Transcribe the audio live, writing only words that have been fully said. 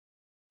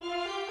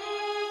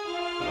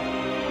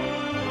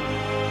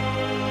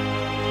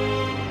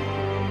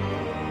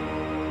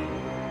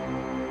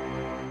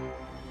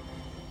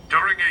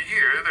during a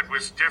year that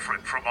was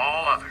different from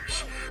all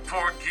others.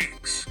 Four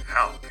geeks,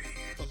 LB,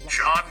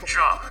 John,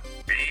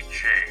 B.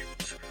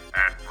 James,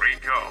 and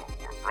Rico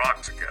were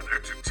brought together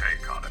to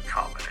take on a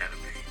common enemy.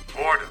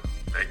 Boredom.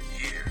 That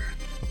year,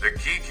 the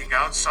Geeking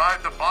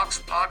Outside the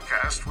Box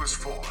podcast was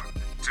formed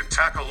to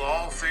tackle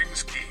all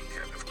things geek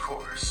and, of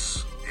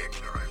course,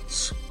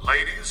 ignorance.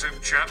 Ladies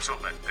and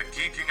gentlemen, the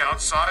Geeking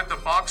Outside the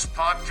Box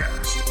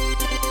podcast.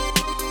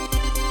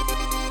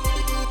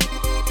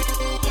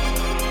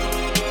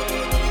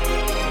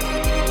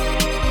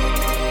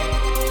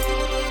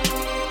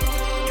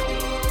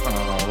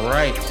 All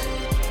right.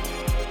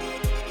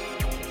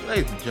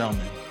 Ladies and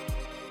gentlemen,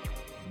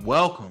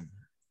 welcome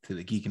to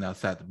the Geeking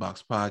Outside the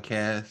Box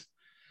podcast.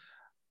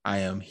 I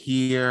am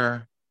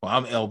here. Well,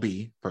 I'm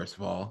LB, first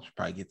of all. Should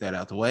probably get that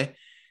out the way.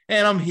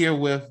 And I'm here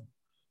with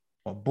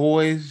my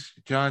boys,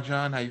 John.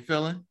 How you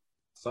feeling?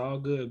 It's all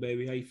good,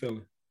 baby. How you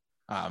feeling?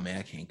 Oh, man,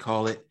 I can't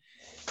call it.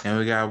 And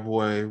we got our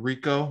boy,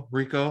 Rico.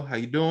 Rico, how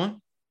you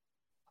doing?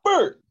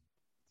 Bert.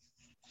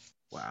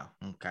 Wow,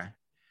 okay.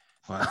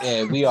 Wow.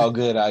 Yeah, we all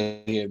good out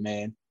here,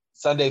 man.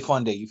 Sunday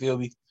fun day, you feel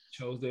me?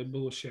 Chose that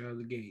bullshit out of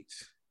the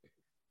gates.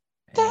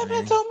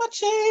 Diamonds on my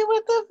chain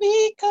with the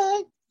V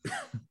cut. As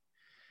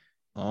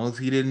long as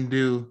he didn't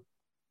do.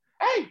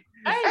 Hey.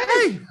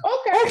 Okay.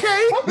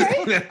 Okay.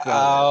 As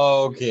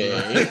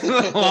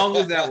long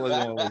as that was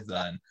what was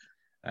done.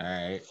 All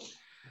right.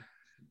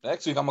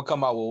 Next week I'm gonna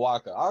come out with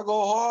Waka. I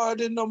go hard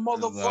in the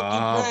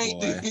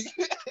motherfucking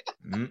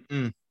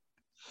paint.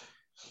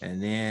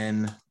 And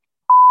then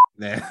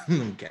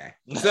okay.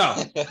 So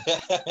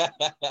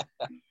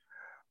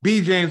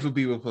B. James will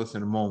be with us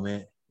in a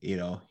moment. You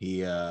know,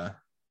 he those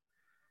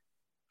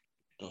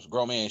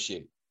grown man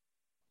shit.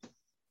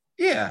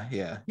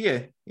 Yeah.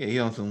 He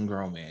on some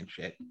grown man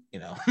shit, you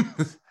know.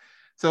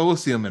 So we'll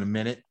see him in a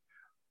minute.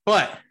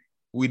 But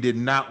we did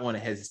not want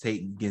to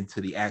hesitate and get into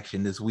the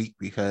action this week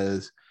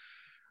because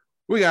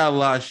we got a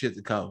lot of shit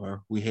to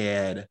cover. We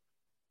had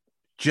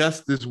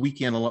just this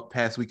weekend,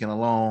 past weekend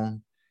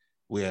alone,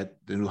 we had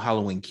the new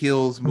Halloween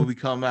Kills movie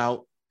come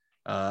out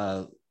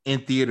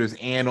in theaters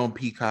and on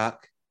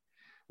Peacock,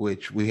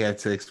 which we had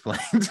to explain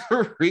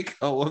to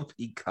Rico what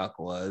Peacock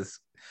was.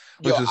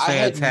 Which was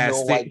fantastic. I had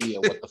no idea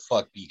what the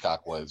fuck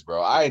Peacock was,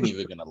 bro. I ain't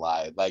even gonna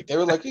lie. Like they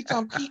were like, "It's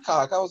on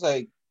Peacock." I was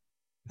like,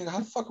 "Nigga, how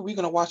the fuck are we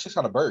gonna watch this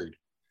on a bird?"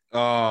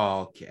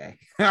 Oh, okay.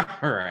 All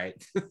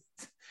right.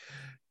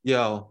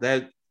 Yo,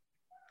 that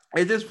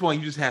at this point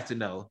you just have to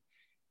know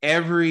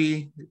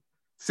every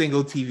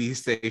single TV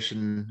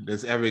station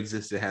that's ever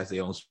existed has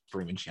their own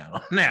streaming channel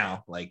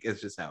now. Like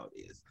it's just how it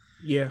is.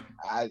 Yeah.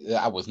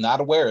 I was not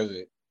aware of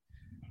it.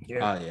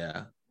 Yeah. Oh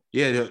yeah.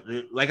 Yeah,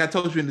 like I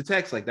told you in the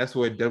text, like that's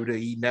where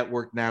WWE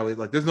Network now is.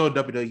 Like, there's no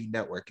WWE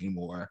Network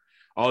anymore.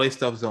 All this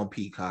stuff is on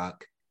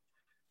Peacock.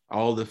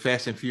 All the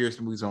Fast and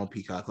Furious movies are on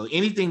Peacock. Like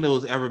anything that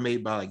was ever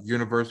made by like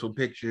Universal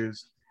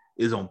Pictures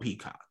is on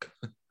Peacock.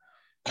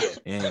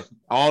 And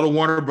all the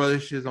Warner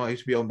Brothers shit is on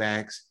HBO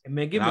Max. And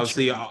man,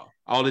 obviously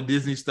all the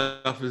Disney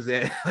stuff is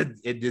at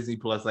Disney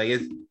Plus. Like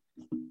you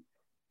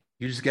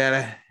just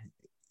gotta.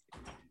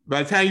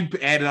 By the time you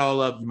add it all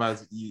up,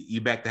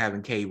 you back to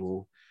having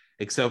cable.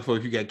 Except for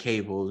if you got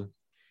cable,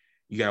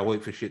 you gotta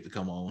wait for shit to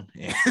come on,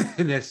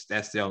 and that's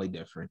the only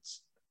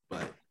difference.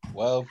 But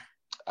well,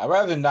 I'd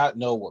rather not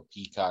know what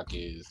Peacock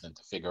is than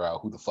to figure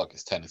out who the fuck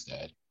is Tennis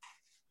Dad.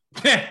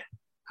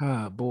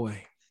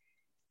 Boy.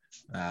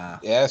 Yeah,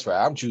 that's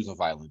right. I'm choosing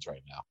violence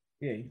right now.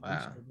 Yeah,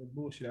 wow.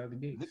 Bullshit out of the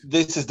gate.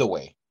 This is the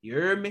way. You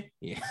heard me?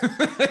 Yeah.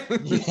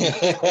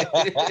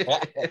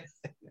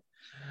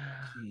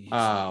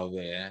 Oh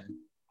man,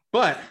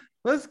 but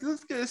let's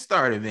get it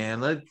started,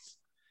 man.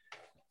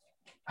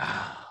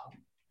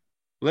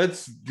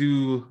 Let's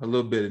do a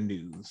little bit of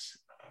news.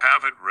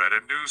 Haven't read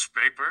a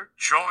newspaper?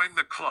 Join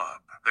the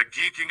club. The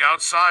Geeking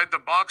Outside the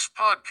Box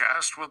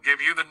podcast will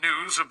give you the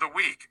news of the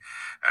week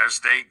as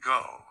they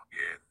go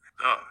in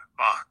the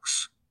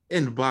box.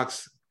 In the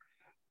box,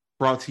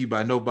 brought to you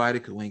by nobody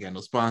because we ain't got no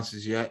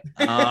sponsors yet.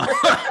 But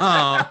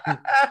I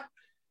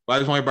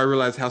just want everybody to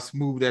realize how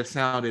smooth that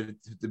sounded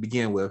to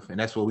begin with, and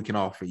that's what we can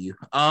offer you.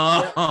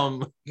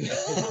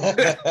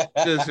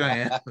 Just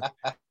saying.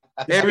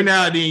 Every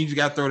now and then you just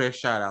gotta throw that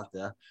shot out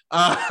there.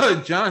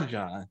 John.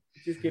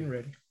 Just getting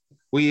ready.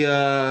 We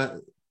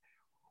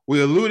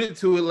alluded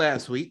to it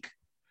last week,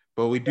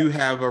 but we do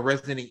have a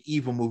Resident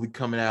Evil movie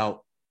coming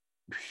out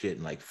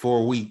in like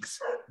 4 weeks.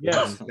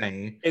 Yes.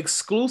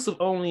 Exclusive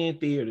only in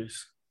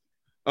theaters.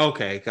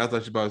 Okay. I thought you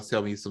were about to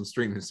tell me some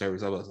streaming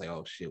service. I was like,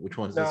 oh shit, which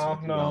one is this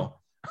one?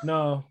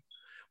 No.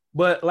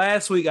 But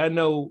last week I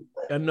know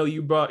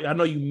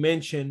you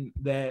mentioned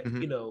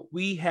that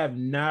we have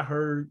not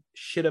heard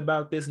shit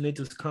about this and it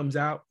just comes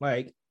out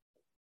like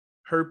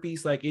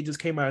herpes, like it just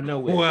came out of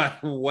nowhere.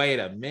 What? Wait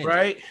a minute.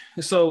 Right?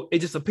 So it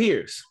just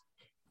appears.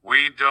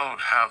 We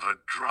don't have a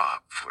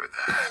drop for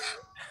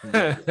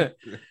that.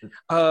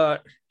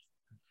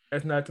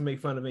 That's not to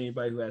make fun of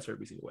anybody who has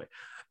herpes anyway.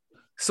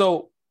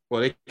 So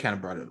well, they kind of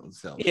brought it on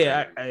themselves.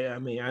 Yeah, I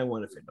mean, I don't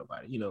want to offend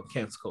nobody.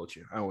 Cancel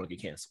culture. I don't want to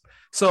get canceled.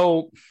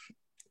 So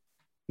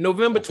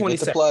November Don't forget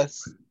the 22nd.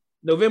 plus.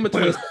 November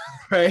 22nd,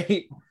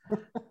 right?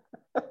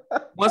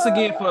 Once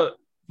again,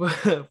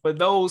 for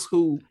those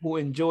who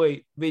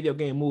enjoy video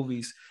game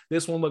movies,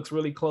 this one looks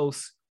really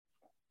close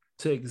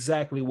to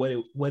exactly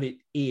what it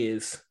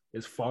is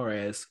as far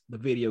as the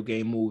video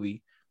game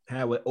movie.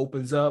 How it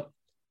opens up,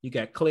 you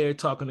got Claire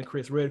talking to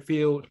Chris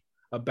Redfield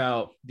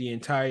about the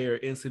entire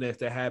incident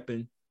that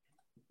happened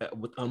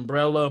with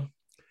Umbrella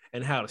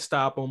and how to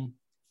stop them.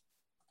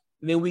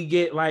 And then we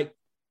get like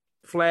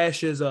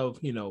flashes of,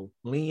 you know,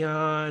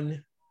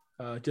 Leon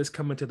just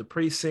coming to the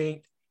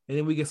precinct. And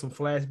then we get some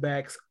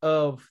flashbacks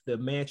of the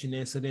mansion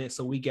incident.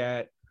 So we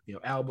got, you know,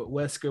 Albert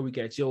Wesker, we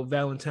got Joe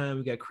Valentine,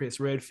 we got Chris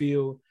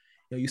Redfield.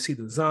 You know, you see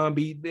the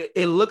zombie.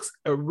 It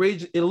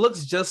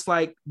looks just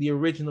like the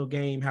original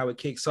game, how it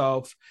kicks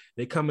off.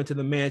 They come into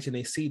the mansion,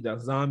 they see the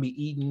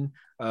zombie eating.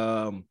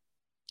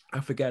 I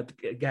forgot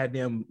the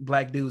goddamn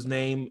black dude's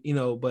name, you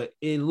know, but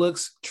it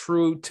looks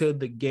true to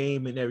the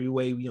game in every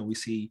way. You know, we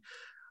see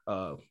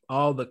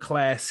all the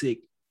classic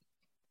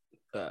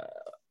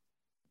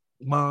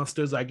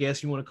monsters, I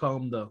guess you want to call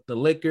them, the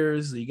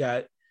lickers. You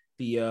got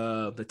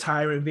the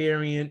tyrant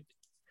variant.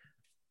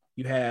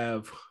 You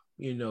have,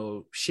 you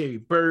know, Sherry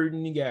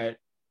Burden. You got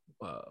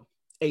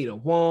Ada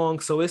Wong.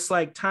 So it's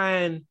like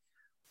tying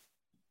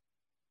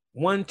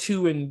 1,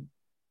 2, and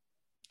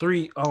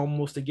 3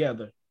 almost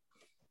together.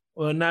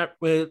 Well, not,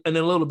 and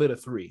a little bit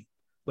of 3,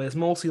 but it's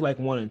mostly like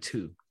 1 and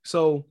 2.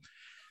 So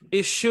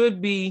it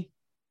should be,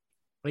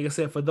 like I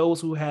said, for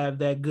those who have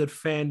that good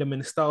fandom and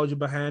nostalgia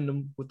behind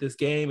them with this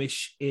game,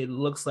 it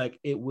looks like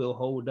it will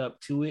hold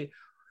up to it.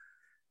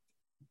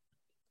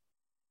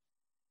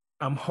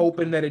 I'm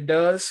hoping that it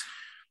does.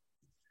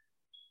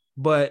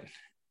 But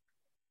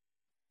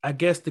I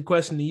guess the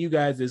question to you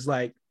guys is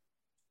like,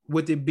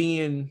 with it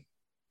being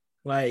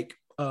like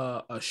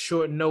a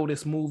short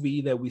notice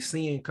movie that we're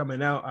seeing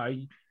coming out,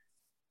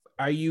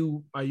 are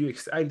you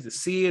excited to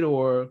see it,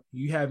 or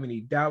you have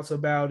any doubts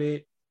about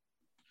it?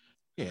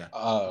 Yeah.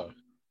 Go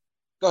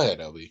ahead,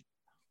 LB.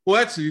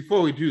 Well, actually,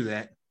 before we do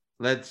that,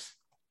 let's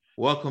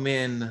welcome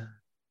in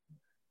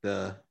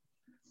the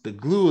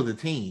glue of the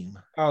team.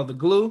 Oh, the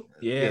glue?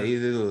 Yeah,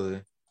 he's the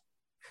glue.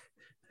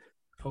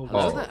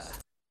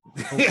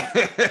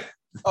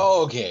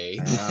 Okay.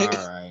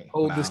 All right.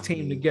 Hold this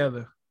team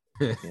together.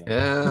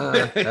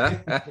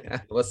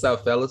 What's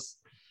up, fellas?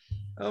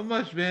 How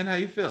much, man? How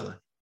you feeling?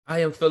 I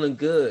am feeling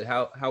good.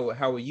 How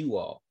are you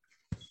all?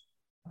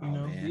 You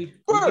know,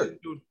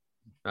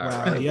 All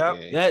right. Yep.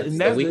 Okay.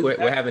 That's week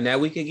we're having that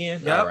week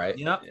again. Yep, all right.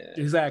 Yep. Yeah.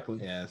 Exactly.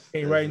 Yes.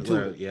 Came right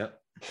into it. Yep.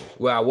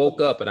 Well, I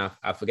woke up and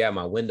I forgot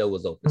my window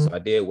was open, so I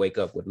did wake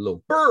up with a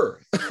little burr.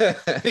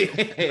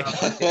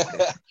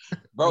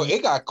 Bro,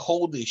 it got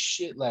cold as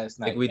shit last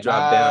night. I think we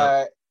dropped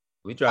down.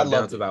 We dropped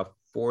down to about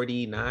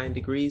 49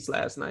 degrees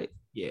last night.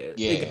 Yeah.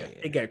 Yeah.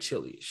 It got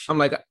chilly as shit. I'm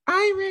like,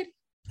 I ain't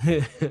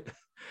ready.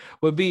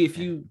 But B, if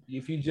you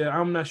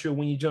I'm not sure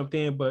when you jumped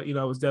in, but you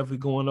know, I was definitely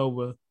going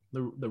over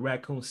the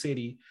Raccoon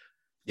City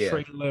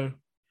trailer,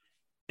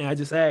 and I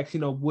just asked,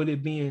 you know, would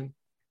it being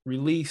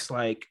released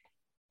like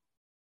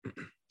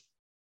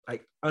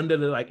under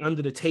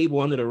the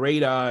table, under the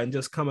radar, and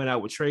just coming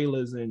out with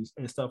trailers and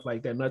stuff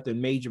like that,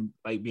 nothing major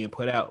like being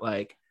put out,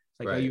 like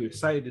right. Are you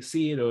excited to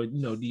see it, or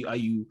you know,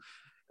 you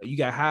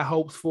got high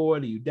hopes for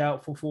it? Are you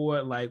doubtful for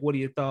it? Like, what are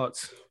your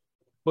thoughts?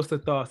 What's the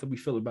thoughts that we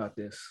feel about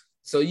this?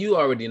 So you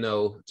already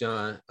know,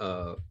 John,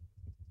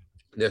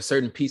 there are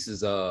certain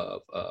pieces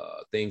of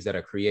things that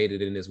are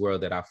created in this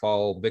world that I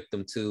fall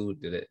victim to,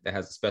 that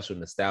has a special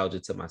nostalgia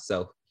to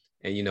myself.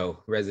 And, you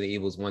know, Resident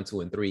Evils 1,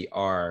 2, and 3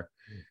 are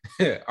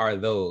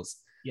those.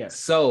 Yes.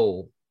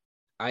 So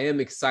I am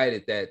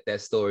excited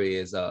that story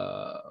is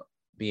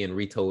being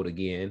retold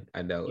again.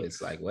 I know it's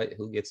like, what?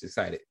 Who gets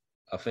excited?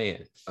 A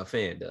fan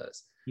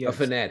does. Yes. A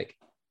fanatic.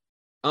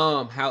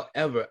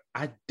 However,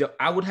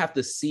 I would have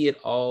to see it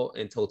all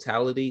in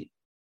totality.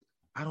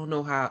 I don't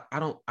know how. I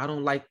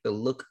don't like the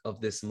look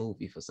of this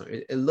movie for some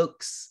reason. It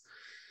looks,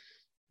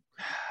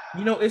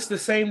 you know, it's the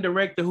same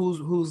director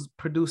who's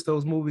produced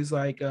those movies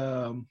like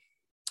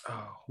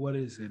what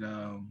is it?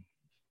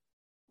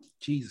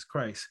 Jesus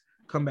Christ.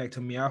 Come back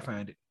to me, I'll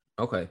find it.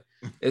 Okay.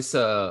 It's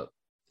so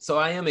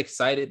I am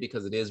excited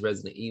because it is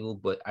Resident Evil,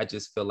 but I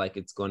just feel like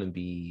it's going to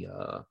be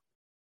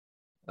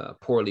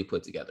poorly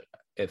put together.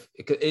 If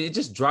it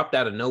just dropped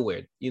out of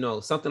nowhere, you know,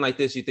 something like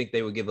this, you think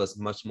they would give us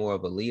much more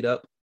of a lead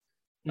up,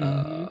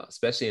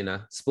 especially in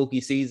a spooky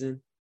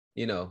season.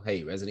 You know,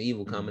 hey, Resident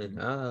Evil coming.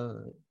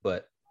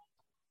 But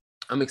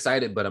I'm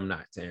excited, but I'm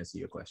not, to answer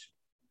your question.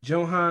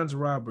 Johannes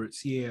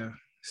Roberts, yeah.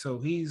 So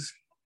he's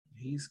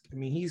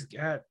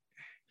got.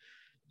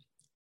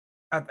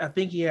 I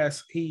think he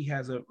has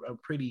a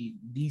pretty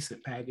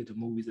decent package of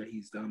movies that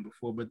he's done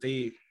before, but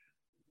I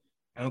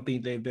don't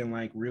think they've been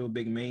like real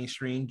big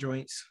mainstream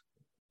joints.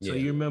 So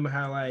you remember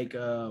how like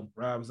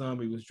Rob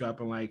Zombie was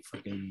dropping like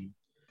fucking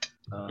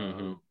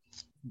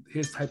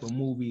his type of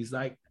movies,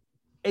 like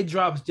it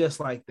drops just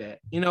like that,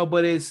 you know.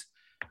 But it's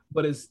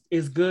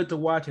good to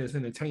watch and it's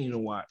entertaining to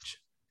watch.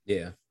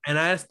 Yeah. And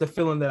that's the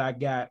feeling that I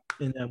got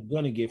and I'm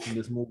gonna get from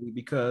this movie,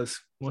 because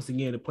once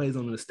again, it plays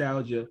on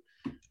nostalgia,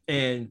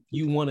 and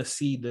you want to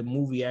see the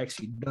movie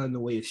actually done the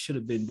way it should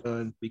have been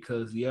done,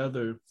 because the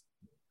other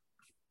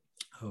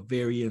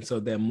variants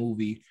of that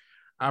movie,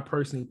 I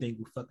personally think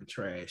were fucking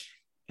trash,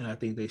 and I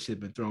think they should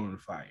have been thrown in the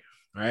fire.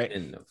 Right?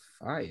 In the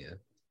fire.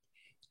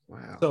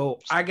 Wow. So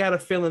I got a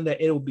feeling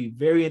that it'll be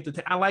very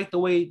entertaining. I like the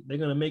way they're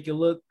gonna make it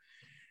look,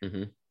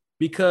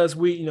 because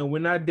we're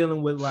not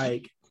dealing with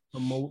like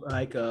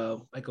a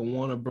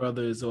Warner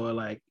Brothers or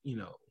like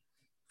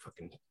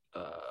fucking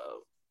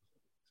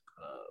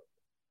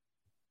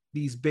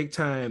these big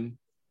time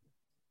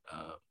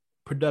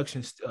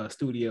production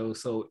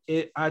studios. So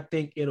I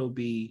think it'll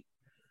be,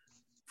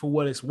 for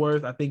what it's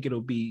worth, I think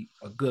it'll be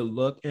a good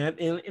look, and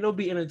it'll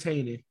be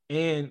entertaining.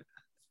 And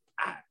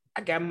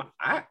I got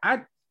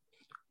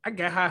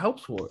high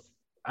hopes for it.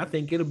 I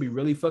think it'll be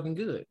really fucking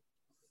good.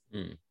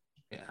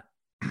 Yeah,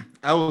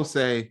 I will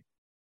say,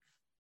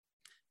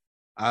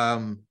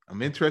 I'm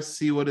interested to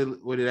see what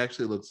it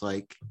actually looks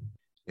like,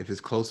 if it's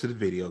close to the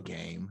video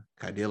game.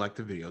 I did like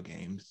the video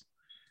games.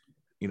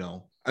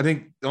 I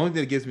think the only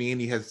thing that gives me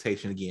any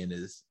hesitation again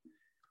is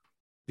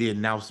the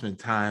announcement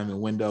time and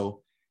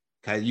window.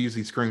 It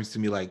usually screams to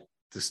me like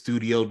the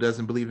studio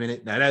doesn't believe in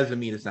it. Now, that doesn't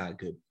mean it's not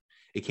good.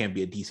 It can't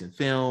be a decent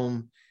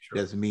film. Sure.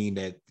 It doesn't mean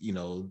that,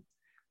 the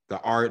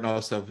art and all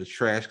that stuff is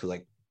trash, because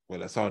like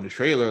what I saw in the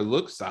trailer, it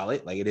looked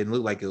solid. Like, it didn't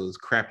look like it was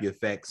crappy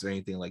effects or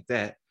anything like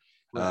that.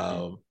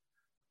 Right.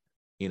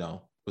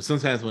 But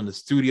sometimes when the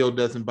studio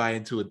doesn't buy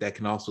into it, that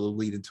can also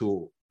lead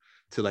into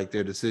like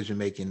their decision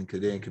making,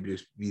 because then it could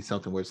just be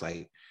something where it's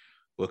like,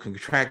 well,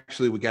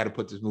 contractually we got to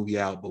put this movie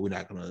out, but we're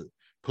not going to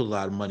put a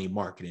lot of money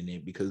marketing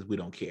it because we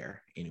don't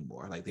care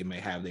anymore. Like, they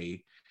may have their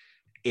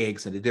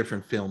eggs in a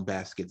different film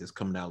basket that's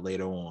coming out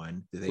later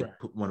on that they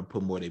want to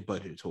put more of their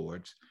budget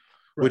towards.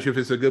 Right. Which, if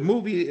it's a good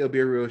movie, it'll be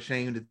a real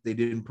shame that they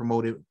didn't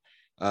promote it,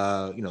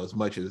 as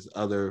much as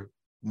other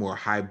more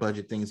high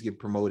budget things get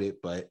promoted.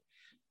 But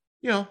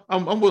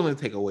I'm willing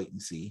to take a wait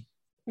and see.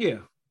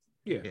 Yeah.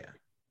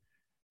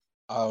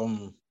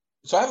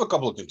 So I have a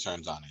couple of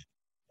concerns on it.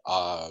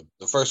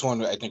 The first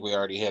one I think we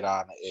already hit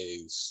on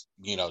is,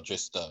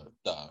 just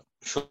the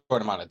short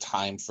amount of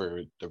time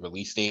for the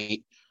release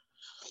date.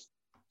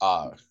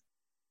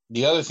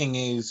 The other thing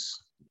is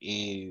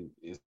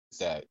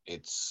that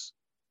it's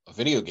a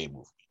video game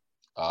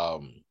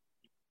movie.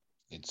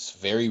 It's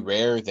very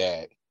rare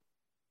that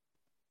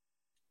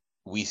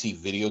we see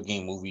video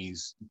game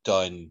movies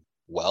done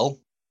well.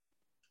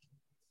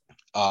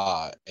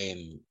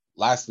 And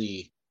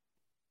lastly,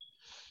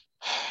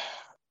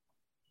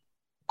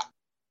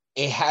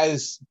 it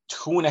has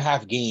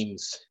 2.5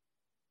 games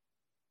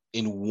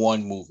in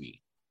one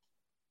movie.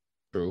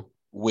 True.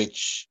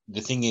 Which,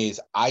 the thing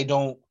is, I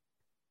don't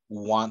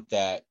want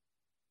that.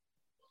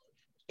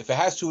 If it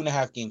has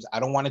 2.5 games, I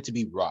don't want it to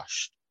be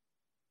rushed.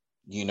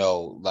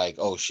 Like,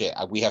 oh shit,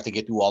 we have to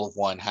get through all of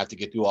 1, have to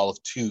get through all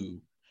of 2,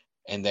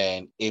 and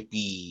then it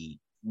be,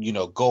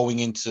 going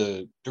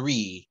into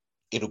 3,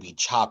 it'll be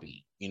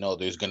choppy.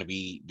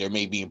 There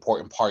may be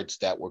important parts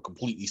that were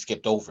completely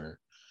skipped over,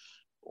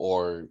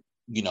 or,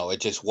 it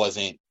just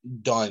wasn't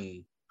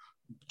done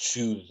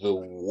to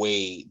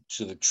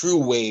the true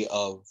way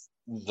of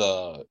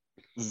the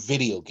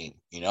video game,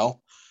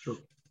 Sure.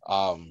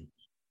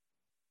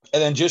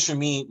 And then just for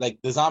me, like,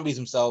 the zombies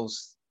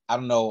themselves, I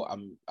don't know,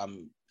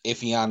 I'm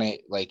iffy on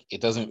it. Like,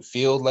 it doesn't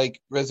feel like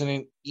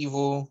Resident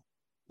Evil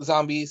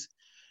zombies.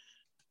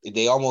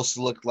 They almost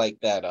looked like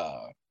that.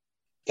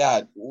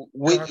 God,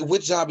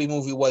 which zombie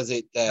movie was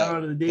it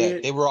that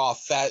they were all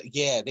fat?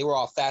 Yeah, they were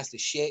all fast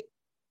as shit.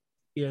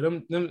 Yeah,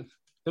 them.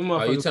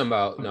 Oh, you talking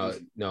about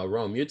no,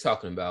 Rome? You're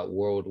talking about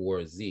World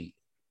War Z,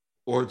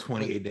 or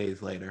 28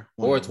 Days Later,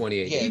 or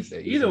 28 days.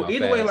 Either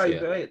way,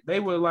 like they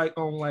were like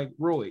on like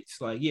roids.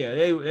 Like, yeah,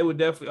 they were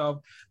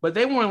definitely but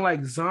they weren't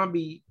like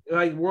zombie.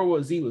 Like World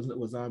War Z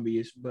was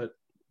zombie-ish, but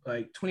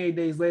like 28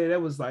 Days Later,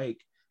 that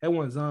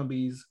wasn't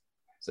zombies.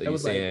 So you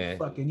saying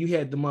like fucking, you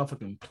had the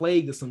motherfucking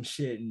plague or some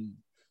shit, and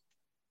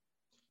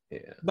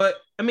yeah. But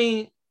I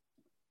mean,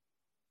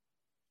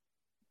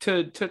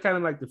 to kind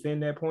of like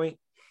defend that point,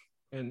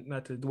 and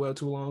not to dwell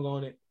too long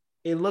on it,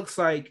 it looks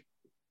like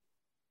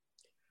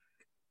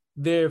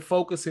they're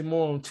focusing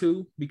more on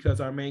 2, because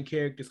our main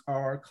characters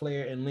are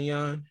Claire and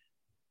Leon,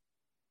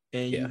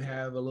 and you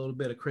have a little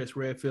bit of Chris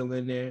Redfield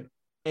in there,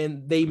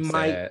 and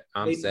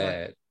I'm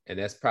sad, and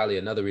that's probably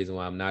another reason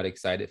why I'm not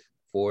excited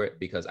for it,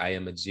 because I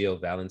am a Jill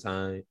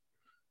Valentine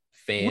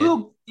fan.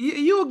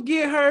 You'll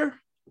get her.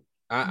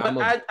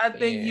 I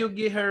think you'll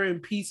get her in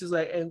pieces,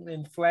 like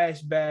in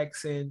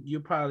flashbacks, and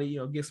you'll probably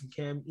get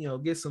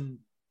some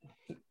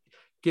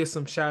get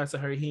some shots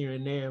of her here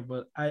and there.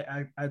 But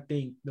I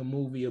think the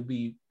movie will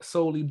be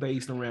solely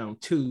based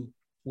around 2,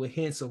 with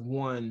hints of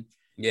 1,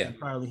 and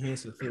probably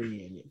hints of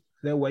 3 in it.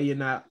 That way you're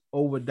not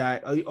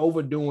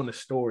overdoing the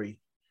story.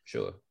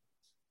 Sure.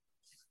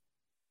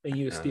 And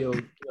you're still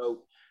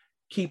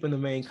keeping the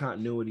main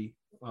continuity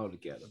all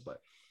together. But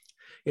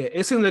Yeah,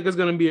 it seems like it's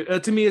gonna be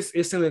to me. It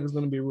seems like it's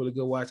gonna be a really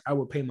good watch. I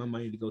would pay my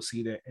money to go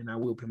see that, and I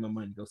will pay my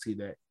money to go see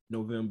that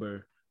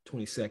November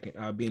 22nd.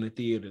 I'll be in the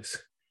theaters.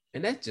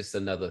 And that's just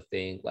another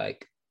thing,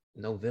 like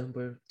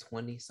November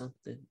 20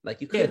 something. Like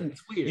you couldn't.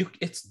 It's weird.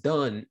 It's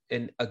done.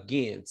 And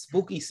again,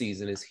 spooky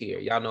season is here.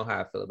 Y'all know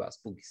how I feel about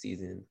spooky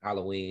season,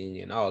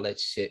 Halloween, and all that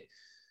shit.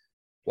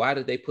 Why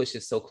did they push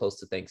it so close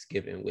to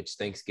Thanksgiving? Which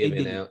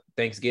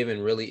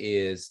Thanksgiving really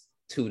is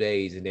 2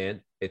 days, and then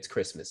it's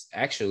Christmas.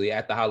 Actually,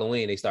 at the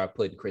Halloween, they start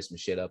putting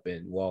Christmas shit up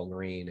in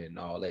Walgreens and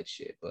all that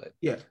shit. But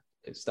yeah,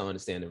 I just don't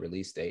understand the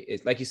release date.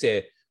 It's like you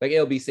said, like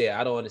LB said,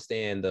 I don't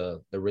understand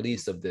the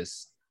release of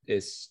this.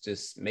 It's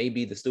just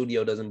maybe the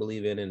studio doesn't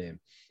believe in it. And,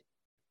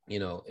 you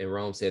know, and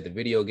Rome said the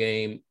video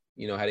game,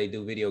 you know, how they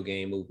do video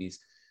game movies.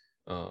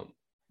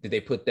 Did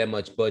they put that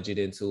much budget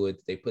into it?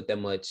 Did they put that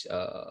much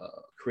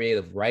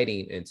creative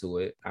writing into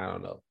it? I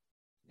don't know.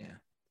 Yeah.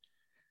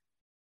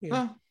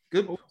 Well,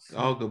 good.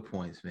 All good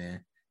points,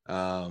 man.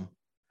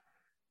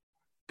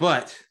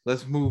 But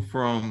let's move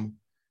from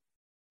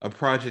a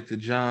project that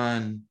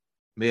John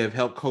may have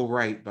helped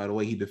co-write by the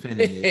way he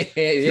defended it.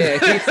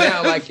 Yeah, he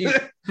sound like he.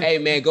 Hey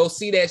man, go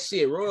see that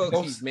shit.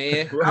 Royalties,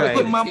 man. I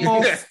put my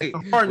most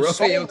heart and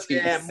soul Royalties.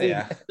 in that movie.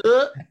 Yeah.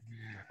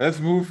 Let's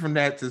move from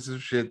that to some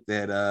shit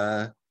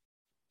that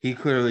he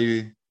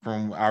clearly,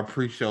 from our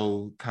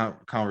pre-show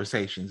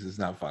conversations, is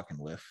not fucking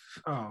with.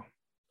 Oh,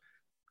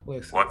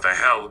 listen. What the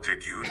hell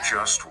did you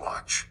just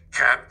watch?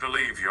 Can't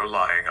believe your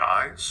lying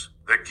eyes.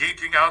 The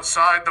Geeking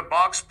Outside the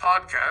Box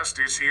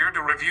podcast is here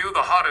to review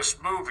the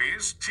hottest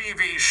movies,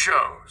 TV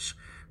shows,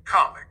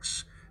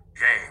 comics,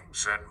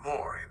 games, and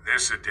more in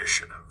this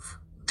edition of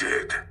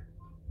Did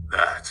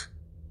That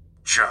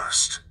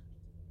Just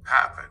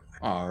Happen?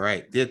 All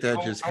right. Did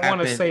that just happen? I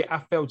want to say I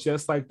felt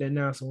just like that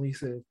now. So when he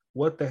said,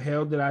 what the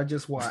hell did I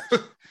just watch?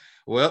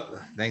 Well,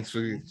 thanks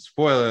for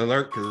spoiler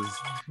alert, because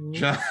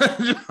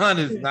John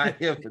is not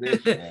here for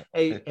this.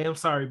 Hey, I'm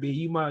sorry, B.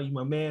 You my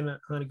man,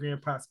 100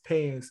 grand pots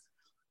pants.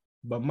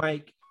 But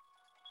Mike.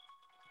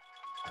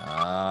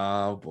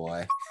 Oh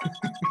boy.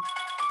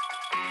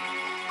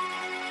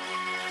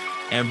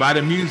 And by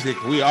the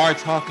music, we are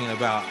talking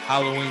about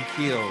Halloween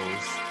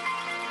Kills,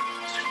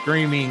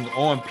 streaming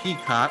on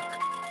Peacock,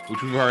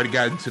 which we've already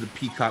gotten to the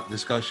Peacock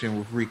discussion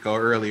with Rico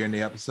earlier in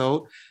the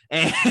episode.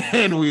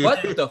 And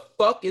what the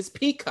fuck is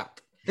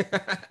Peacock?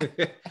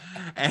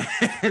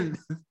 And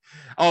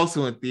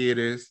also in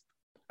theaters.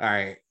 All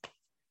right.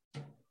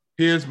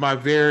 Here's my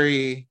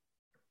very,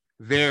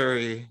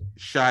 very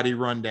shoddy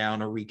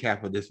rundown or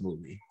recap of this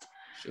movie.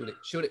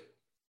 Shoot it.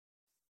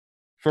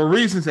 For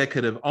reasons that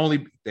could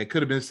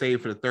have been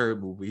saved for the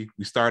third movie,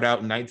 we start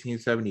out in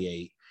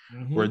 1978,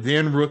 where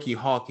then rookie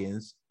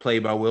Hawkins,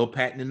 played by Will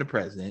Patton in The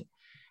President,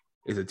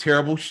 is a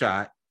terrible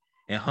shot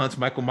and hunts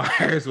Michael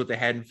Myers with the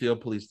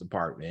Haddonfield Police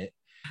Department.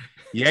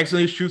 He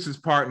accidentally shoots his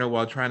partner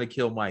while trying to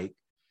kill Mike,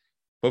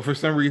 but for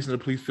some reason the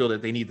police feel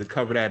that they need to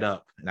cover that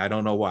up, and I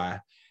don't know why.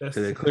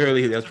 Because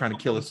clearly they're trying to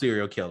kill a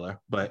serial killer,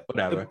 but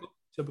whatever.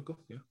 Typical,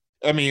 yeah.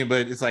 I mean,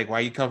 but it's like, why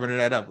are you covering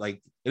that up?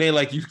 Like, it ain't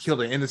like you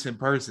killed an innocent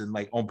person,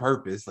 like, on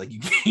purpose. Like,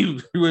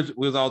 we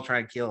was all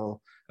trying to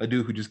kill a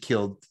dude who just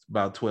killed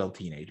about 12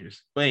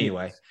 teenagers. But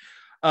anyway,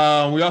 we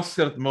also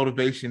set up the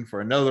motivation for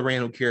another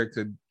random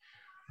character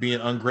being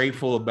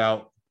ungrateful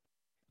about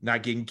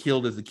not getting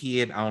killed as a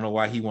kid. I don't know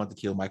why he wanted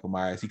to kill Michael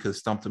Myers. He could have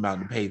stumped him out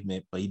in the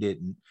pavement, but he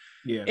didn't.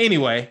 Yeah.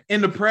 Anyway,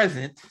 in the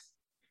present,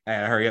 I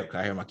had to hurry up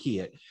because I hear my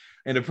kid.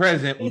 In the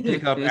present, we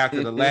pick up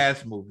after the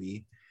last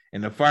movie,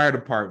 and the fire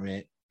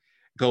department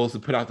goes to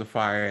put out the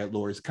fire at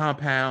Laurie's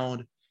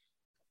compound.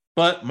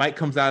 But Mike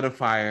comes out of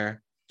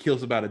fire,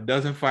 kills about a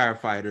dozen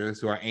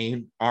firefighters who are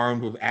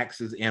armed with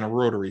axes and a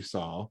rotary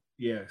saw.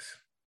 Yes.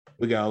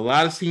 We got a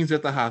lot of scenes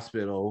at the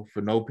hospital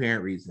for no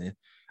apparent reason,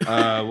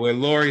 where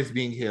Laurie is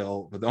being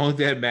killed. But the only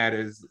thing that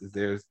matters is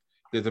there's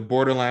a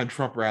borderline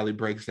Trump rally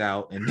breaks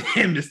out, and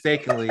then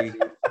mistakenly,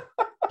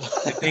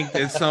 I think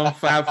that some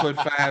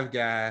 5'5"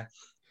 guy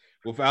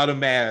without a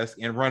mask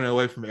and running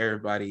away from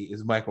everybody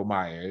is Michael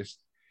Myers,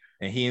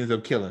 and he ends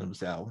up killing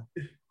himself.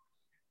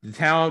 The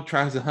town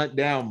tries to hunt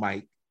down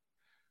Mike,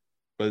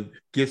 but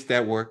gets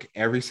that work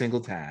every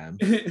single time.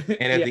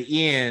 And at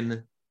the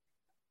end,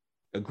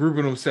 a group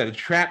of them set a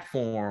trap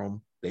for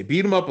him. They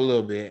beat him up a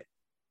little bit.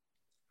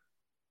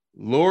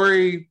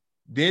 Laurie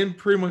then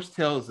pretty much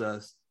tells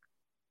us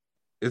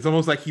it's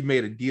almost like he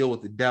made a deal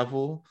with the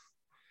devil.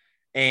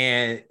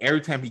 And every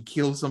time he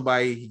kills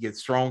somebody, he gets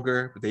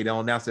stronger, but they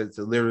don't announce it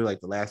until literally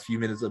like the last few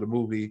minutes of the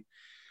movie.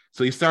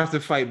 So he starts to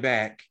fight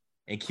back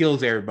and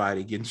kills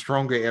everybody, getting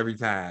stronger every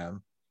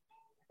time.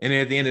 And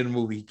then at the end of the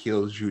movie, he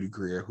kills Judy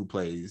Greer, who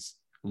plays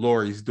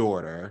Laurie's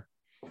daughter,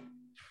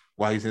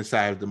 while he's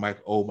inside of the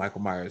old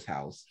Michael Myers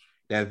house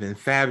that has been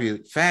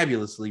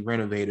fabulously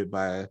renovated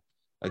by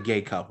a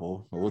gay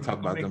couple. But we'll talk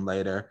about them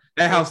later.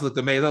 That house looked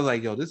amazing. I was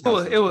like, yo, this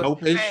house is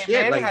dope as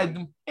shit.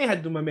 Man, they had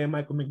to do my man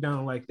Michael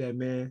McDonald like that,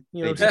 man.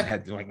 You know, they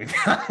had to do Michael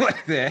McDonald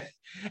like that.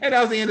 And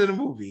that was the end of the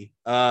movie.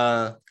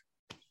 So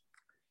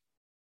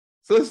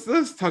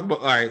let's talk about,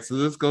 all right, so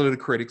let's go to the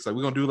critics. Like,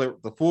 we're gonna do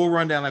like the full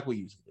rundown like we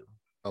usually do.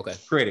 Okay.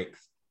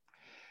 Critics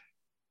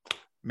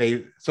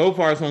made so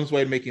far it's on its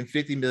way to making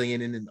 50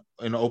 million in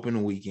an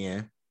opening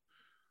weekend,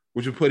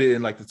 which would put it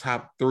in like the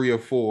top 3 or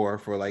 4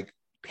 for like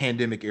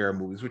pandemic era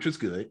movies, which is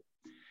good.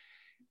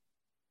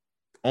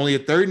 Only a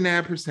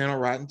 39% on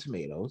Rotten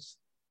Tomatoes,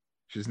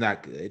 which is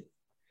not good.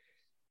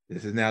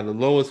 This is now the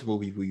lowest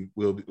movie we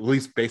will, at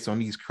least based on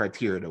these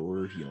criteria that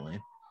we're reviewing.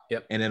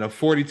 Yep. And then a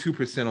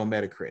 42% on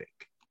Metacritic.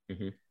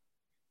 Mm-hmm.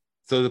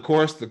 So, of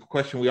course, the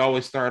question we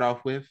always start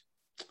off with: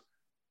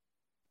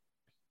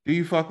 do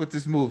you fuck with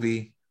this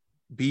movie?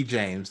 B.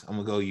 James, I'm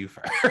gonna go you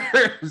first.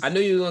 I knew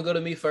you were gonna go to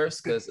me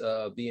first because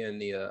being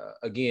the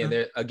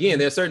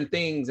there's certain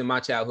things in my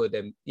childhood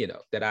that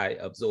that I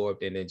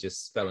absorbed and then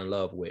just fell in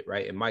love with,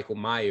 right? And Michael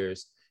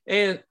Myers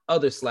and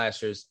other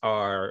slashers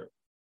are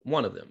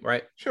one of them,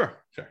 right? Sure.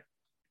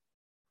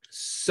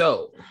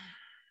 So,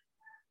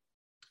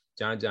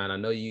 John, I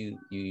know you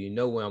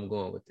know where I'm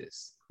going with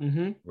this,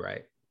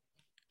 right?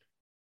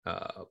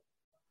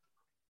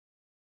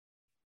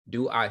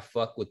 Do I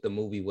fuck with the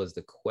movie was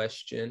the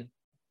question.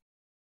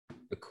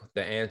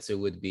 The answer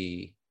would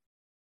be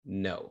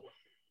no.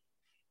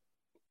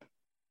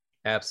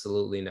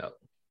 Absolutely no.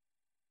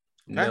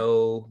 Okay.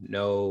 No.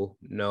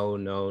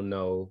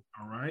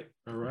 All right.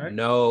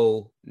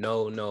 No.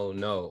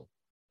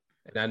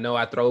 And I know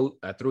I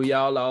threw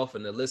y'all off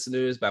and the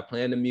listeners by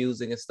playing the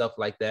music and stuff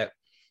like that.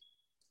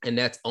 And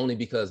that's only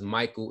because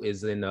Michael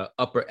is in the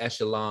upper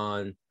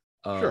echelon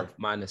of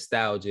my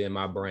nostalgia in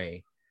my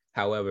brain.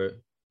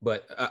 However,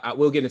 but I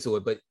will get into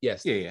it. But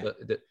yes,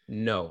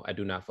 no, I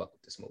do not fuck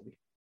with this movie.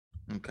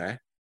 Okay.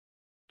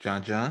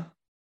 John?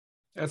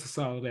 That's a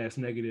solid ass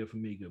negative for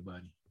me, good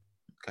buddy.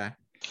 Okay.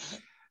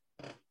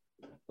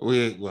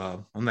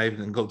 I'm not even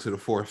gonna go to the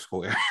fourth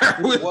square.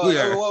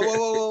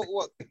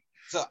 Whoa.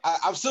 So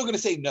I'm still gonna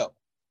say no.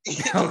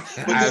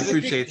 Okay, I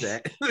appreciate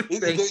that.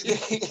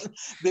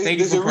 Thank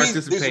you for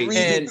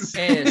participating.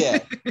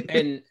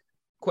 And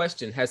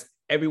question: has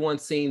everyone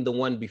seen the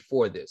one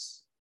before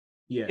this?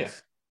 Yes. Yeah.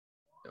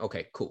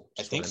 Okay, cool.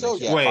 I think so.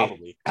 Yeah,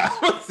 probably. I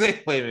was saying,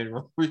 wait a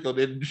minute. Rico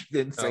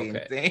didn't say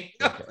anything.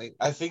 Okay.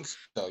 I think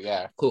so.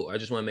 Yeah. Cool. I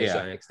just want to make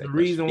sure I asked that. The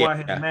reason why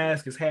his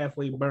mask is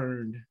halfway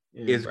burned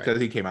is because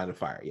he came out of the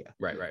fire. Yeah.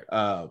 Right.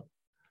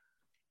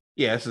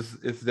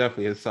 It's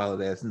definitely a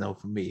solid ass no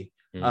for me.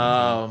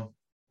 Mm-hmm.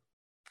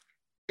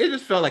 It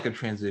just felt like a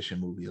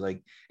transition movie.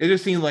 Like it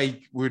just seemed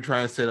like we were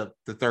trying to set up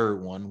the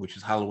third one, which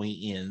is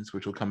Halloween Ends,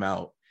 which will come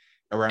out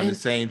around the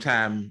same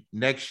time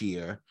next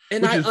year,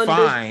 which is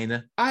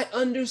fine. I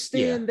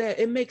understand that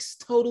it makes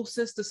total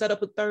sense to set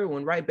up a third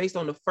one, right? Based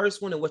on the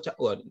first one, and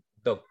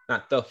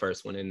not the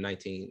first one in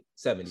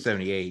 1970,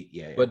 78,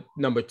 yeah. But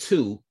number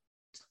 2,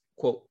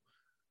 quote.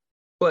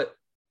 But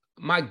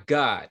my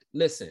God,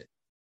 listen,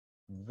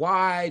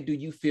 why do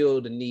you feel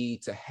the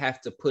need to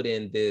have to put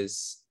in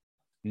this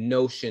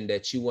notion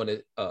that you want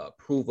to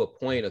prove a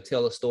point or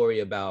tell a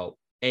story about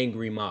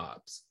angry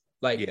mobs?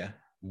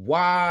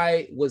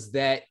 Why was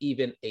that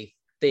even a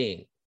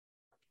thing?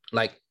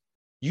 Like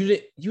you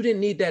didn't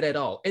need that at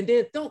all. And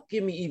then don't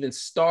get me even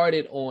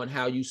started on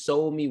how you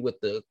sold me with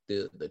the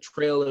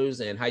trailers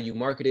and how you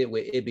marketed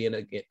with it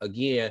being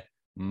again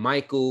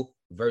Michael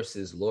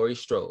versus Laurie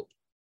Strode.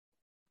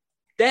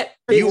 That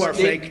you are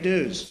fake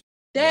news.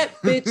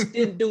 That bitch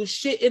didn't do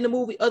shit in the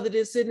movie other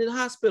than sitting in the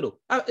hospital.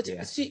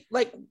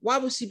 Why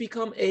would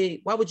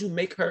you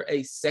make her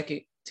a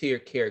second tier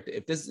character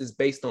if this is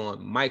based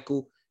on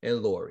Michael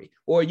and Laurie?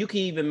 Or you could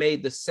even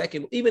made the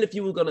second, even if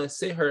you were gonna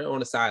sit her on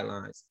the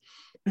sidelines,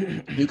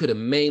 you could have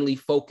mainly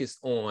focused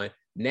on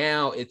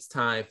now it's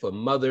time for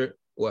mother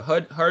or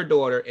her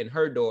daughter and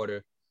her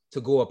daughter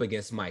to go up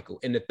against Michael.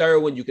 And the third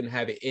one, you can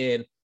have it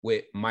in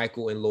with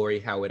Michael and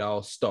Laurie, how it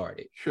all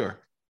started. Sure.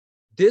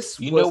 This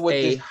was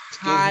a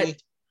hot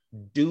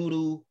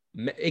doodle.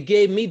 It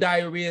gave me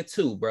diarrhea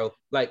too, bro.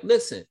 Like,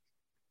 listen.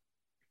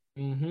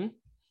 Mm-hmm.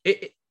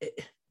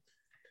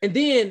 And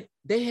then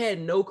they had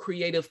no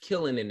creative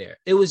killing in there.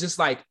 It was just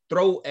like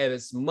throw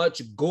as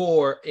much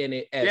gore in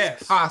it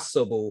as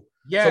possible.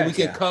 So we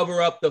can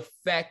cover up the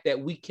fact that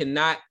we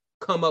cannot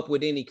come up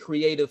with any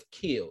creative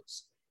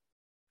kills.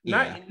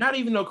 Not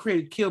even no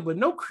creative kill, but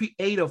no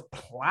creative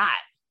plot.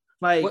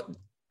 Like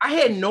I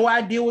had no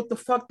idea what the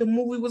fuck the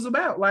movie was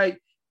about.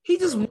 Like he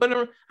just went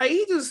around, like,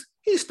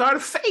 he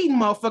started fading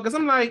motherfuckers.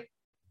 I'm like,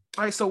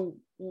 all right, so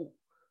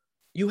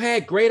you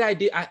had great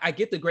idea. I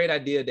get the great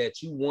idea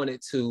that you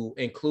wanted to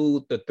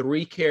include the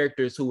 3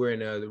 characters who were in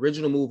the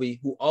original movie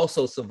who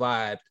also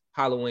survived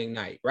Halloween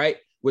Night, right?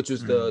 Which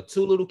was the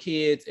 2 little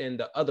kids and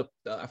the other,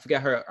 I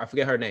forget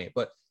her name,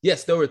 but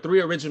yes, there were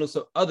 3 original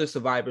other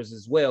survivors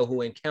as well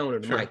who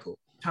encountered Michael.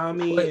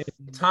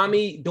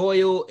 Tommy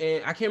Doyle,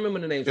 and I can't remember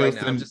the names right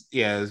now.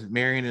 It was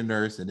Marion the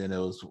nurse, and then it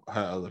was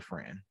her other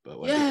friend.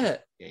 But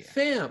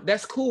fam,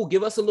 that's cool.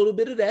 Give us a little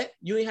bit of that.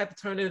 You ain't have to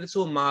turn it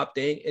into a mob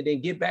thing, and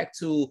then get back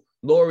to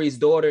Laurie's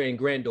daughter and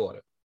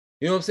granddaughter.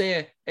 You know what I'm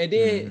saying? And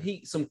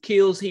then some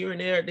kills here and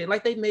there. They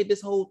made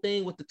this whole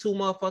thing with the 2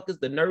 motherfuckers,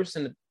 the nurse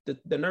and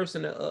the nurse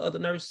and the other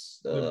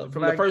nurse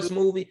from the first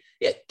movie.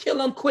 Yeah, kill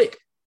them quick.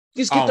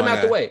 Just get them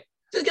out the way.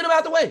 Just get them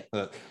out the way.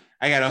 Look,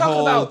 I got a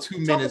whole 2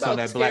 minutes on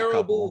that black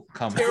couple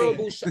coming.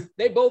 Terrible shot.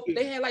 They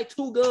had like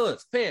 2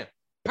 guns. Bam,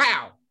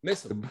 pow,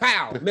 miss him,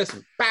 pow, miss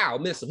him, pow,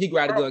 miss him. He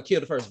grabbed a gun,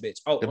 killed the first bitch.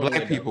 Oh, the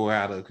black people were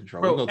out of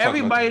control. Bro,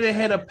 everybody that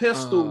had a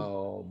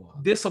pistol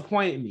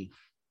disappointed me.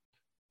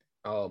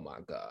 Oh my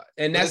God.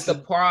 And that's the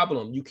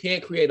problem. You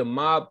can't create a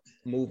mob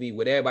movie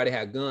where everybody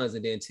had guns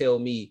and then tell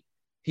me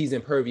he's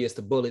impervious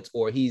to bullets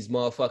or he's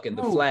motherfucking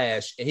the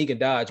Flash and he can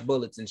dodge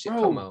bullets and shit.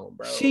 Come on,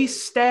 bro. She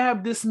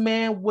stabbed this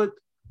man with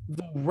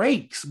the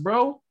rakes,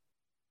 bro.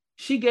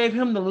 She gave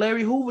him the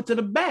Larry Hoover to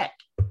the back.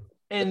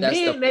 And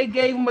then they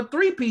gave him a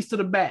 3-piece to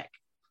the back.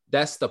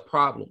 That's the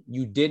problem.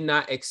 You did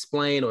not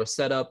explain or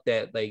set up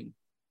that like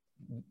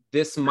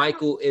this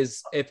Michael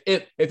is if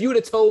you would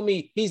have told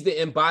me he's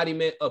the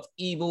embodiment of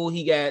evil,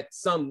 he got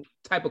some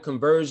type of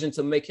conversion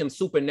to make him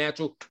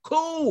supernatural,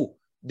 cool.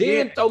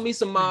 Then throw me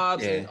some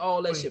mobs and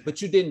all that shit.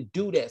 But you didn't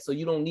do that, so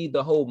you don't need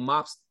the whole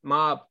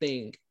mob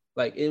thing.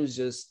 Like it was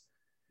just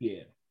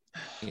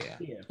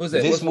What's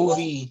that? This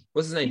movie?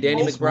 What's his name?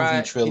 Danny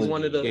McBride. He's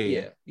one of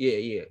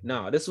the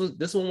No, this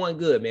one wasn't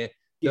good, man.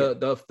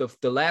 The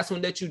last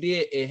one that you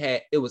did,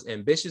 it was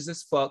ambitious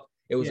as fuck.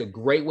 It was a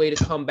great way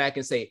to come back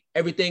and say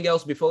everything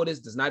else before this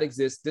does not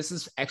exist. This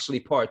is actually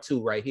part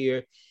 2 right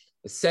here.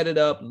 Set it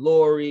up.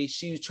 Lori,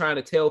 she was trying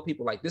to tell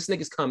people like this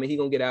nigga's coming. He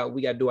gonna get out.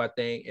 We gotta do our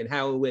thing. And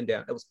how it went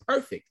down. It was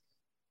perfect.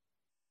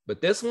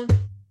 But this one,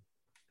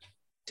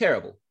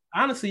 terrible.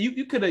 Honestly,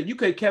 you could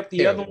have kept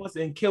the other ones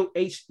and killed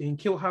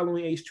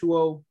Halloween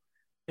H2O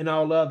and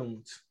all the other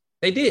ones.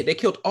 They did. They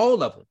killed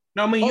all of them.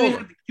 No, I mean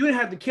you didn't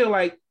have to kill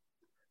like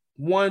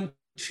 1,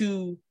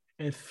 2,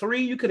 and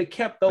 3. You could have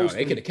kept those. No,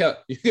 they could have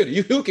kept.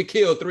 You could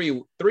kill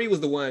 3. 3 was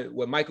the one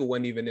where Michael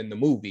wasn't even in the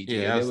movie.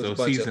 Yeah, that was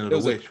the season of the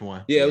witch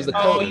one. Yeah, it was the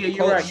cult.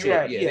 You're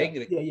right. Yeah,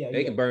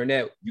 they can burn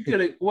that. You could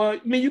have. Well,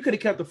 I mean, you could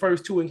have kept the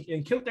first 2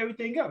 and killed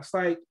everything else.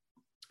 Like,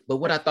 but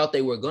what I thought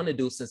they were gonna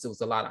do, since there was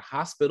a lot of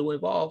hospital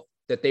involved,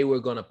 that they were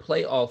gonna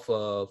play off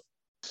of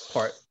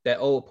that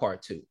old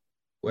part 2,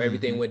 where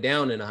everything went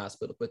down in the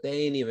hospital. But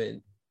they ain't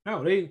even.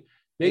 No, they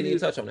didn't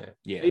touch on that.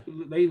 Yeah,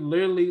 they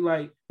literally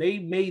like they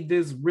made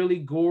this really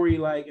gory,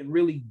 like and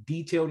really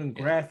detailed and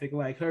graphic,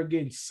 like her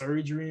getting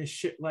surgery and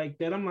shit like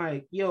that. I'm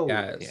like, yo,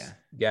 guys,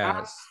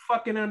 I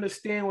fucking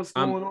understand what's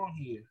going on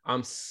here.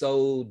 I'm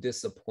so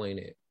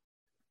disappointed,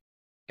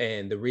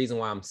 and the reason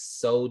why I'm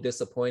so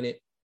disappointed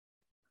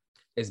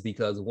is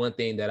because one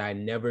thing that I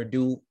never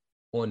do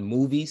on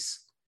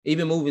movies,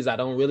 even movies I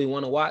don't really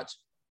want to watch,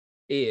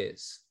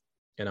 is,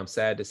 and I'm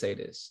sad to say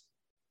this,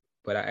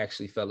 but I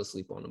actually fell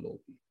asleep on the movie.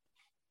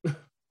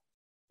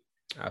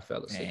 I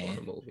fell asleep on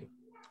the movie.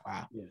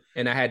 Wow.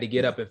 And I had to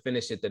get up and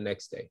finish it the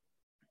next day.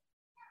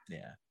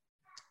 Yeah.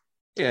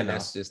 And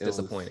that's just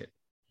disappointing.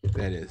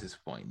 That is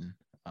disappointing.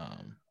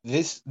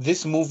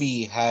 This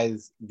movie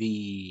has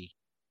the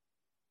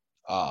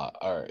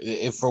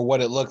for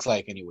what it looks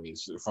like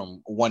anyways,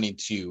 from 1 and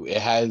 2,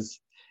 it has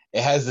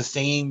the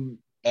same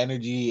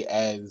energy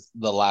as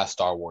the last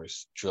Star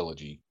Wars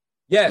trilogy.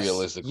 Yes.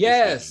 Realistically.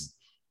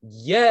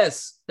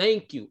 Yes.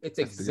 Thank you. It's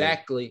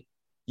exactly.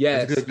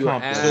 Yes.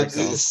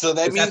 So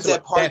that means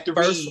that part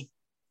 3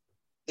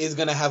 is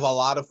gonna have a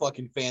lot of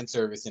fucking fan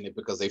service in it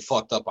because they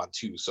fucked up on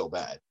 2 so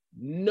bad.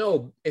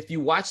 No, if you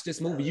watch this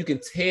movie, you can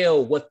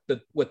tell what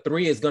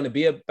 3 is gonna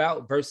be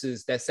about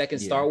versus that second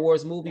Star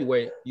Wars movie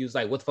where you was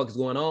like, what the fuck is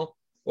going on?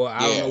 Or I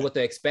don't know what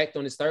to expect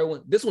on this third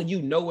one. This one,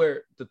 you know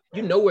where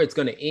it's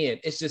gonna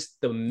end. It's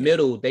just the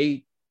middle.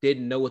 They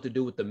didn't know what to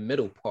do with the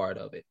middle part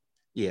of it.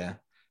 Yeah.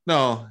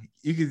 No,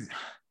 you could.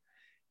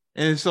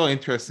 And it's so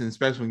interesting,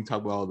 especially when you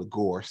talk about all the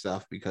gore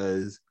stuff,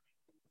 because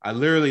I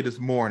literally this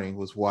morning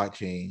was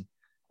watching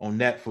on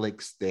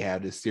Netflix. They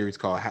have this series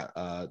called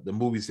The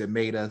Movies That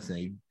Made Us.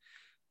 And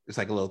it's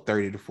like a little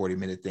 30 to 40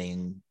 minute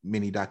thing,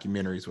 mini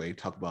documentaries where you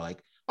talk about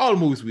like all the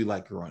movies we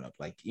like growing up.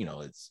 Like, you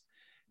know, it's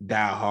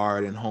Die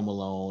Hard and Home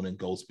Alone and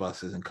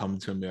Ghostbusters and Coming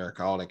to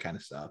America, all that kind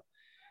of stuff.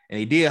 And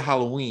they did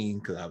Halloween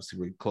because obviously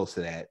we're close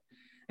to that.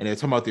 And they're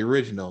talking about the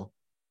original.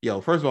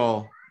 First of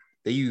all,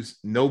 they used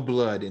no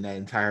blood in that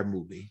entire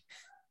movie,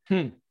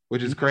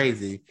 which is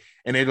crazy.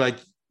 And they're like,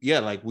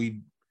 they're like,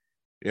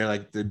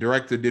 the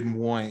director didn't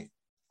want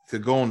to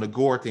go on the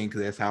gore thing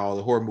because that's how all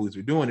the horror movies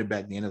were doing it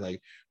back then. They're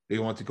like, they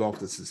want to go off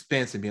the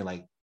suspense and being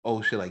like,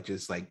 oh shit, like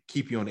just like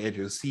keep you on the edge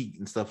of the seat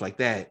and stuff like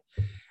that.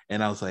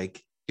 And I was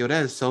like, yo,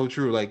 that is so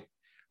true. Like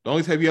the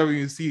only time you ever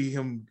even see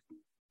him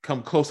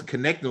come close to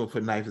connecting with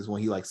a knife is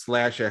when he like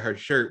slashed at her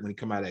shirt when he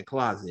come out of that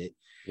closet.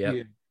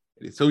 Yeah.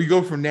 So you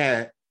go from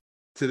that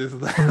to this,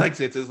 like I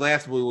said, to this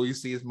last movie where you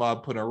see his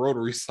mom put a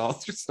rotary saw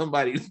through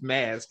somebody's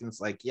mask, and it's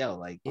like, yo,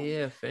 like,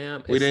 yeah,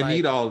 fam, we didn't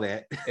need all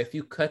that. If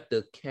you cut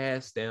the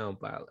cast down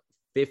by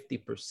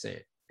 50%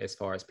 as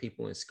far as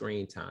people in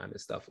screen time and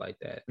stuff like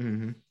that,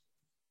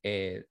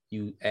 and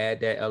you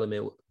add that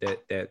element,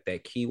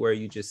 that keyword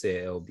you just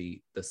said,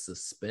 LB, the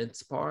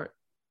suspense part,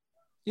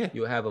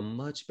 you'll have a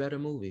much better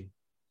movie.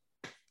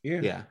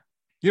 Yeah.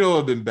 You know what would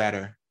have been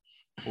better?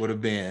 Would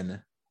have been,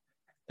 and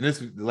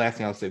this is the last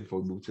thing I'll say before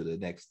we move to the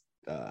next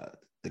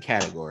the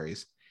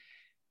categories.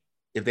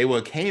 if they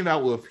would have came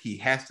out with he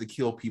has to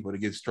kill people to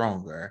get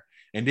stronger,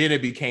 and then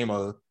it became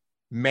a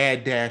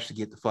mad dash to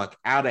get the fuck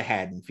out of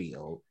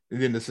Haddonfield,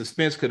 and then the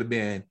suspense could have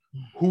been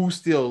who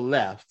still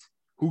left,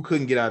 who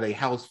couldn't get out of their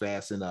house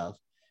fast enough,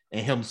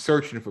 and him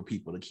searching for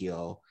people to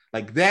kill.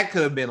 Like that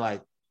could have been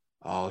like,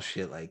 oh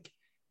shit, like,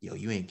 yo,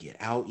 you ain't get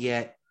out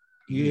yet.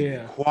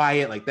 Yeah,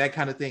 quiet, like that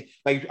kind of thing.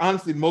 Like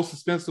honestly, the most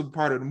suspenseful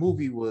part of the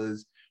movie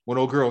was when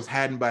old girl's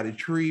hiding by the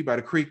tree, by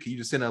the creek. You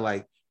just sitting there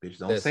like, bitch,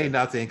 don't say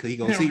nothing because he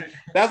gonna see.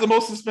 That's the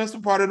most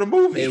suspenseful part of the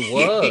movie. It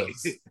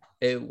was.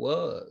 It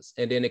was.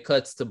 And then it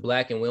cuts to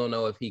black and we don't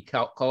know if he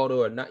called her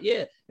or not.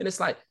 Yeah. And it's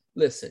like,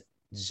 listen,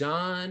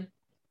 Jonathan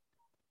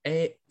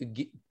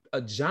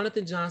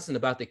Johnson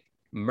about to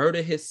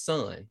murder his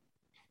son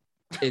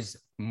is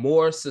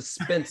more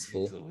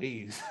suspenseful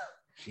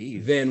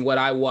than what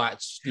I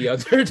watched the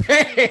other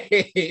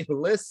day.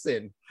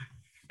 Listen,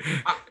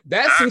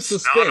 that's some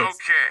suspense.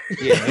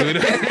 Okay. Yeah,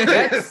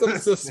 that's some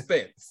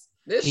suspense.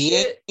 This he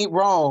shit ain't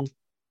wrong,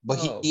 but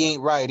he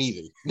ain't right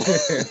either.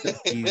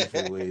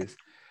 Jeez,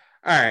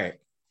 all right.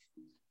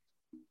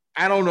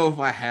 I don't know if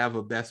I have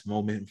a best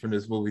moment from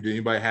this movie. Do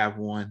anybody have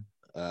one?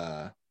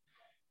 I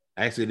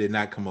actually did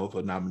not come up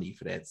with a nominee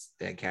for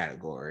that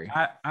category.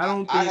 I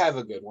don't think... I have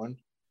a good one.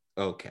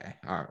 Okay,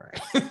 all right.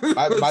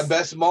 my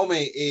best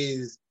moment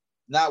is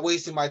not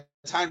wasting my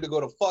time to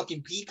go to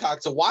fucking Peacock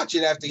to watch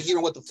it after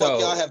hearing what the fuck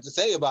y'all have to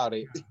say about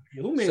it.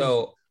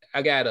 So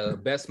I got a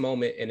best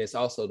moment, and it's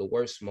also the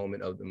worst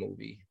moment of the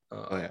movie.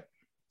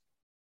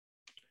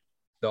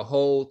 The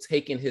whole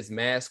taking his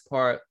mask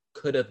part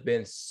could have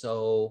been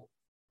so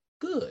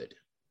good.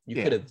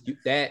 You could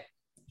have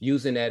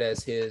using that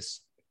as his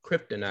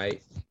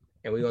kryptonite.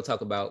 And we're gonna talk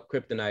about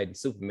Kryptonite and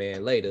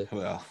Superman later.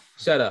 Well,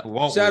 shut up.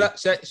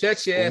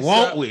 Shut your ass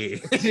won't up.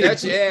 We?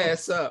 Shut your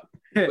ass up.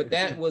 But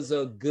that was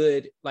a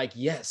good, like,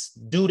 yes,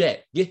 do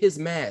that. Get his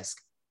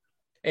mask.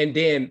 And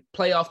then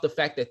play off the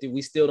fact that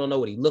we still don't know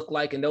what he looked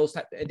like and those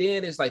type. And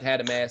then it's like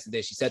had a mask, and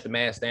then she set the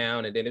mask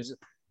down, and then it was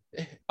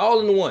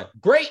all in one.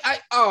 Great.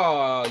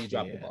 You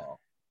dropped the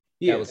ball.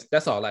 Yeah,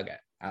 that's all I got.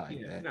 I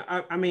like that. No,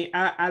 I mean,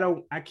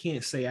 I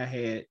can't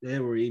say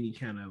there were any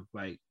kind of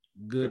like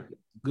good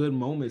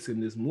moments in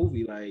this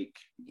movie. Like,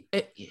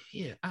 all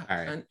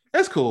right,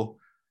 that's cool.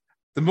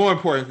 The more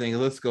important thing,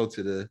 let's go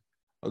to the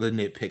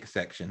nitpick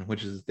section,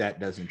 which is that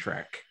doesn't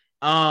track.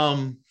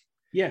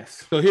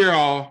 Yes. So here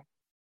are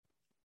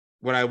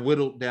what I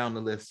whittled down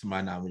the list to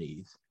my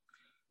nominees.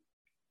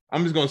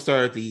 I'm just gonna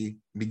start at the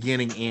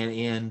beginning and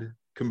end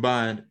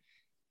combined.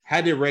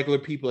 How did regular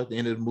people at the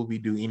end of the movie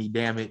do any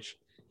damage?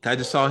 I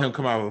just saw him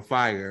come out of a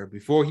fire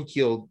before he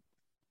killed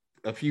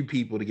a few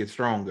people to get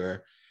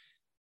stronger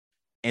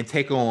and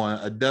take on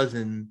a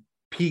dozen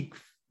peak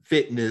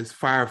fitness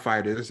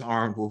firefighters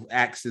armed with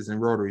axes and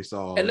rotary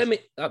saws. And let me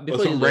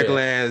before some regular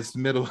ass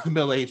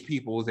middle-aged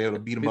people was able to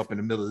beat him up in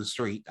the middle of the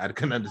street. I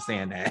couldn't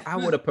understand that. I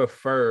would have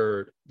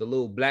preferred the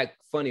little black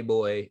funny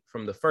boy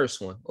from the first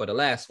one or the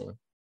last one.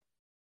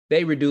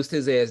 They reduced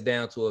his ass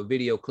down to a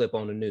video clip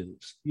on the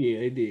news. Yeah,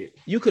 they did.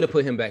 You could have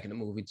put him back in the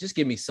movie. Just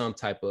give me some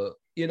type of,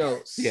 give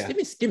me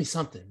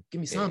something. Give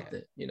me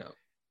something,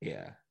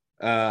 Yeah.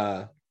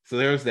 So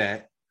there's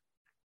that.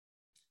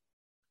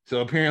 So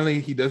apparently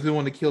he doesn't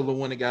want to kill the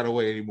one that got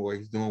away anymore.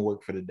 He's doing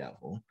work for the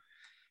devil.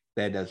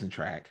 That doesn't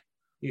track.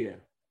 Yeah.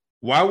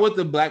 Why would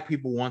the black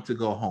people want to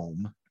go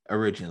home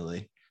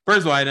originally?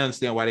 First of all, I didn't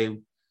understand why they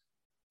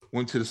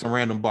went to some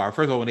random bar.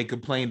 First of all, when they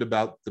complained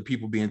about the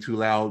people being too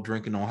loud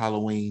drinking on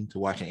Halloween to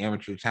watch an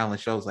amateur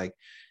talent show, I was like,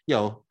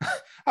 yo, if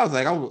I was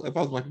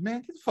like,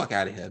 man, get the fuck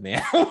out of here,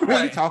 man. What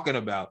are you talking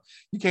about?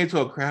 You came to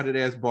a crowded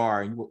ass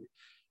bar and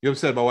you're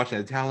upset about watching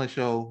a talent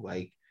show.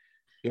 Like,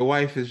 your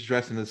wife is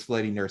dressed in a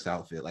slutty nurse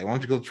outfit. Like, why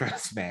don't you go try to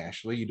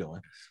smash? What are you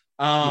doing?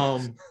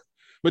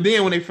 But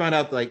then when they found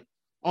out, like,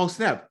 oh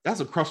snap, that's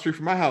across the street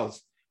from my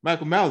house.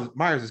 Michael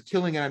Myers is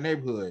killing in our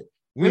neighborhood.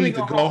 We need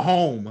to go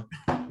home.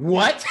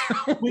 What?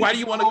 Why do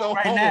you want to go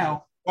home?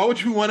 Now? Why would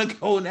you want to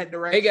go in that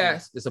direction? Hey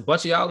guys, there's a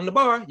bunch of y'all in the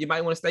bar. You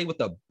might want to stay with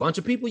a bunch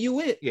of people you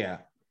with. Yeah.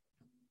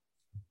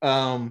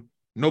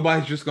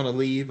 Nobody's just gonna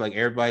leave. Like,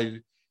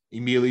 everybody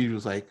immediately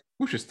was like,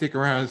 we should stick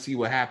around and see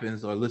what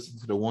happens, or listen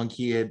to the one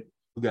kid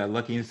who got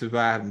lucky and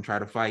survived and try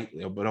to fight,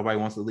 but nobody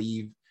wants to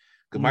leave.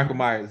 Because Michael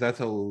Myers, I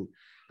told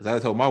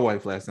my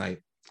wife last night,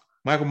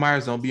 Michael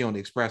Myers don't be on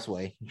the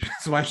expressway.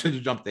 Somebody should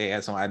have jumped their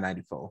ass on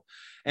I-94.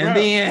 And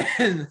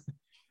then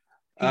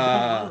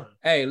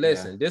hey,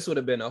 listen, this would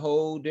have been a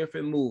whole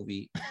different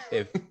movie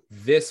if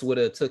this would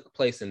have took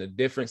place in a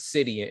different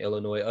city in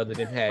Illinois other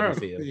than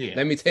Haddonfield.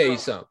 Let me tell you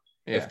something.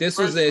 If this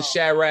was in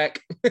Chirac,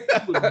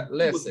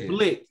 listen,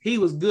 he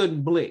was good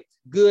and blicked.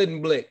 Good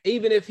and blick.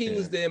 Even if he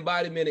was the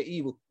embodiment of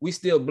evil, we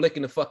still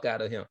blicking the fuck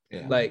out of him.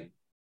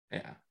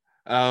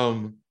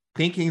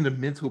 Thinking the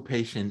mental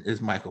patient is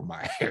Michael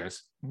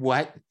Myers.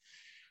 What?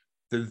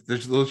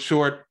 There's a little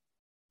short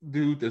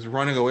dude that's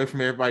running away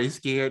from everybody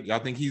scared. Y'all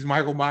think he's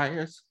Michael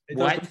Myers?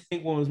 What? I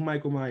think one was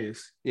Michael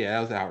Myers. Yeah, that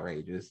was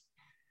outrageous.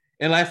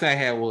 And last thing I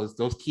had was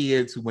those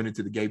kids who went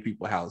into the gay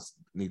people house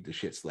need the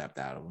shit slapped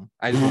out of them.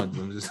 I just wanted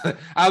them to.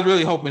 I was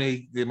really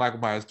hoping that Michael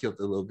Myers killed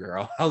the little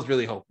girl. I was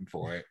really hoping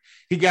for it.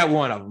 He got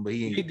one of them, but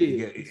he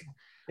did.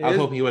 I was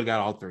hoping he would have got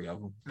all three of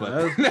them,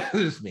 but that's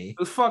just me. It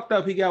was fucked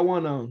up. He got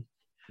one of them.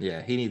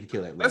 Yeah, he needed to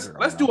kill that.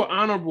 Let's do an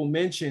honorable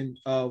mention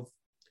of.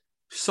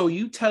 So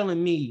you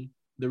telling me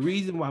the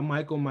reason why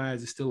Michael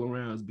Myers is still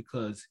around is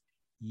because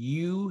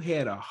you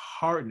had a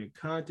heart and a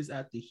conscience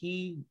after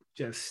he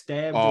just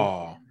stabbed him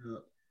up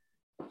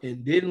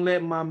and didn't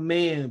let my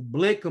man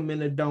blick him in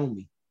the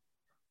domey.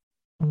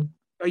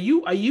 Are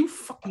you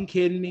fucking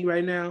kidding me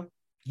right now?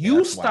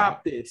 You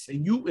stopped this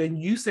and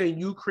you saying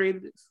you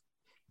created this?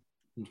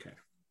 Okay.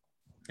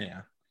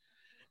 Yeah.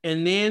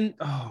 And then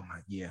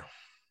yeah.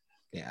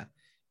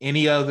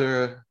 Any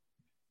other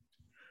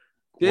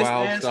this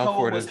wild asshole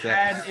stuff was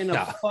hiding in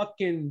a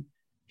fucking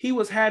he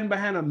was hiding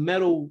behind a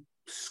metal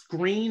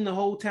screen the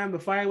whole time the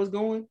fire was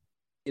going.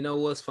 You know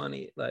what's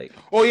funny? Like,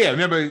 oh yeah,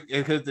 remember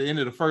because at the end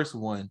of the first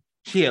one,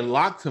 she had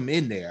locked him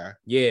in there.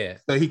 Yeah.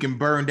 So he can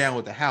burn down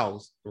with the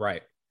house.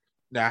 Right.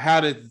 Now,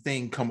 how did the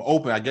thing come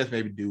open? I guess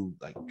maybe do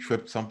like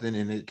trip something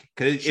in it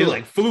because it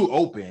like flew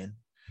open.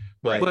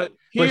 But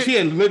she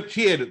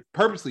had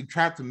purposely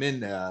trapped him in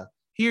there.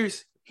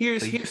 Here's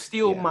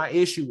still my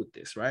issue with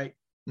this, right?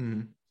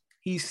 Mm-hmm.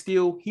 He's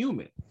still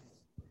human.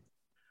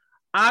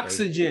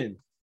 Oxygen.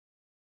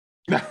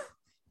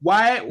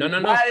 Why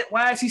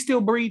is he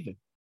still breathing?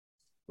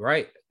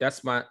 Right.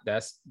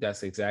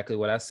 That's exactly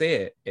what I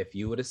said. If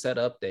you would have set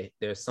up that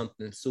there's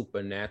something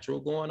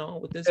supernatural going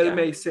on with this guy, it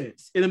makes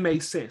sense. It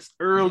makes sense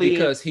early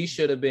because he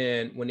should have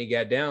been when he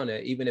got down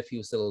there. Even if he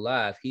was still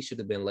alive, he should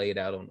have been laid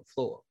out on the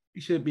floor.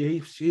 He should have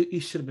been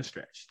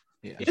stretched.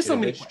 Yeah, it's so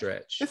many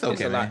stretched. It's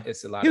okay.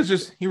 It's a lot.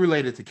 He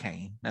related to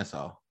Kane. That's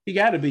all. He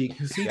got to be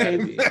because he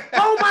can't be.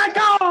 Oh my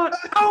god!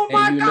 Oh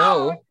my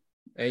god!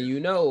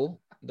 And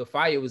the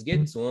fire was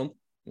getting to him.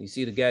 You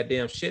see the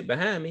goddamn shit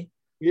behind me.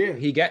 Yeah,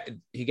 he got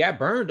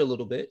burned a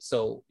little bit.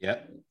 So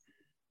yep.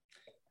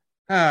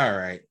 All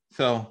right.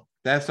 So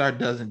that's our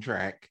dozen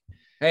track.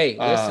 Hey,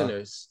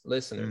 listeners,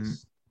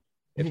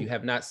 if you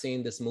have not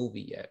seen this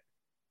movie yet,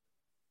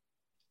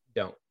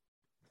 don't.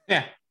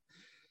 Yeah,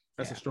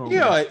 that's a strong.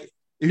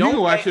 If you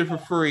can watch it for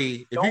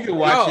free, if you can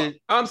watch it,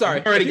 I'm sorry.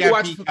 You already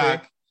got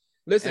Peacock.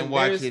 Listen, and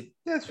watch it.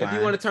 That's fine. If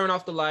you want to turn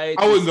off the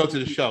lights, I wouldn't go to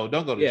the show.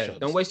 Don't go to the show.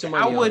 Don't waste your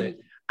money. I wouldn't.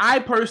 I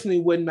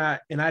personally would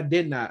not, and I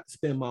did not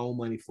spend my own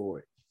money for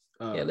it.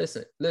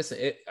 Listen.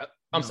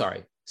 I'm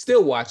sorry.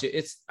 Still watch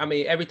it.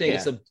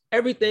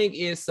 Everything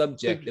is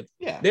subjective.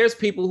 Yeah. There's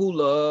people who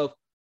love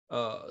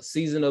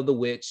Season of the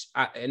Witch,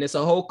 and it's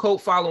a whole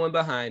cult following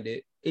behind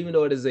it. Even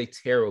though it is a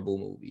terrible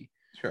movie,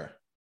 sure,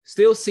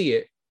 still see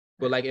it.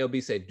 But like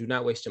LB said, do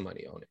not waste your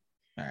money on it.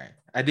 All right.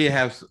 I did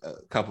have a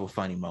couple of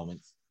funny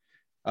moments.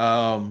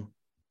 One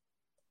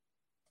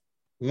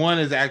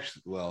is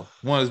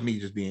me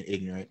just being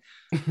ignorant.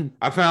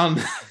 I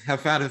found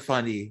it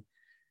funny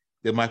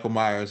that Michael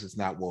Myers is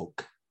not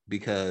woke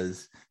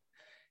because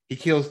he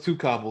kills two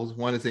couples.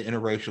 One is an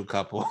interracial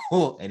couple,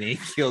 and then he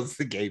kills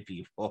the gay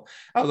people.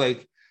 I was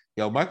like,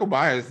 yo, Michael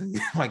Myers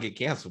might get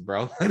canceled,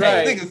 bro.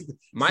 Right.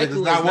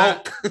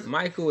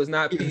 Michael is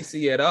not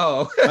PC at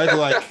all. Michael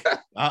like,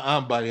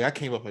 buddy, I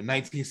came up in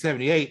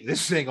 1978.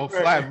 This shit ain't gonna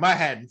fly in my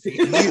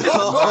Haddonfield. Not in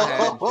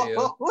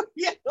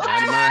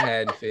my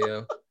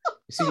Haddonfield.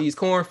 You see these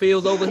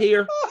cornfields over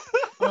here?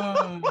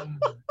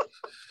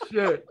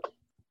 Shit.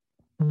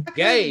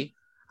 Gay.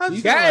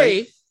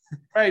 Gay.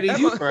 Right,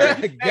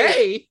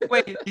 gay.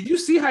 Wait, did you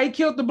see how he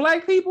killed the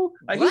black people?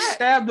 Like he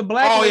stabbed the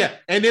black. Oh yeah,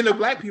 and then the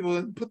black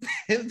people put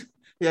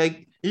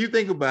like you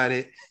think about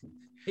it.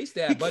 He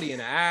stabbed Buddy in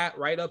the eye,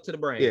 right up to the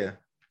brain. Yeah,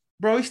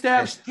 bro, he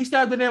stabbed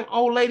the damn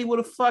old lady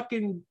with a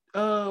fucking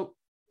with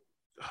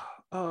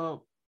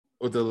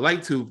the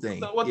light tube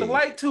thing. With the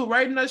light tube,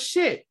 right in the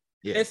shit.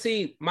 Yeah. And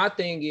see, my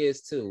thing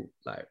is too,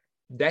 like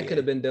that could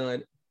have been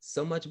done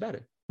so much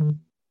better.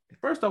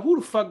 First off, who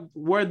the fuck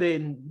were they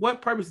and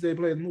what purpose did they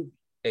play in the movie?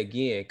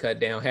 Again, cut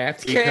down half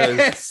the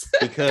cast.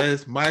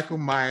 because Michael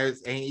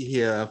Myers ain't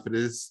here for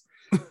this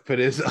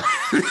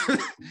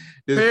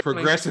this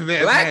progressive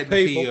ass black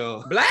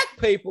people. Black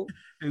people.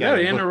 We got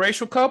an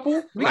interracial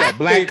couple. We got a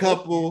black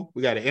couple.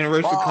 We got an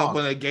interracial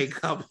couple and a gay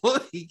couple.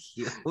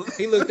 He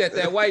looked at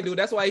that white dude.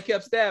 That's why he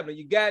kept stabbing.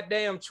 You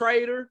goddamn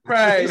traitor.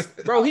 Right.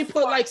 Bro, he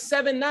put like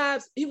 7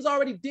 knives. He was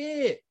already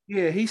dead.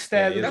 Yeah, he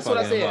stabbed him. That's what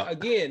I said.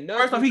 Again,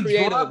 nothing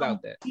creative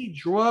about that. He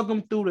drug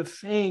him through the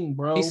thing,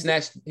 bro. He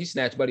snatched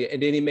Buddy,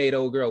 and then he made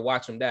old girl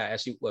watch him die.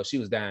 She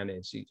was dying,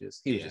 and he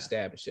was just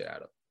stabbing shit out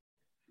of him.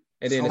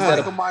 And then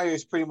Michael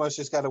Myers pretty much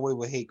just got away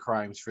with hate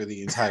crimes for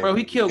the entire. Bro,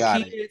 he killed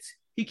kids.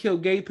 He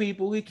killed gay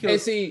people. He killed.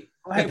 And see,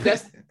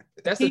 that's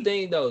the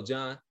thing though,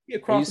 John.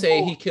 When you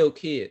say he killed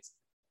kids,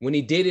 when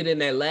he did it in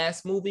that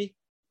last movie,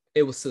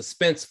 it was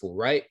suspenseful,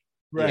 right?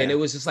 Right. And it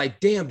was just like,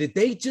 damn, did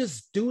they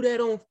just do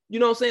that on? You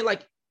know what I'm saying?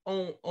 Like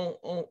on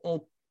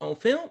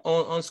film,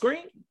 on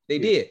screen, they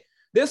did.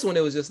 This one,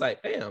 it was just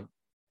like, damn,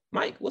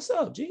 Mike, what's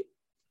up, G?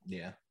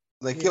 Yeah.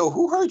 Like, yo,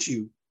 who hurt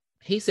you?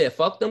 He said,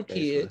 fuck them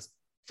kids.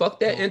 Fuck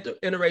that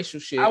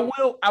interracial shit.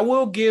 I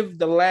will give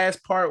the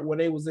last part when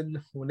they was in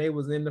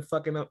the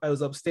fucking I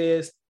was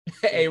upstairs.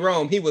 Hey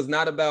Rome, he was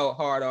not about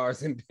hard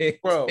R's and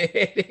big bro.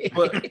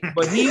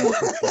 But he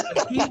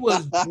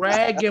was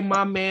dragging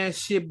my man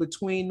shit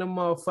between the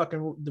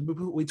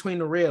motherfucking between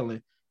the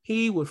railing.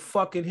 He was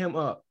fucking him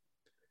up.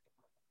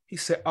 He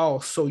said, "Oh,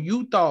 so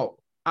you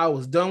thought I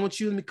was done with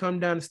you? Let me come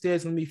down the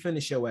stairs and let me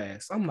finish your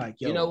ass." I'm like,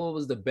 yo. You know what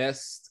was the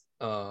best?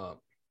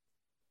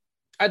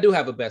 I do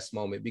have a best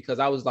moment because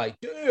I was like,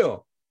 damn,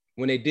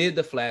 when they did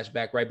the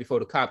flashback right before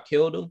the cop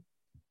killed him.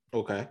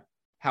 Okay.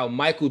 How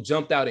Michael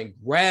jumped out and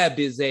grabbed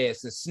his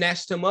ass and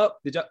snatched him up.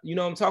 You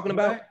know what I'm talking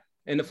about?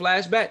 In the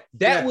flashback?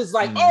 That was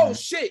like, oh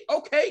shit,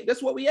 okay,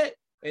 that's what we at.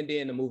 And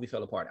then the movie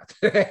fell apart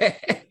after that.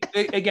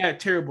 it got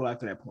terrible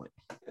after that point.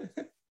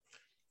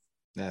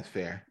 That's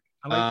fair.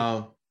 I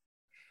like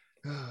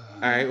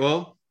all right,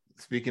 well,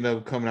 speaking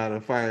of coming out of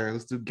the fire,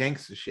 let's do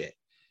gangster shit.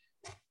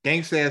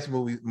 Gangster ass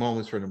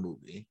moments for the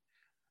movie.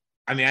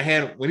 I mean,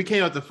 when he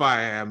came out the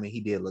fire, I mean,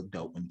 he did look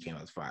dope when he came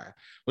out the fire.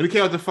 When he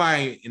came out the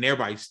fire and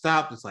everybody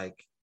stopped, it's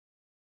like,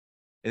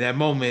 in that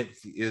moment,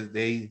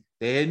 they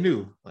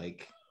knew,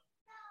 like,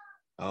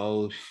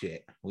 oh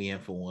shit, we in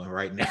for one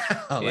right now.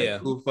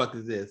 Like, who the fuck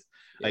is this?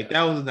 Like,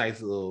 that was a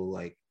nice little,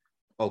 like,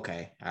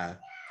 okay.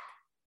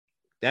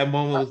 That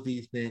moment was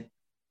decent.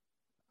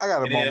 I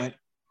got a moment.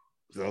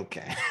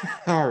 Okay.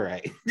 All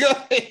right.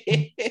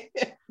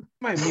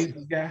 My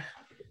music guy.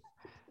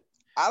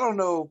 I don't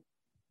know.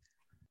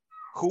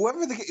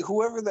 Whoever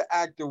the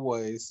actor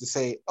was to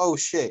say, oh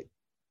shit,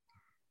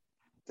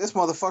 this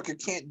motherfucker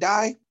can't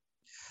die.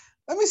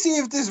 Let me see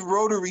if this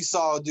rotary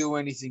saw do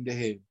anything to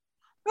him.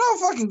 No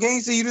fucking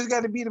gangster, you just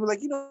got to beat him.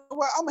 Like, you know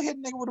what? I'm gonna hit a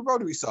nigga with a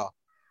rotary saw.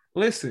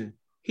 Listen,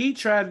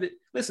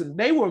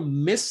 they were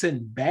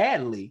missing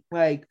badly.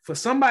 Like, for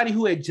somebody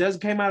who had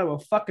just came out of a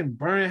fucking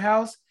burning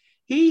house,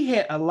 he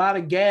had a lot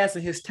of gas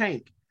in his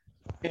tank.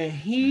 And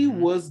he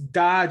was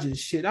dodging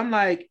shit. I'm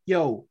like,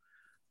 yo,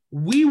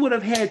 we would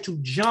have had to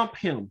jump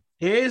him.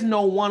 There is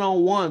no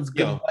one-on-ones,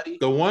 buddy.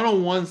 The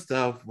one-on-one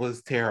stuff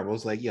was terrible.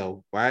 It's like,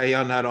 yo, why are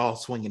y'all not all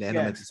swinging at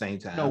him at the same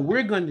time? No,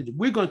 we're going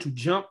to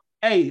jump.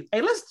 Hey,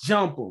 let's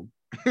jump him.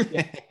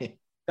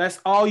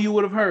 That's all you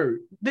would have heard.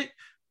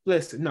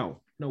 Listen, no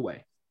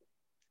way.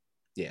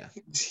 Yeah.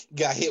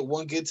 Got hit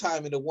one good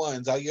time in the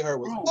ones. All you heard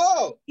was,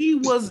 whoa. He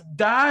was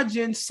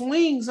dodging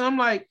slings. I'm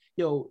like,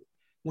 yo,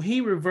 when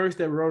he reversed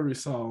that rotary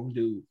saw,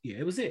 dude, yeah,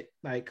 it was it.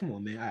 Like, come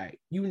on, man. All right,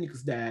 you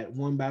niggas died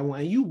one by one,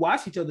 and you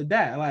watch each other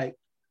die. Like,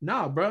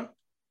 nah, bro.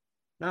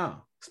 Nah,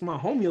 it's my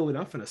homie over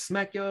there. I'm finna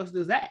smack your ass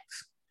with this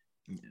axe.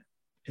 Yeah.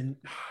 And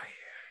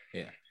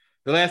yeah.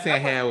 The last thing I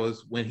had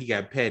was when he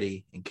got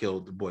petty and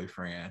killed the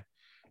boyfriend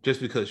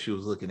just because she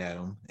was looking at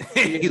him.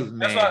 He was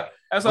mad.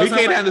 That's why he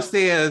came down the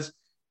stairs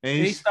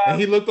and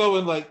he looked over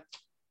and like,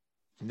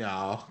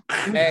 no.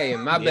 Hey,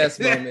 my best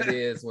moment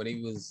is when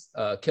he was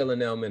killing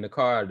them in the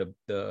car,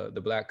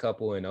 the black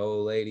couple and the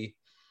old lady,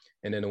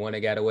 and then the one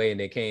that got away and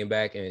they came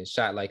back and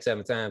shot like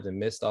 7 times and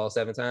missed all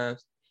 7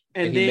 times.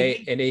 And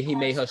he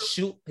made her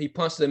shoot. He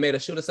punched her and made her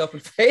shoot herself in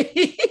the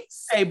face.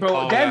 Hey,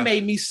 bro, that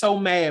made me so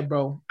mad,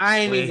 bro. I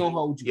ain't even gonna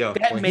hold you. Yo,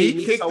 that made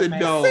me so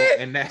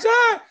mad.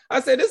 John, I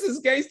said this is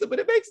gangster, but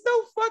it makes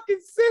no fucking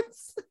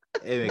sense.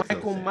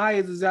 Michael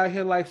Myers is out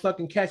here like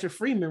fucking Catcher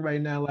Freeman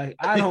right now. Like,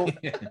 I don't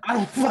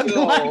fucking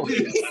like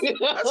this.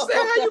 I said,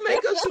 how you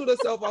make her shoot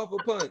herself off a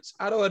punch?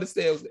 I don't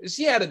understand.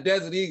 She had a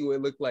Desert Eagle,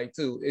 it looked like,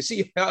 too. And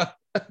she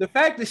the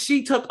fact that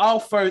she took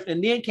off first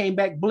and then came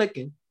back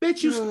blinking,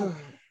 bitch, you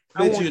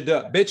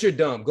Bitch, you're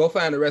dumb. Go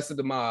find the rest of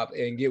the mob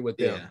and get with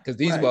them because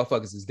these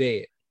motherfuckers is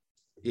dead.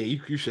 Yeah,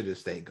 you should have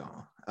stayed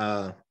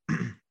gone.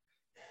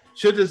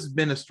 Should this have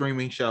been a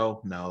streaming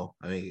show? No.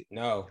 I mean,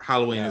 no.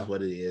 Halloween is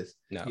what it is.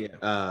 No.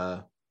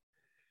 Yeah.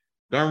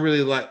 Don't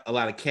really like a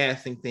lot of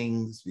casting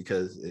things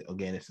because,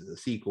 again, this is a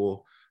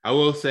sequel. I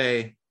will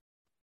say,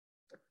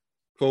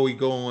 before we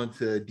go on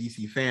to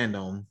DC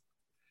fandom,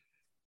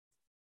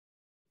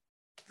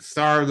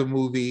 star of the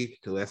movie,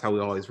 because that's how we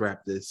always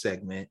wrap this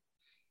segment.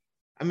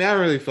 I mean, I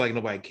really feel like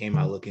nobody came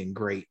out looking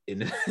great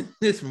in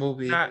this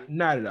movie. Not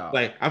at all.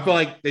 Like, I feel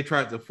like they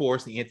tried to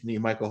force the Anthony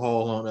Michael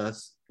Hall on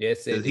us.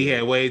 Yes, because he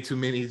had way too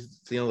many.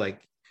 You know, like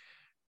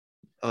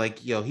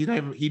yo, he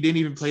didn't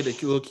even play the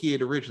little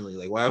kid originally.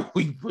 Like, why would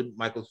we put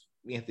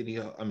Anthony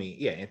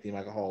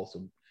Michael Hall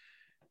so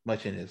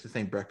much in this? This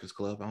ain't Breakfast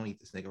Club. I don't eat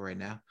this nigga right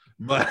now.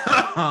 But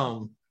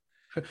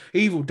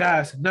evil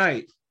dies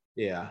tonight.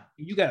 Yeah,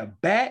 you got a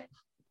bat.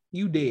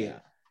 You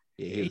dead.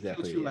 Yeah, he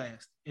exactly.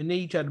 Last. And then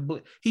he tried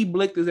to he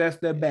blicked his ass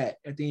that bat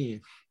at the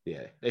end.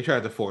 Yeah, they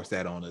tried to force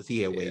that on us.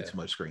 He had way too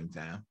much screen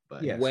time,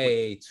 but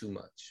way too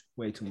much.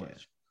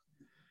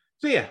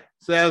 So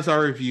that was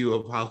our review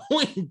of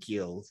Halloween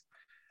Kills.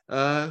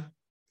 We'll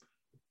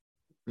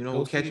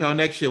catch y'all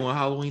next year when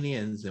Halloween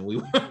ends, and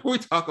we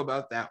talk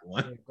about that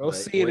one. Go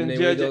see it and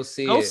judge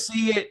it. Go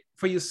see it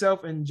for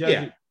yourself and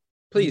judge it.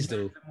 Please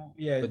do.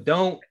 Yeah, but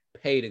don't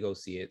pay to go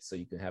see it so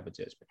you can have a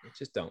judgment.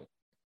 Just don't.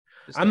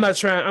 I'm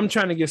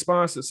trying to get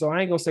sponsored, so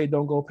I ain't gonna say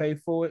don't go pay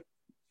for it.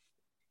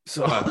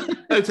 So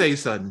let me tell you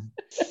something.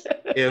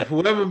 if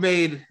whoever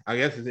made, I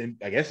guess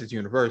it's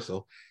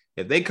Universal.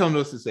 If they come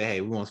to us and say,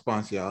 "Hey, we want to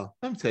sponsor y'all,"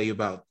 let me tell you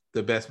about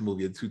the best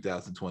movie of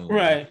 2021.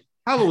 Right.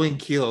 Halloween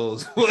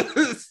Kills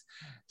was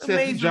set the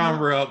Amazing.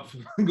 genre up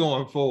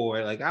going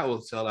forward. Like I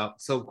will sell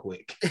out so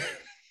quick.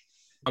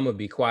 I'm gonna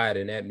be quiet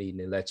in that meeting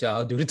and let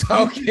y'all do the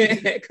talking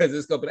because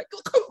it's gonna be like,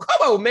 come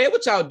on, man,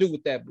 what y'all do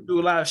with that? Do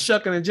a lot of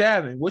shucking and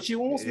jabbing. What you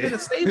want me to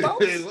stay,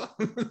 boss?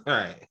 All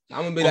right.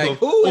 I'm gonna be like,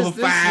 who is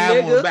this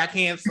nigga?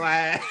 Backhand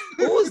slide.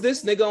 Who is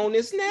this nigga on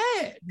this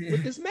net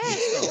with this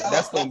mask on?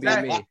 That's gonna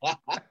be me.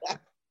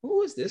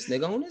 Who is this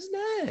nigga on this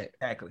net?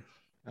 Exactly.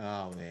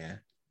 Oh man.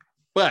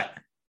 But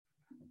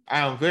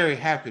I'm very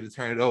happy to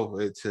turn it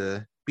over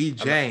to B.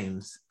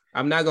 James.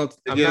 I'm not gonna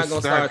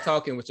start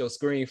talking with your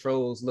screen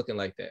froze looking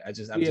like that. I'm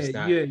just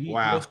not. Yeah,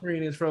 wow. Your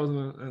screen is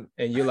frozen,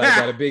 and you like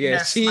got a big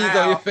ass cheese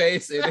on your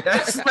face.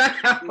 That's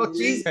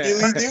Cheese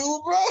really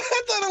do, bro.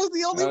 I thought I was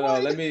the only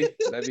one. Let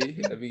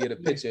me get a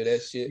picture of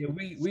that shit. Yeah,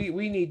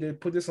 we need to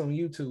put this on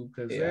YouTube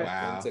because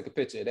take a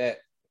picture of that.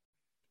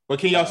 But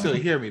can y'all still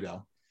hear me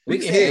though? We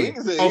can hear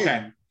you.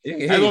 Okay.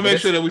 I'm gonna make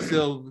sure that we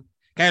still.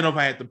 I don't know if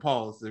I had to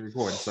pause the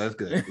recording, so that's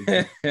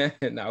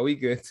good. No, we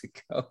good to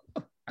go.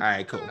 All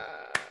right, cool.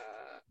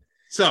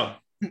 So,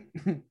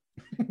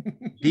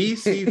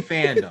 DC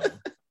fandom.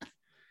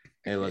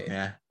 Hey, look,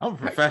 man, I'm a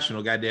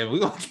professional. Goddamn, we're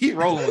gonna keep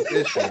rolling with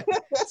this shit.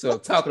 So,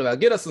 talking about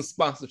get us some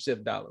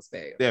sponsorship dollars,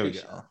 man. There we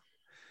go. All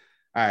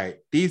right,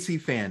 DC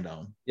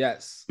fandom.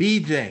 Yes. B.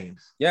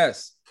 James.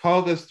 Yes.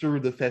 Talk us through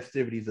the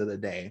festivities of the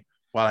day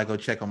while I go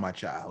check on my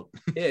child.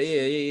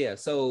 Yeah.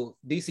 So,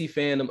 DC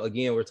fandom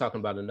again. We're talking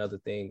about another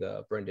thing.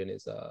 Brendan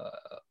is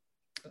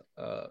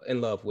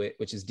in love with,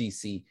 which is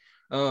DC.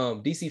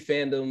 DC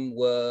fandom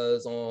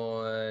was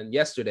on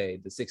yesterday,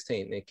 the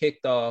 16th. It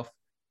kicked off.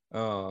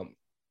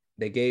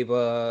 They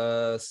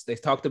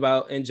talked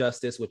about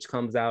Injustice, which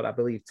comes out, I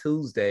believe,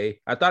 Tuesday.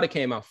 I thought it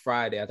came out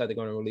Friday. I thought they're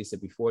going to release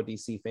it before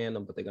DC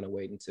fandom, but they're going to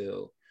wait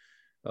until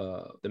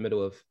the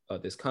middle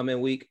of this coming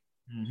week.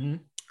 Mm-hmm.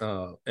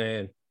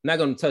 And I'm not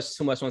going to touch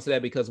too much onto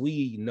that because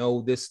we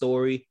know this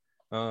story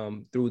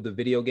through the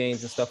video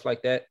games and stuff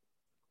like that.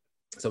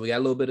 So we got a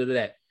little bit of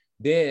that.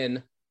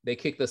 Then they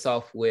kicked us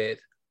off with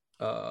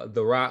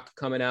The Rock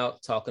coming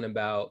out, talking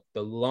about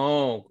the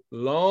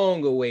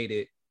long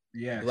awaited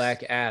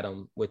Black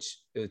Adam, which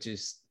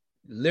is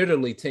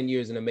literally 10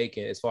 years in the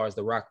making as far as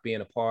The Rock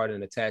being a part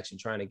and attached and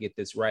trying to get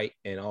this right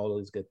and all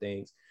those good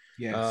things.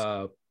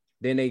 Yes.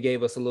 Then they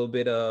gave us a little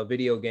bit of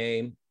video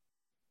game,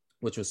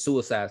 which was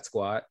Suicide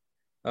Squad,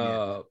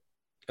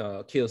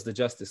 kills the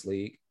Justice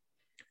League.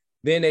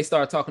 Then they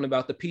started talking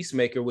about the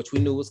Peacemaker, which we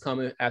knew was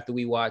coming after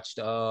we watched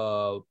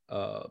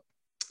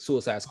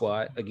Suicide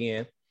Squad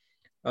again.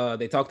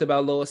 They talked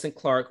about Lois and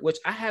Clark, which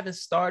I haven't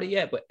started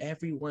yet, but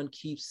everyone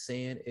keeps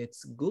saying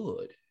it's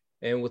good.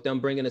 And with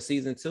them bringing a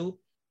season 2,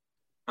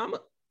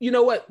 you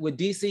know what? With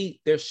DC,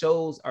 their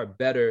shows are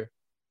better.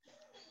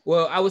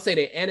 Well, I would say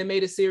their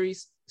animated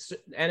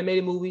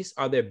movies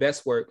are their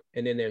best work,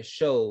 and then their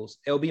shows.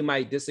 LB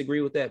might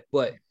disagree with that,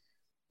 but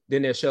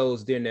then their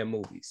shows, then their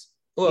movies.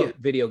 Well,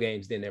 video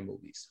games, then their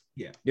movies.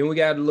 Yeah. Then we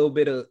got a little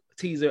bit of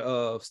teaser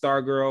of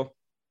Stargirl.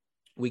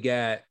 We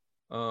got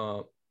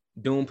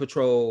Doom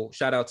Patrol.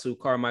 Shout out to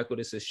Carmichael.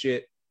 This is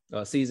shit.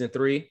 Season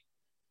 3.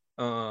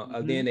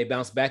 Again, they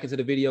bounced back into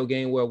the video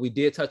game where we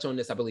did touch on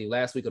this, I believe,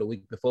 last week or the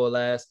week before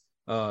last.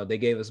 They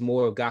gave us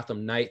more of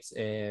Gotham Knights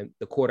and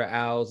the Quarter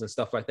Owls and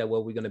stuff like that,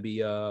 what we're going to be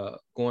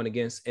going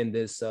against in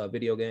this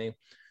video game.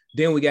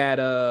 Then we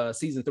got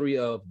season 3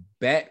 of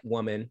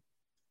Batwoman.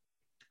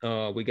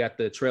 We got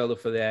the trailer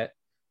for that,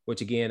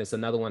 which again, it's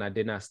another one I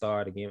did not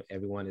start. Again,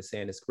 everyone is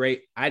saying it's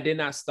great. I did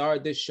not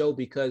start this show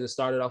because it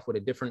started off with a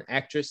different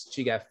actress.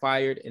 She got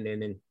fired and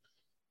then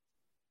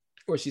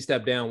or she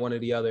stepped down, one or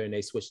the other, and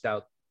they switched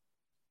out.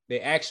 They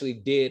actually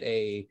did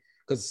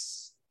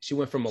because she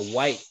went from a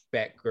white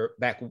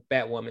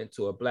Batwoman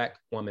to a black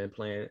woman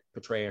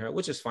portraying her,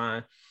 which is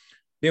fine.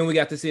 Then we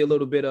got to see a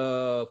little bit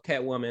of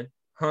Catwoman,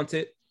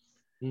 Hunted.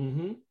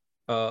 Mm-hmm.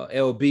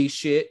 LB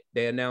shit.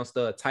 They announced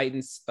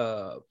Titans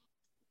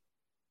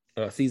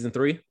season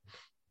 3.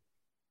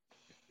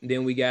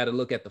 Then we got to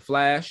look at the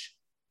Flash,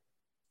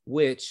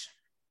 which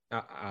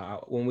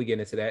when we get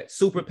into that,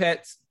 Super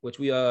Pets, which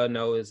we all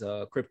know is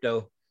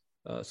Crypto,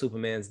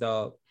 Superman's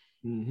dog.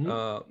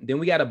 Mm-hmm. Then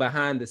we got a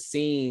behind the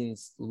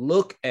scenes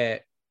look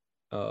at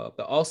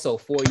the also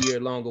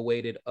 4-year long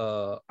awaited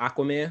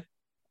Aquaman.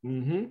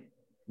 Mm-hmm.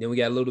 Then we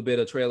got a little bit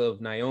of trailer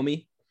of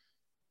Naomi.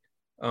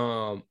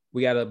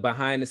 We got a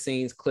behind the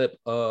scenes clip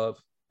of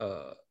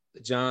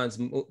John's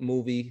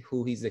movie,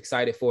 who he's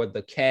excited for,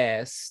 The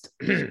Cast.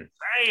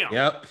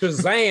 Yep.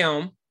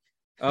 Shazam.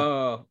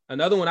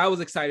 Another one I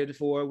was excited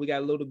for. We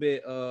got a little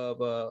bit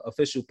of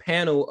official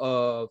panel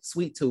of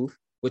Sweet Tooth,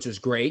 which was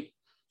great.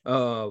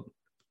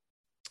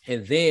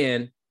 And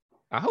then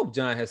I hope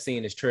John has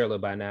seen this trailer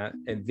by now.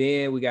 And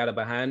then we got a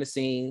behind the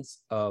scenes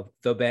of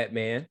The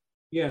Batman.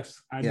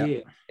 Yes, I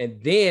did. And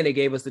then they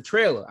gave us the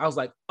trailer. I was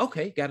like,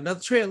 okay, got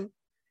another trailer.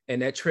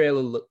 And that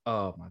trailer look,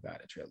 oh my god,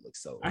 that trailer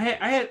looks so. I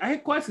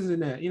had questions in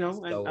that,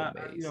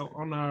 So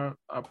on our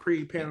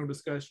pre-panel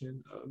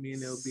discussion, me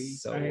and LB.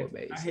 So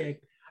amazing.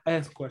 I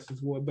had some questions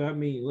for it, but I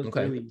mean, it looks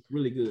really,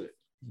 really good.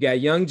 You got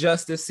Young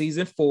Justice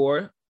season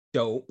 4,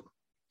 dope.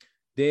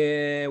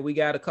 Then we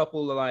got a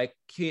couple of like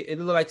it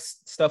look like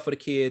stuff for the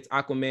kids.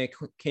 Aquaman,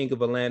 King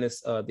of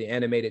Atlantis, the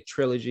animated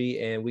trilogy,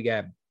 and we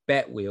got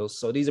Batwheels.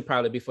 So these are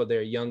probably be for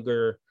their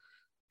younger.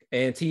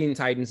 And Teen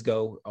Titans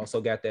Go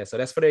also got that. So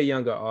that's for their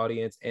younger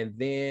audience. And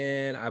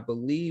then I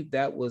believe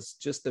that was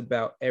just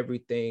about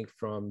everything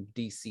from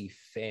DC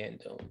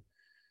fandom.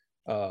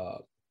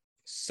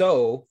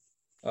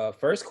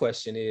 First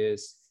question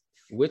is,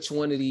 which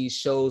one of these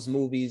shows,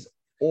 movies,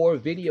 or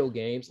video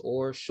games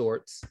or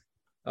shorts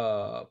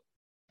are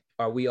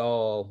we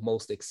all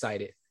most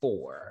excited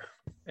for?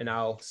 And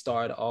I'll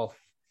start off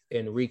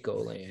in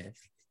Rico land.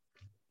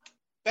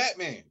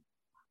 Batman.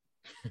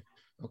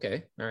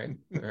 Okay, all right.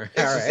 It's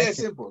just that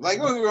simple. Like,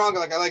 don't get me wrong.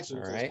 Like, I like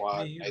Suicide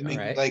Squad. I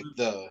think like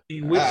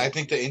I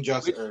think the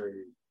injustice or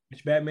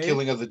Batman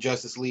killing of the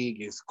Justice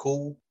League is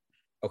cool.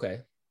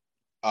 Okay.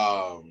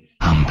 I'm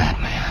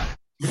Batman.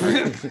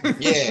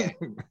 Yeah.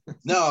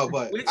 No,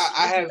 but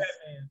I have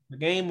Batman? The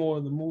game or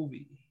the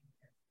movie.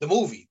 The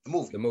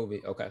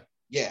movie. Okay.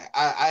 Yeah,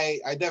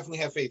 I definitely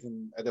have faith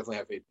in. I definitely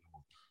have faith in the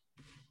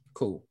movie.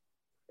 Cool.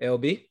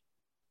 LB.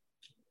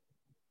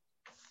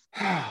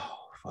 Oh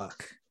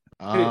fuck.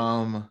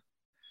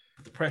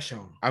 The pressure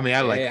on. I mean,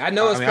 I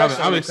know it's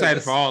pressure. I'm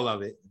excited for all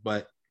of it,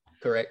 but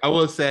correct. I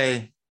will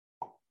say,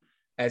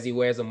 as he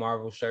wears a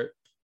Marvel shirt.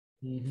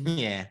 Mm-hmm.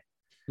 Yeah.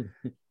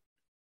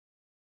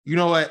 You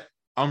know what?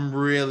 I'm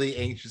really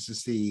anxious to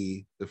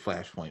see the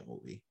Flashpoint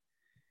movie.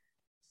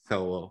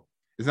 So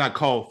it's not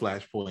called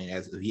Flashpoint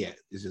as of yet.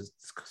 It's just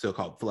still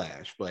called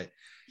Flash, but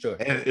sure,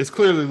 and it's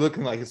clearly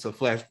looking like it's a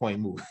Flashpoint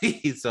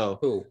movie. So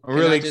cool. I'm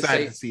really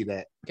excited to see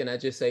that. Can I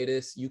just say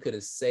this? You could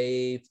have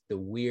saved the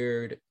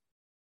weird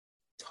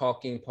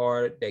talking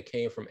part that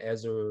came from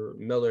Ezra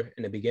Miller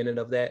in the beginning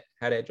of that,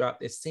 how that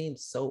dropped. It seemed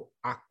so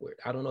awkward.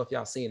 I don't know if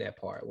y'all seen that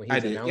part when he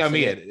was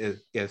announcing it.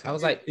 Yes. I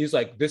was like, he was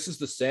like, this is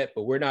the set,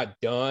 but we're not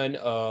done.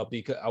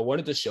 Because I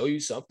wanted to show you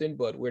something,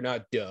 but we're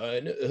not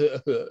done.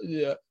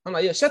 Yeah. I'm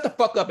like, yeah, shut the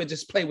fuck up and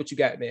just play what you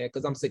got, man.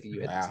 Because I'm sick of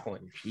you at this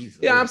point. Jesus.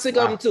 Yeah, I'm sick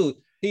of him too.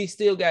 He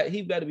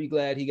better be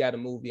glad he got a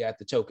movie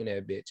after choking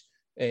that bitch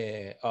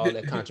and all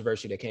that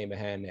controversy that came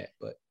behind that.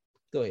 But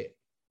go ahead.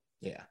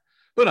 Yeah.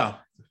 But no,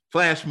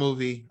 Flash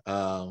movie.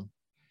 Because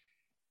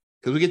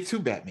we get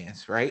 2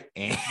 Batmans, right?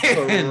 And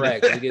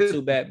correct. We get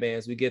 2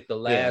 Batmans. We get the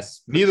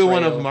last. Yeah. Neither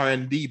one of them are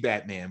in the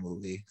Batman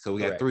movie. So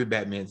we got correct. 3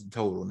 Batmans in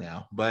total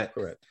now. But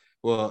correct.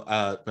 Well,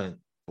 but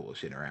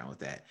bullshitting around with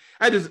that.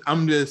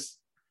 I'm just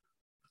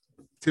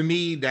to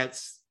me,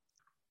 that's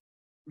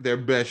their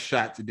best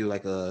shot to do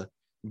like a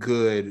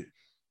good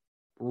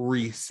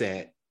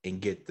reset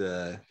and get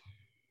the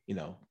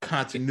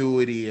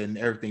continuity and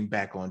everything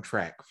back on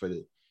track for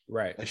the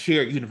a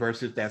shared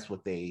universe if that's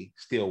what they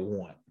still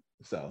want.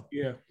 So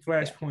yeah,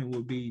 Flashpoint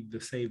would be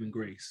the saving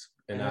grace.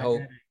 And I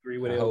hope agree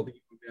with LB on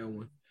that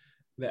one.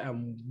 That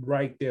I'm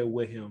right there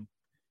with him.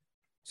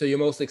 So you're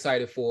most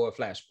excited for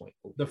Flashpoint?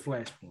 The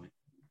Flashpoint.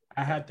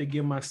 I have to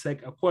give my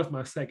second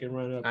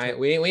run up. All right,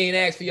 we ain't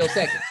asked for your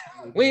second.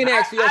 We ain't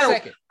asked for your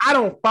second. I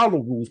don't follow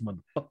rules,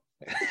 motherfucker.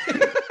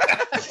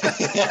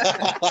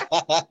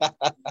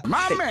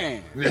 My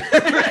man.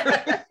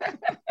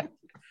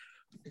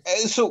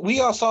 So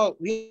we all saw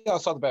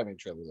the Batman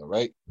trailer, though,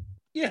 right?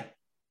 Yeah.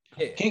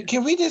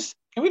 Can we just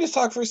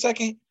talk for a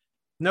second?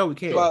 No, we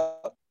can't.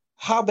 About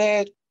how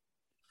bad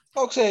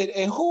folks said,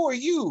 and who are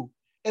you?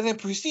 And then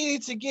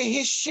proceeded to get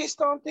his shit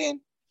stomped in.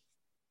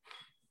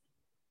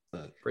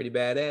 Pretty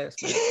badass.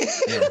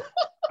 Yeah.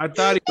 I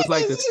thought he was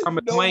like the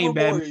Thomas Wayne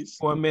Batman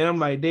for a minute. I'm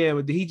like,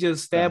 damn, did he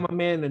just stab my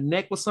man in the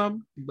neck with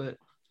something? But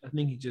I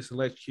think he just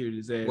electrocuted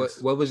his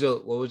ass. What was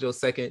your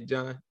second,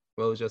 John?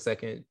 What was your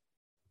second?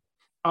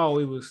 Oh,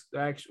 it was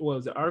actually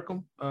was it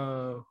Arkham?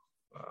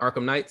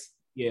 Arkham Knights?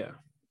 Yeah.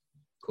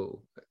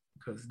 Cool.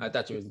 Because I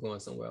thought you was going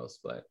somewhere else,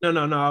 but no,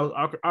 I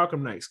was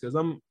Arkham Knights. Because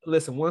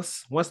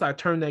once I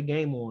turned that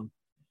game on.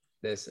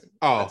 Listen.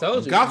 I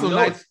told you. Gotham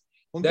Knights.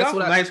 When Gotham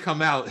Knights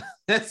come out,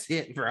 that's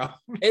it, bro.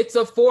 It's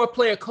a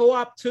 4-player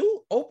co-op too.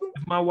 Open.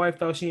 If my wife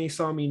thought she ain't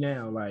saw me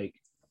now, like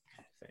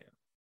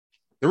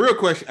the real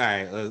question. All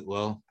right,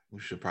 well, we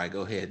should probably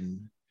go ahead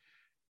and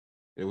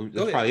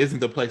this probably isn't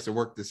the place to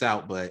work this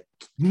out, but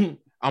I'm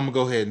gonna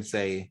go ahead and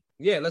say,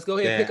 yeah, let's go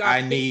ahead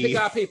and pick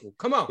our people.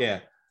 Come on,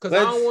 yeah, because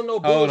I don't want no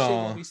bullshit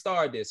when we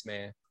start this,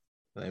 man.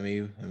 Let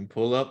me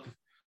pull up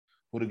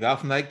who the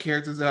Gotham Knight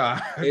characters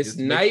are. It's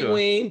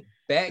Nightwing,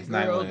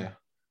 Batgirl,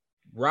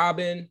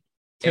 Robin.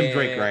 Tim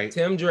Drake, right?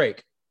 Tim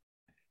Drake.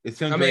 It's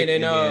Tim Drake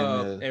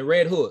and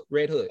Red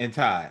Hood. And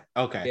Todd.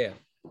 Okay. Yeah.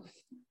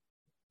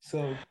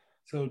 So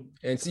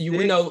and see,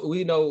 we know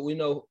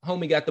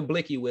homie got the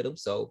blicky with him.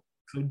 So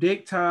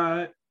Dick,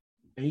 Todd,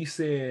 and you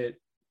said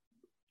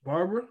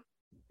Barbara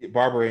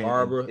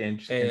and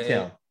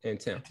Tim. And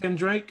Tim. Tim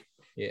Drake.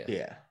 Yeah.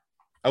 Yeah.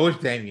 I wish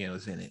Damian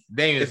was in it.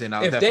 Damian's in.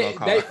 If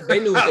they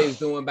knew what they was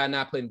doing by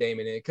not putting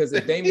Damian in, because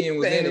if Damian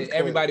was in it,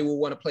 everybody would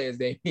want to play as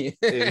Damian.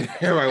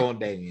 Everybody want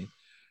Damian.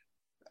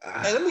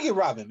 Hey, let me get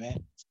Robin,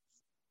 man.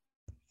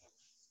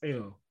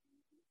 You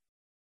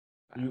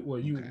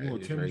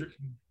want Tim Drake?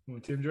 You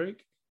want Tim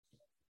Drake?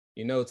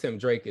 You know Tim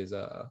Drake is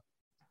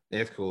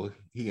That's cool.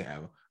 He can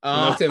have him.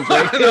 Tim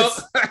Drake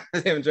is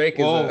Tim Drake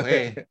is. Whoa,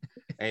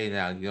 hey,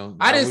 now you don't.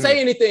 I didn't say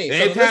anything.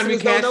 Every time we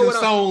casting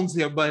stones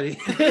here, buddy.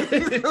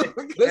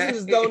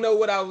 Listeners don't know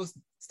what I was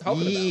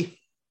talking about.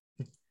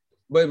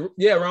 But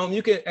yeah, Rome,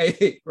 you can.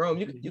 Hey, Rome,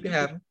 you can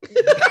have him.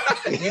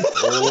 You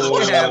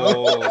can have him.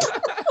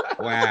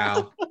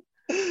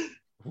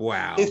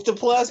 Wow. It's the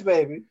plus,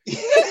 baby.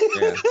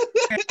 Yeah.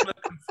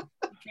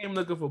 Came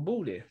looking for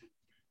booty.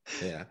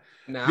 Yeah.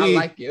 Nah, I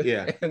like you.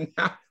 Yeah. And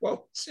I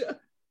won't you.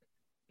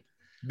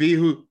 B,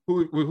 who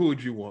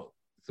would you want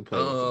to play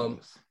with?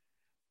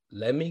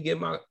 Let me get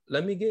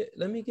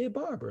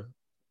Barbara.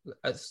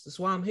 That's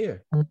why I'm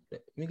here. Let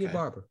me get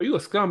Barbara. You a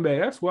scumbag.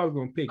 That's why I was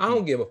gonna pick. I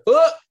don't give a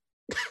fuck.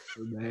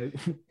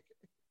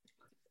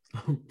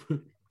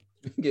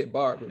 Get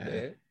Barbara,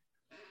 man.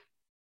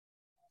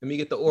 Let me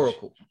get the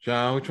Oracle.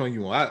 John, which one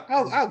you want?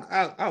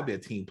 I'll be a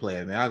team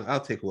player, man. I'll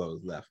take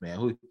whoever's left,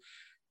 man.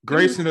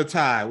 Grayson or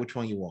Ty? Which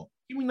one you want?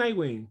 Give me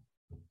Nightwing.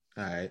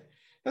 All right,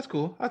 that's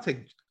cool. I'll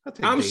take.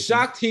 I'm Jason.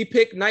 shocked he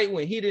picked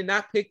Nightwing. He did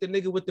not pick the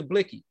nigga with the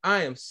blicky.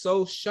 I am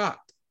so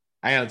shocked.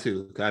 I am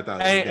too. I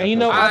thought. And you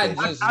know, I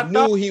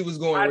knew he was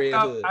going Red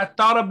Hood. I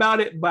thought about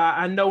it, but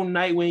I know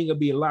Nightwing will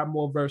be a lot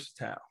more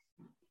versatile.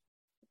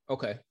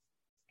 Okay.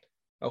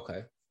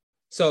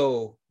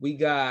 So we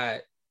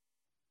got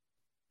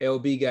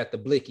LB got the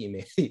blicky,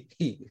 man.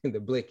 The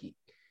blicky.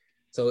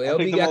 So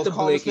LB got the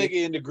blicky.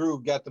 Nigga in the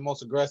group got the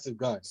most aggressive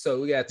gun.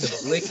 So we got the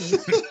blicky.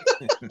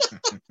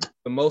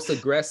 The most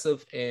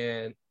aggressive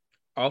and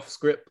off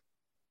script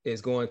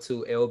is going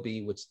to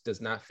LB, which does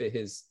not fit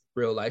his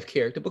real life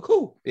character, but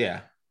cool.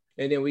 Yeah.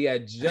 And then we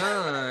got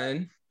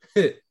John.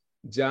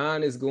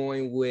 John is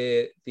going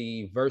with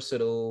the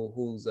versatile,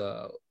 who's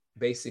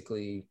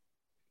basically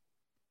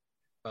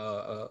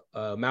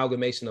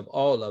amalgamation of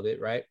all of it,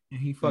 right? And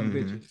he fuck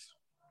bitches.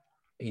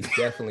 He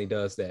definitely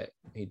does that.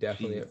 He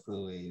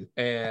definitely.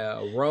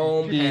 And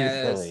Rome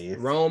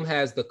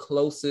has the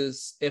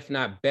closest, if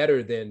not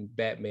better than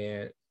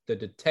Batman, the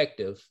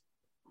detective.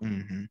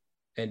 Mm-hmm.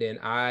 And then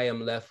I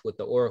am left with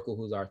the Oracle,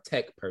 who's our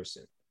tech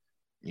person.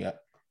 Yep.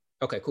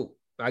 Okay, cool.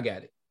 I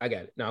got it.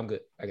 No, I'm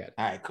good. I got it.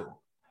 All right, cool.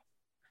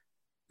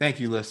 Thank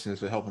you, listeners,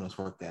 for helping us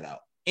work that out.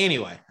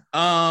 Anyway,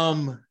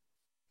 let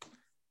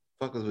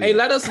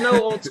us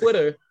know on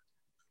Twitter.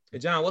 Hey,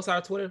 John, what's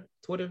our Twitter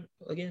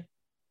again?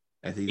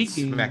 As he's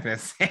smacking that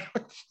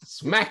sandwich.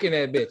 Smacking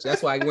that bitch.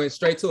 That's why I went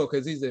straight to him,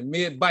 because he's in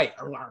mid-bite.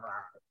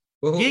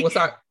 What's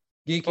our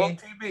Geeking?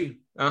 OTB.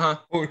 At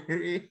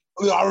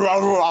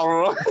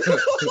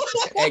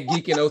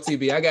Geeking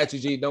OTB. I got you,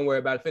 G. Don't worry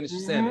about it. Finish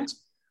your sandwich.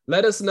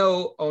 Let us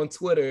know on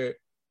Twitter,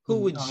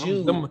 who would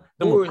you...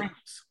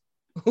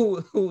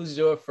 Who was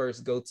your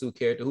first go-to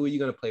character? Who are you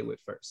going to play with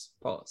first?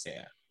 Pause.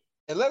 Yeah.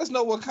 And let us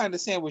know what kind of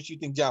sandwich you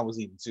think John was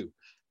eating too.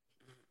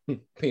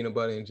 Peanut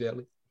butter and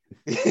jelly.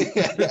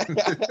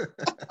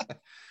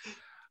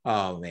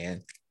 Oh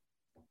man.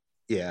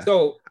 Yeah.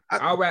 So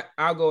I'll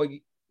go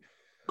ahead.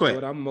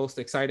 What I'm most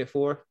excited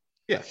for.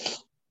 Yeah.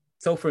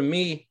 So for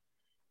me,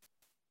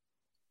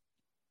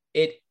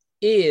 it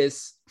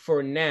is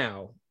for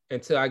now,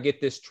 until I get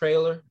this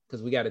trailer,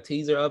 because we got a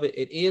teaser of it.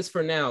 It is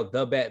for now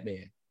the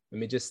Batman. Let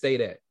me just say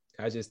that.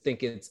 I just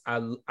think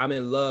I'm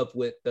in love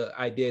with the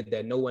idea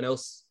that no one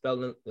else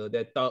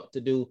thought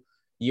to do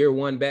year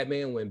one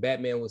Batman, when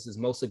Batman was his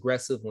most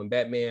aggressive, when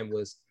Batman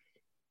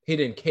he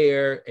didn't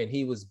care and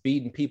he was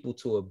beating people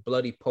to a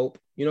bloody pulp.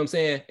 You know what I'm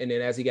saying? And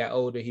then as he got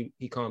older, he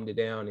calmed it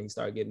down and he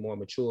started getting more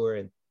mature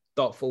and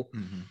thoughtful.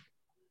 Mm-hmm.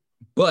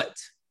 But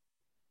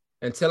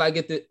until I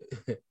get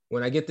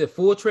when I get the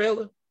full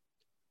trailer,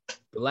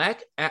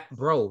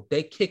 bro,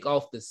 they kick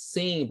off the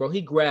scene, bro. He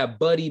grabbed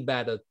Buddy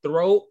by the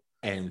throat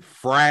and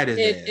fried his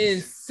ass.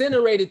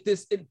 Incinerated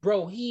this,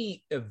 bro.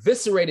 He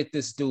eviscerated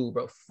this dude,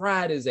 bro.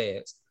 Fried his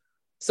ass.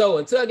 So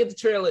until I get the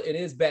trailer, it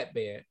is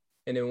Batman.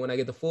 And then when I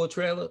get the full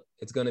trailer,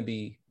 it's going to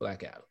be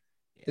Black Adam.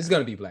 Yeah. It's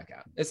going to be Black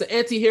Adam. It's an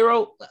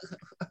anti-hero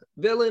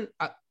villain.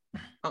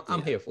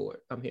 I'm here for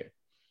it. I'm here.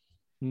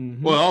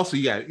 Mm-hmm. Well, also,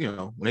 you got,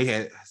 when they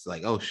had, it's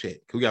like, oh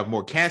shit, we got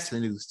more casting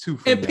news too.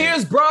 And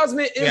Pierce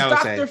Brosnan is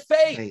Dr.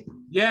 Fate. Hey,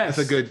 yes.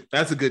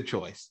 That's a good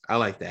choice. I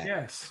like that.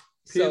 Yes.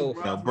 So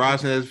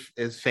Brosnan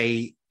is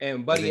Fate.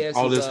 And Buddy has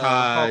Aldous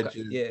Hodge,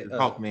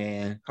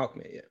 Hawkman.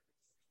 Hawkman, yeah.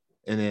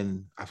 And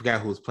then I forgot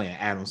who was playing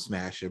Atom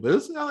Smasher, but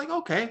it's like,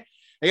 okay,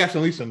 they got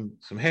at least some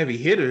heavy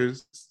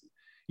hitters.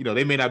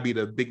 They may not be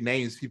the big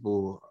names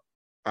people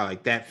are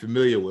like that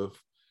familiar with,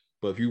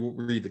 but if you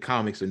read the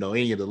comics or know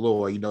any of the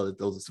lore, you know that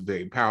those are some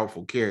very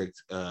powerful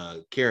characters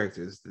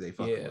that they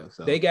fuck with.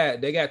 So they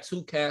got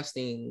two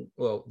casting.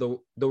 Well,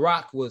 the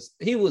Rock was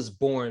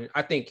born.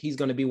 I think he's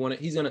gonna be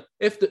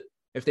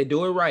if they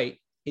do it right,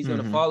 he's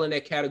gonna fall in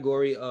that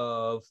category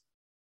of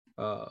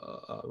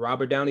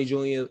Robert Downey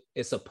Jr.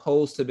 is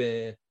supposed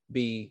to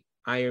be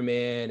Iron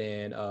Man,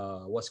 and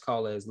what's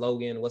called as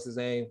Logan. What's his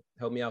name?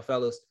 Help me out,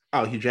 fellas.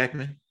 Oh, Hugh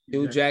Jackman.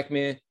 Hugh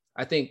Jackman.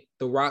 I think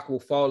The Rock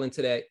will fall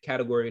into that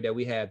category that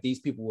we have. These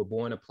people were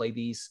born to play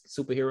these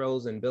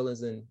superheroes and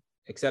villains and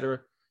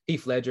etc.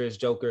 Heath Ledger is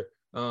Joker.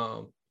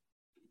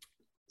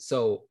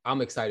 So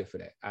I'm excited for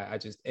that.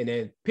 And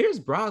then Pierce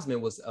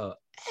Brosnan was a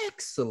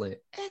excellent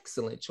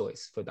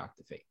choice for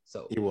Dr. Fate.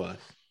 So He was.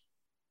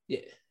 Yeah.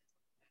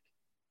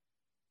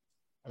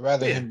 I'd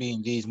rather him be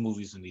in these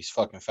movies than these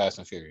fucking Fast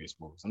and Furious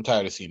movies. I'm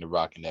tired of seeing The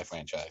Rock in that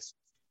franchise.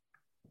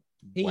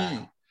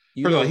 Wow.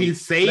 First of all, he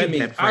saved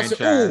that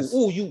franchise.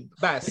 You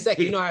by a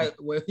second. You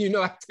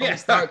know how Tony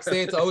Stark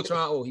said to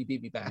Ultron, "Oh, he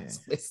beat me by a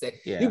split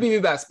second. You beat me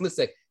by a split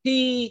second."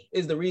 He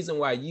is the reason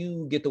why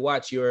you get to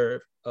watch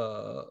your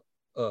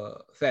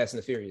Fast and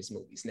the Furious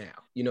movies now.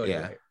 You know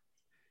that, right?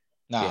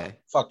 Nah,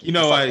 fuck you.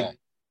 Like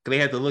they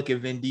had to look at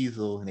Vin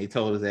Diesel and they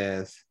told his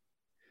ass,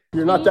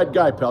 "You're not that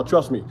guy, pal.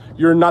 Trust me,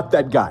 you're not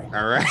that guy."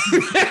 All right.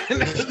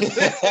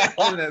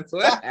 That's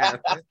what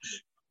happened.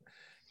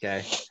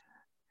 Okay.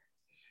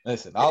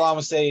 Listen, all I'm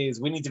gonna say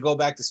is we need to go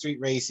back to street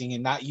racing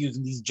and not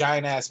using these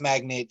giant ass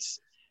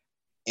magnets.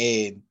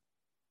 And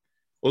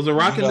was The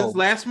Rock in this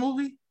last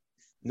movie?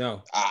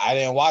 No, I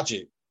didn't watch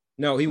it.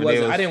 No, he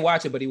wasn't. I didn't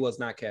watch it, but he was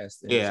not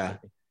cast. Yeah.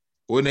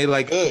 When they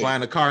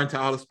flying a car into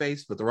outer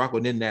space, but The Rock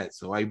wasn't in that.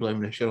 So why are you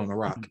blaming the shit on The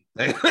Rock?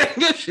 That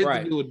got shit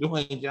to do with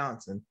Dwayne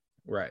Johnson.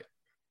 Right.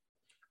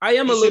 I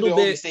am a little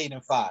bit. Stayed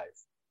in 5.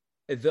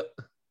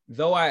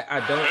 Though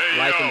I don't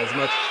like him as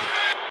much.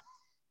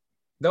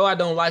 Though I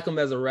don't like him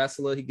as a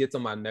wrestler, he gets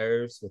on my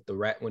nerves with the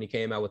rap when he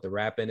came out with the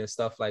rapping and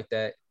stuff like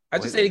that. I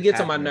just say he gets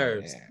on my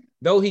nerves. Yeah.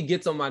 Though he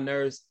gets on my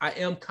nerves, I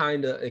am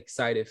kind of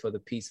excited for the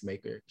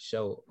Peacemaker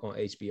show on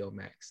HBO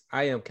Max.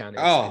 I am kind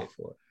of excited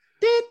for it.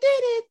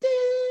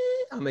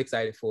 I'm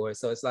excited for it.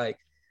 So it's like,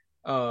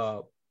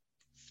 I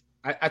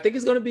think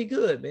it's going to be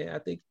good, man. I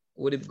think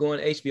with it going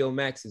to HBO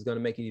Max is going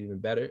to make it even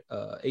better.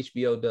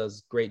 HBO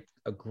does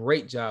a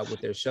great job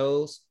with their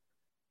shows.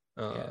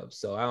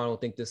 So I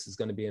don't think this is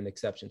going to be an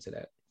exception to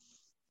that.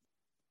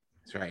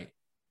 That's right.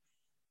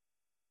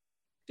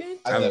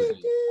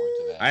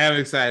 I am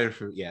excited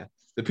for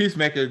the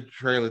Peacemaker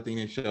trailer thing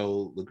and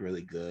show look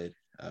really good.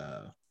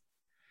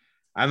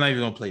 I'm not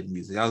even gonna play the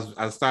music.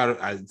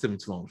 It took me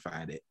too long to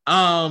find it.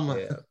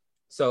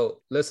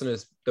 So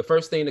listeners, the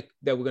first thing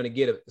that we're gonna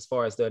get as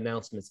far as the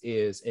announcements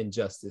is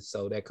Injustice.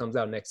 So that comes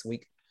out next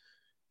week.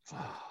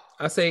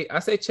 I say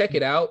check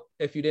it out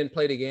if you didn't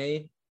play the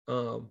game.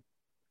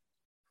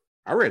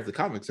 I read the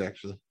comics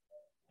actually.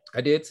 I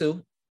did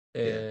too,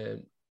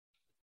 and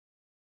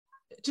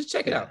just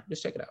check it out.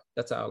 Just check it out.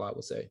 That's all I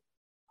would say.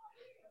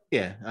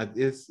 Yeah,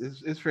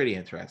 it's pretty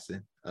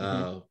interesting.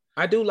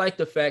 I do like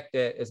the fact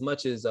that as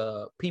much as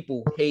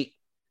people hate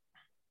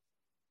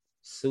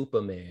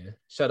Superman,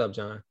 shut up,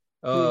 John.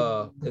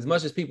 As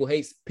much as people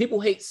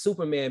hate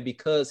Superman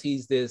because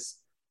he's this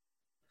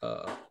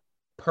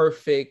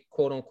perfect,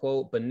 quote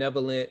unquote,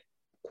 benevolent,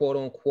 quote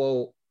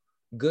unquote,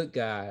 good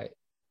guy.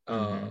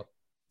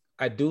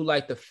 I do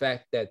like the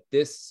fact that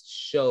this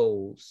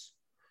shows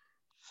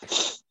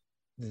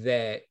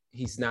that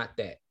he's not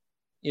that.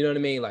 You know what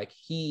I mean? Like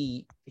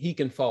he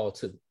can fall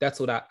too. That's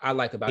what I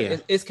like about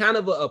it. It's kind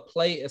of a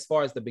play as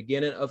far as the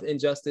beginning of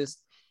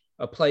Injustice,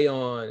 a play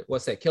on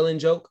what's that, Killing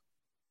Joke?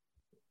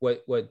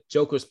 What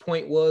Joker's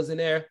point was in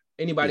there.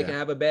 Anybody can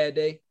have a bad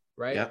day,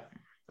 right? Yep.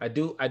 I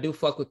do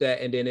fuck with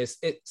that. And then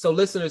so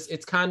listeners,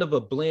 it's kind of a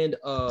blend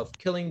of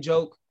Killing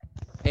Joke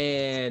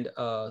and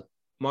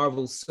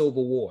Marvel's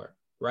Civil War,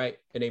 right?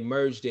 And they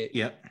merged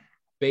it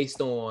based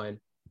on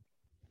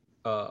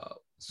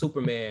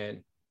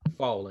Superman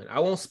falling. I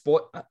won't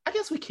spoil. I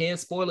guess we can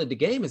spoil it. The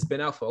game has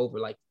been out for over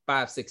like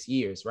 5-6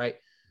 years, right?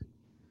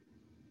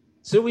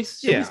 Should we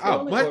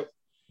spoil it?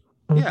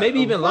 Maybe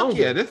even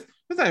longer. Yeah, this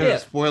not even a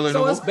spoiler.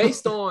 So it's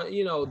based on,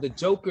 the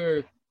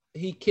Joker.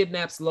 He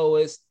kidnaps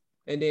Lois,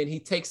 and then he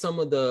takes some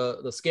of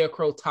the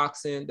Scarecrow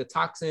toxin. The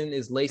toxin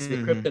is laced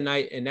with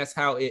kryptonite, and that's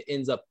how it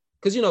ends up.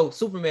 Because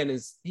Superman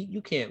is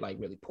you can't like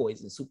really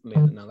poison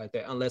Superman or nothing like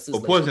that unless it's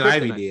Poison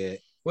Ivy did.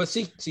 Well,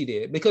 she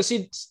did because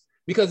it's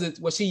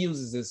what she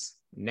uses is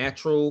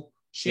natural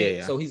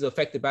shit, so he's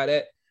affected by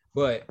that.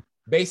 But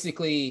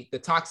basically, the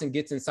toxin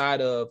gets inside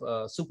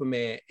of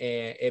Superman,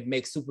 and it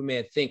makes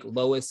Superman think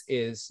Lois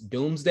is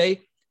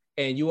Doomsday.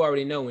 And you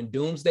already know when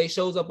Doomsday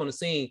shows up on the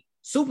scene,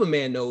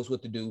 Superman knows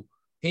what to do.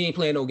 He ain't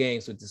playing no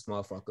games with this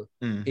motherfucker.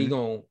 He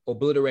gonna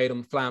obliterate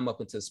him, fly him up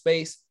into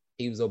space.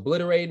 He was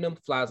obliterating him,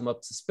 flies him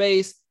up to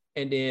space,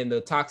 and then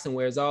the toxin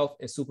wears off,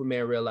 and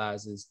Superman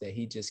realizes that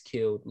he just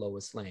killed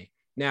Lois Lane.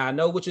 Now, I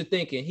know what you're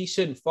thinking. He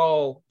shouldn't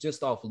fall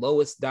just off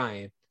Lois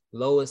dying.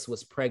 Lois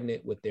was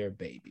pregnant with their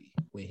baby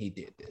when he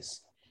did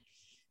this.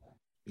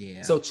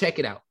 Yeah. So check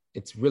it out.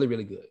 It's really,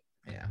 really good.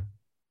 Yeah.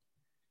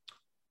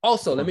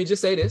 Also, let me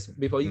just say this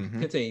before you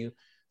continue.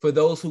 For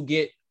those who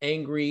get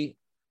angry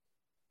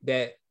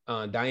that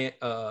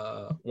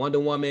Wonder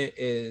Woman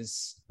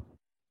is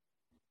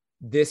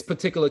this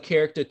particular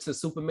character to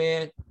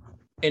Superman,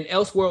 in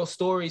Elseworld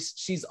stories,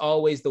 she's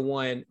always the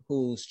one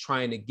who's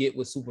trying to get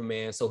with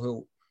Superman. So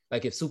who,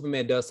 like, if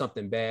Superman does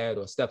something bad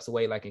or steps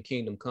away, like in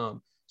Kingdom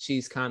Come,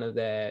 she's kind of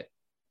that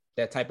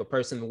type of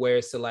person.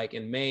 Whereas to like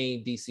in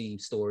main DC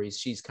stories,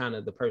 she's kind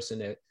of the person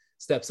that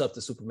steps up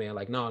to Superman,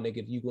 like, no,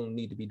 nigga, you gonna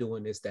need to be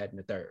doing this, that, and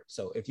the third.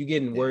 So if you're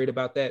getting worried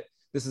about that,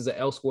 this is an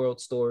Elseworld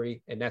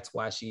story, and that's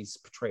why she's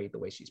portrayed the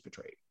way she's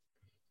portrayed.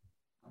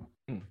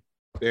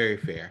 Very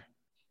fair.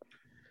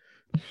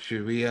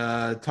 Should we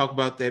talk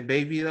about that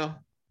baby though?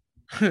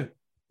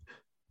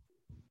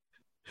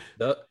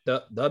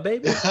 the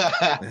baby?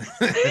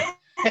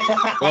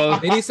 Well,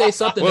 did he say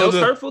something else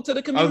hurtful to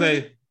the community?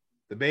 Okay,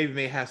 the baby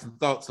may have some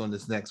thoughts on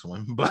this next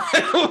one, but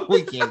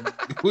we can't.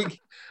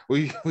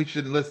 We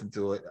shouldn't listen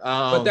to it.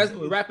 But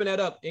we're wrapping that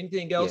up.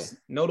 Anything else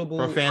notable,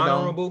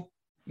 honorable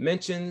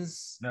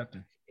mentions?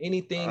 Nothing.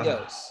 Anything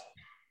else?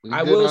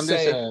 I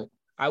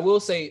will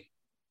say,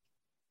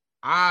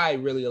 I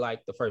really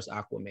like the first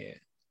Aquaman,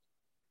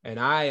 and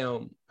I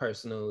am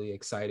personally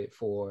excited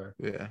for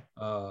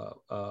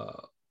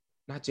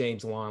not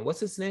James Wan. What's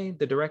his name?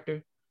 The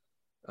director?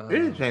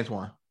 It is James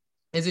Wan.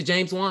 Is it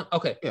James Wan?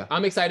 Okay. Yeah.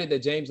 I'm excited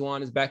that James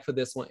Wan is back for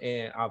this one,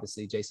 and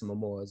obviously Jason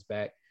Momoa is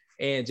back,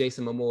 and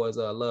Jason Momoa's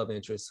love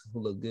interest who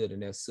looked good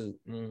in that suit.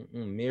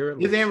 Mirror.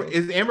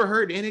 Is Amber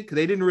Heard in it? Because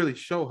they didn't really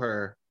show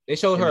her. They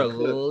showed her a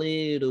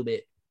little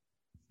bit.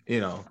 You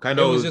know, kind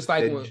of. It was just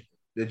like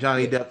the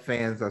Johnny Depp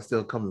fans are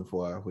still coming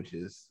for her, which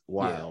is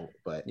wild.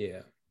 But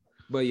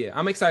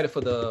I'm excited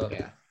for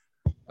the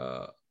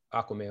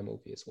Aquaman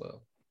movie as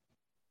well.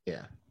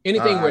 Yeah.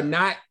 Anything we're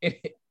not.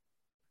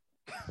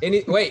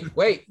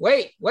 Wait.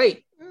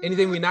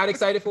 Anything we're not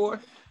excited for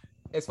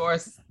as far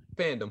as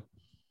fandom?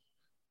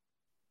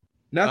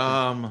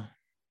 Nothing.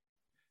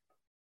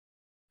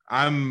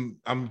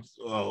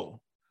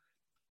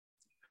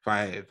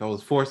 If I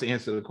was forced to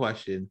answer the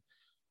question,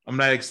 I'm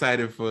not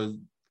excited for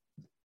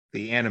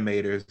the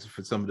animators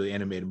for some of the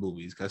animated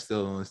movies. I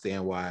still don't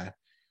understand why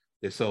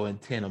they're so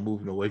intent on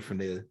moving away from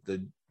the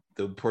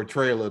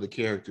portrayal of the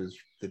characters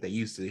that they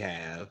used to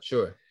have.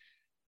 Sure.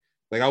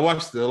 Like I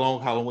watched the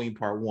Long Halloween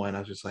Part 1. I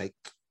was just like,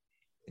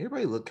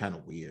 everybody looked kind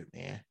of weird,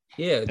 man.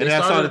 Yeah, they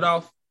started it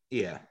off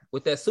Yeah.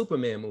 with that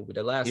Superman movie,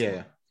 the last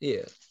one.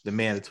 Yeah. The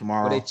Man of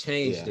Tomorrow. Where they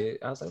changed it.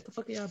 I was like, what the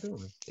fuck are y'all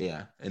doing?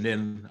 Yeah. And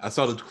then I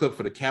saw the clip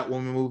for the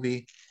Catwoman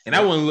movie. And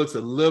that one looks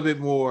a little bit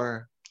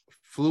more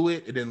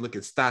fluid. It didn't look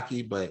as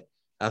stocky, but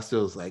I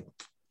still was like,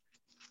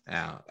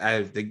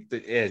 I think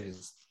the edge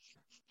is.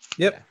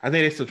 Yep. Yeah, I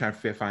think they're still trying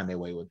to find their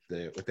way with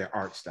their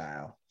art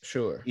style.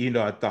 Sure. Even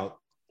though I thought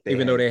they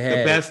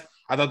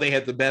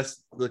had the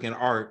best looking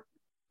art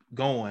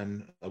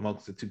going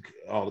amongst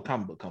all the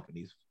comic book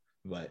companies,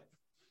 but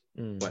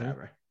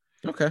whatever.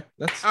 Okay,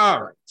 that's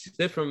all right.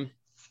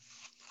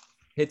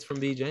 Hits from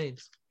B.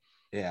 James.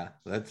 Yeah,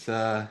 let's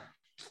go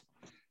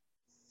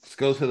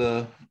to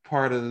the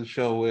part of the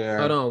show where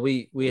hold on.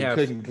 We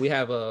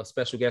have a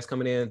special guest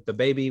coming in. The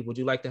baby. Would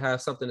you like to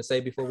have something to say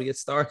before we get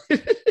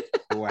started?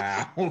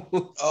 Wow.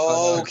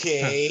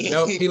 Okay.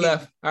 No, he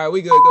left. All right,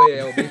 we good. Go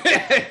ahead,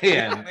 LB.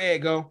 Yeah, there you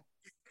go.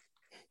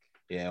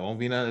 Yeah, it won't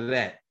be none of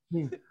that.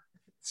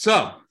 So,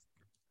 I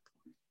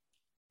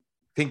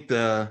think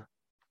the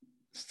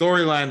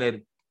storyline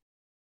that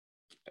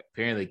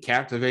apparently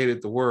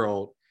captivated the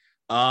world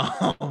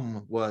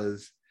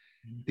was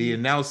the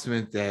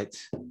announcement that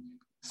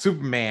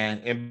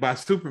Superman, and by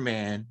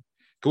Superman,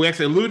 we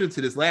actually alluded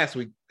to this last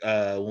week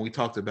when we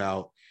talked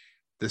about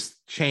this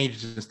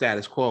change in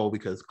status quo,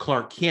 because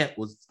Clark Kent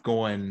was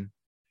going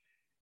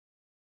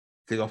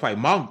to go fight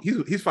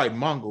Mongul. He's fighting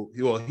Mongul.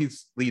 Well,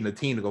 he's leading a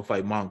team to go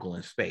fight Mongul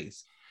in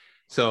space.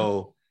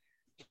 So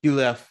he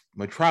left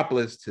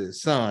Metropolis to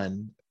his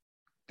son,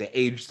 the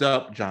aged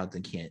up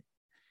Jonathan Kent.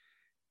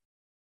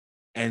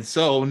 And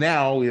so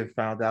now we have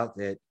found out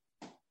that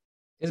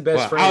his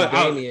best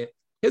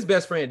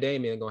friend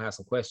Damian gonna have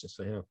some questions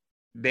for him.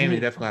 Damian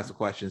definitely has some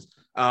questions.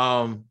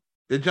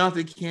 That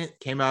Jonathan Kent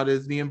came out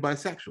as being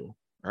bisexual,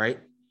 right?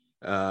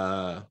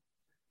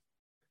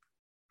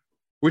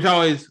 Which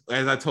always,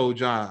 as I told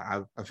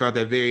John, I found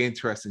that very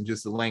interesting,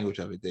 just the language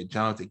of it, that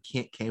Jonathan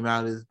Kent came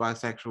out as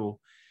bisexual.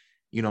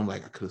 You know, I'm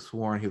like, I could have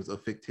sworn he was a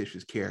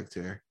fictitious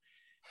character.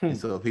 And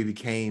so if he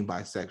became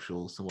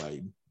bisexual,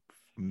 somebody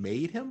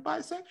made him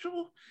bisexual.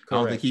 Correct. I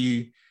don't think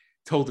he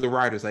told the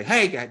writers, like,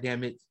 hey,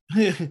 goddammit,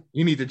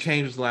 you need to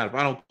change this lineup.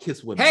 I don't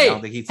kiss women. I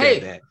don't think he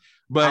said that.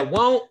 But I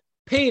want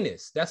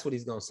penis. That's what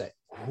he's gonna say.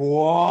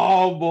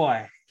 Whoa,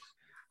 boy.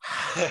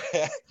 Go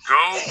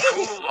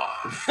cool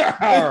off.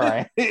 All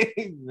right.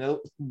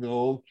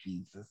 No,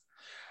 Jesus.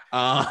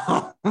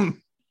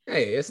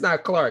 Hey, it's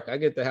not Clark. I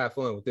get to have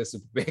fun with this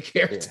Superman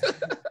character.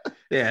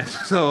 Yeah.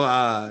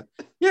 So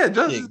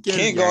Justice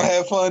Kent gonna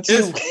have fun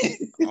too.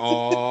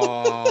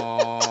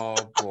 Oh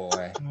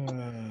boy.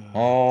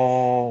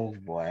 Oh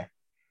boy.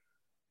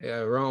 Yeah,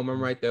 Rome,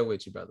 I'm right there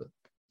with you, brother.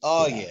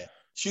 Oh yeah.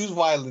 Choose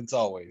violence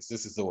always.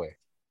 This is the way.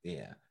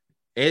 Yeah.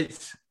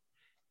 It's,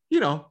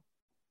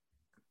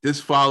 this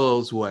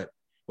follows wasn't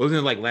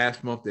it like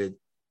last month that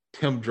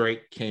Tim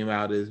Drake came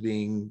out as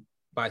being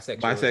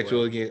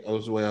bisexual again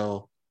as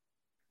well?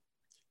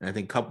 And I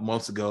think a couple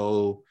months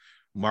ago,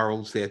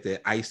 Marvel said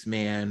that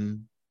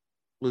Iceman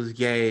was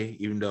gay,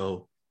 even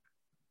though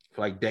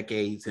for like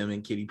decades, him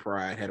and Kitty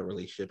Pryde had a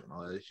relationship and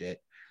all that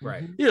shit.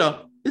 Right. You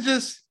know, it's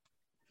just.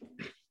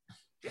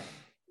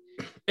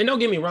 And don't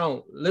get me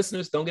wrong,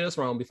 listeners, don't get us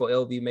wrong before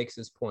LV makes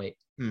his point.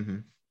 Mm-hmm.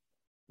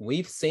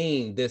 We've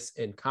seen this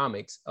in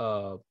comics.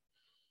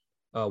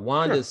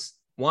 Wanda's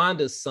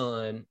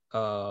son,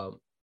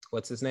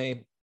 what's his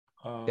name?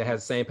 That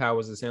has the same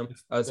powers as him,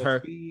 as her.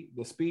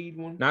 The speed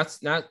one. Not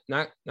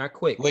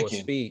Quick or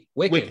Speed.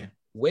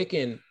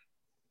 Wiccan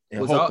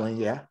And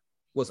Hulkling,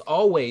 was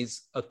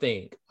always a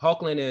thing.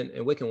 Hulkling and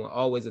Wiccan were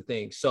always a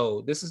thing.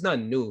 So this is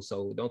nothing new.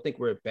 So don't think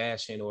we're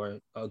bashing or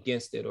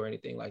against it or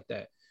anything like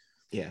that.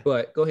 Yeah.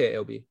 But go ahead,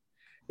 LB.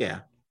 Yeah.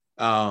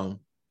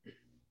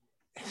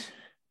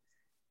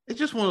 It's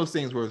just one of those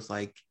things where it's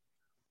like,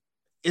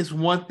 it's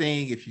one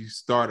thing if you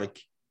start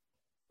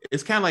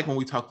it's kind of like when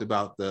we talked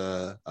about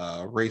the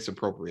race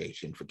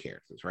appropriation for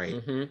characters, right?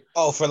 Mm-hmm.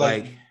 Oh, for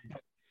like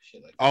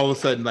all of a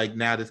sudden, like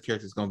now this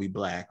character is going to be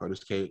black, or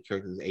this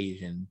character is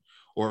Asian,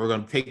 or we're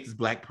going to take this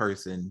black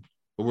person,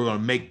 but we're going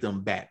to make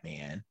them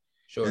Batman.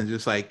 Sure. And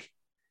just like,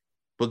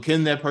 but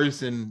can that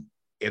person,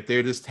 if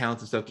they're this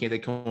talented stuff, can't they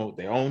come up with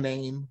their own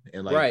name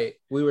and like right?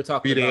 We were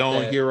talking be their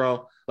own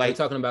hero. Like we were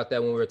talking about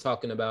that when we were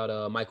talking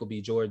about Michael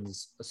B.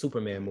 Jordan's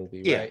Superman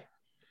movie, right?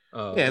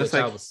 It's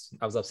like,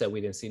 I was upset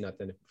we didn't see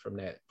nothing from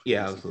that.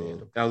 Yeah, that was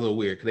a little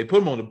weird because they put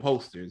them on the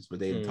posters, but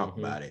they didn't talk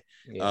about it.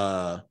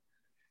 Yeah.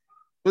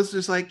 But it's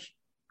just like,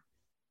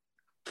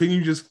 can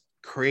you just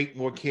create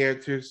more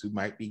characters who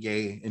might be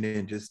gay and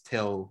then just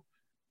tell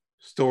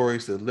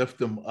stories to lift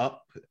them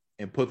up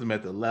and put them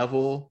at the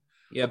level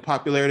of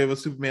popularity of a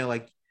Superman?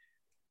 Like,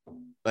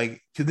 because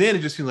then it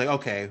just seems like,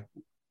 okay,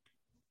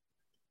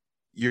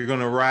 you're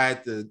gonna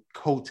ride the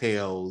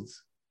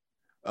coattails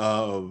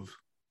of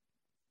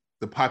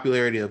the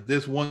popularity of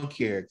this one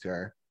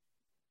character,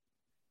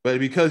 but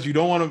because you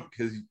don't want to,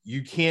 because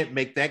you can't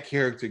make that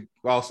character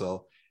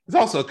also, it's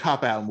also a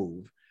cop-out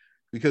move.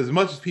 Because as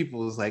much as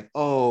people is like,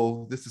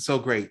 oh, this is so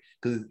great,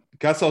 because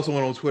I saw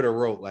someone on Twitter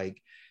wrote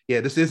like, yeah,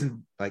 this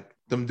isn't like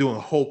them doing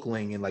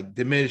Hulkling and like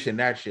diminishing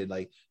that shit.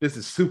 Like, this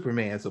is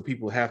Superman, so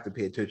people have to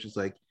pay attention. It's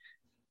like,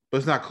 but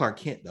it's not Clark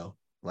Kent though.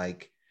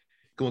 Like,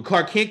 when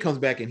Clark Kent comes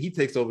back and he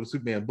takes over the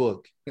Superman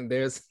book,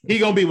 he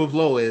gonna be with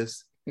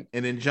Lois,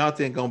 and then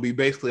Jonathan gonna be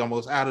basically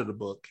almost out of the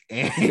book,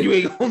 and you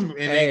ain't gonna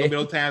be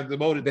no time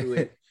devoted to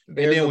it. And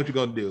then what you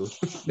gonna do?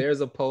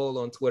 There's a poll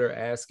on Twitter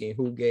asking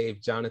who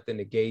gave Jonathan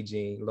the gay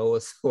gene,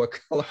 Lois or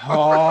Clark.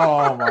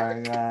 Oh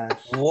my gosh!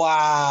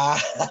 Wow!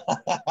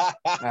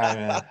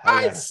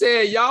 I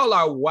said y'all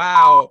are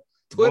wow.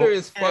 Twitter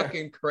is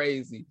fucking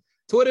crazy.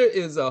 Twitter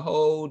is a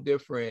whole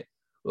different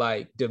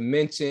like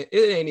dimension.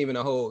 It ain't even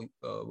a whole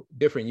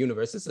different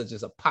universe. It's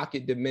just a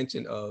pocket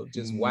dimension of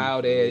just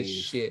wild ass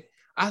shit.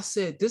 I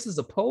said this is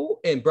a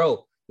poll, and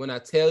bro, when I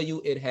tell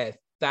you it had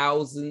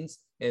thousands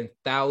and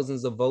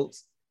thousands of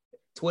votes.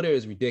 Twitter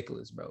is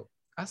ridiculous, bro.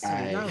 I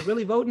said, y'all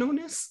really voting on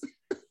this?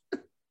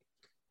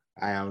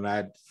 I am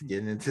not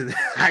getting into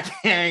that. I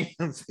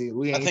can't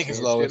see. I think it's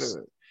Lois.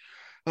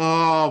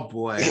 Oh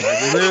boy!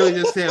 I literally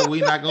just said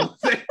we're not gonna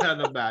say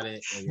nothing about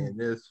it. And then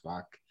this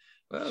fuck.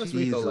 Well, it's Jeez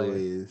Rico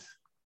Louise.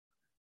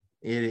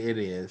 It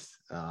is.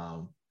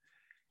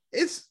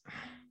 It's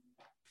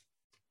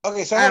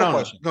okay. So I have a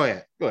question. Go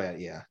ahead.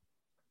 Yeah.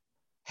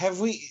 Have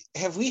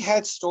we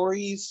had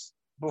stories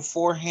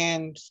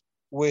beforehand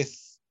with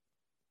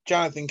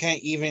Jonathan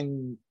Kent,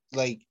 even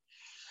like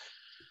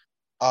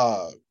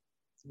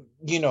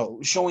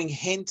showing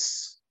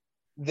hints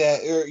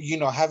that,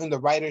 or having the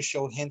writers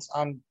show hints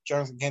on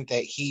Jonathan Kent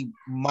that he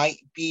might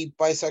be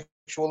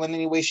bisexual in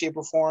any way, shape,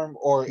 or form,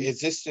 or is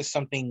this just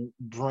something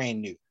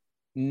brand new?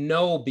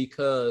 No,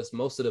 because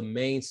most of the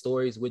main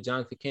stories with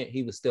Jonathan Kent,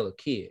 he was still a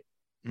kid.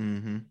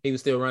 Mm-hmm. He was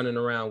still running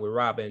around with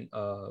Robin,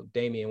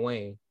 Damian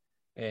Wayne,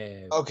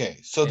 and okay.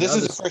 So this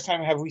is the first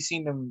time have we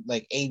seen them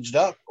like aged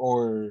up,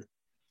 or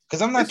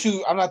because I'm not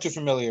too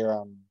familiar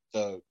on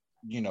the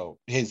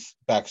his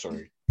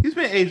backstory. He's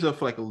been aged up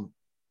for like a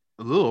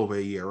little over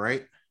a year,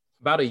 right?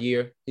 About a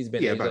year. He's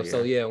been aged up.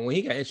 So yeah, when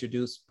he got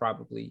introduced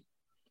probably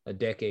a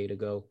decade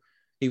ago,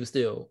 he was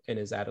still in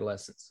his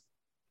adolescence.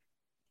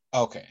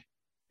 Okay.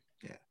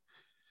 Yeah.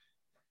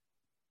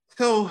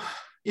 So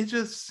it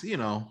just, I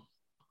don't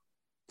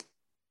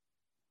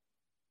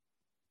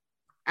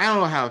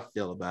know how I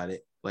feel about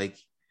it. Like,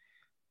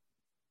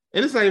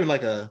 and it's not even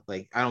like I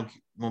don't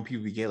want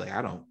people to be gay. Like,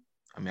 I don't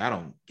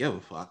give a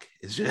fuck.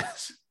 It's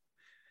just,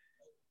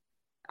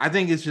 I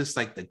think it's just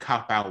like the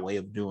cop-out way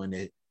of doing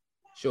it.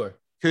 Sure.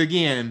 Because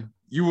again,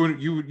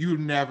 you're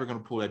never gonna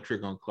pull that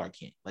trigger on Clark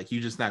Kent. Like,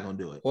 you're just not gonna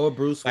do it. Or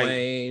Bruce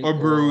Wayne. Or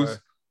Bruce,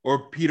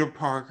 or Peter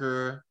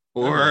Parker,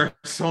 or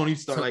Tony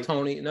Stark. Like,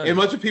 Tony. No, and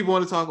much of people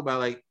want to talk about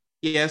like,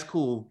 yeah, it's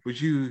cool, but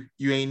you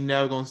ain't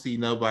never gonna see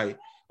nobody.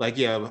 Like,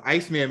 yeah,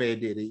 Iceman may have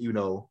did it,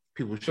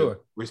 people should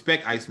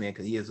respect Iceman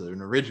because he is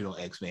an original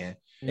X-Man.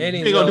 And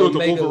you ain't gonna do it to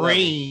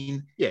Wolverine.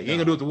 Level. Yeah, you ain't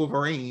gonna do it to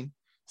Wolverine.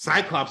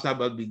 Cyclops not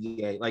about to be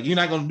gay. Like, you're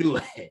not gonna do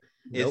it.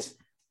 Nope.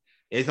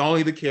 It's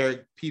only the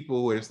character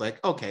people where it's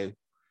like, okay,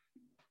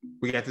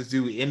 we got this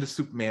dude in the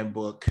Superman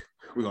book.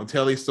 We're gonna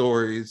tell these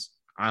stories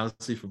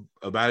honestly for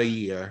about a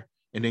year,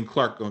 and then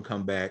Clark gonna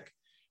come back.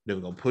 Then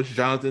we're gonna push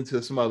Jonathan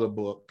to some other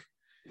book.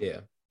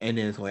 Yeah. And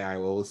then it's like, all right,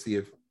 well, we'll see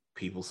if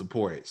people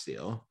support it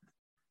still.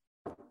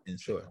 And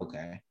Sure.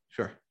 Okay.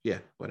 Sure. Yeah.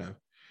 Whatever.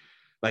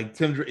 Like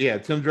Tim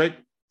Drake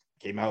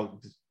came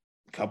out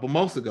a couple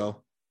months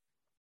ago.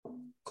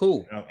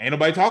 Cool. Ain't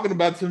nobody talking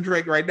about Tim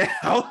Drake right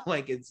now.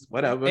 Like it's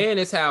whatever. And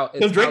it's how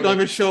Tim Drake don't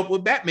even show up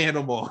with Batman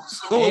no more.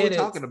 So what are we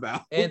talking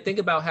about? And think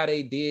about how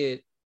they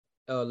did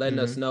letting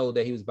us know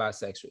that he was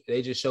bisexual.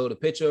 They just showed a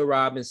picture of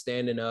Robin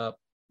standing up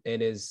in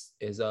his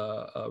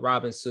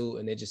Robin suit,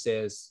 and it just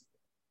says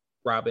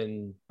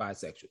Robin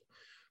bisexual.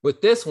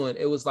 With this one,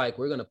 it was like,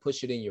 we're gonna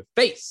push it in your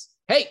face.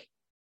 Hey,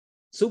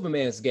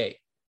 Superman's gay,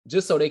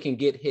 just so they can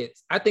get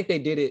hits. I think they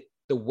did it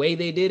the way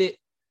they did it,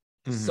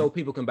 so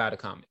people can buy the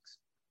comics.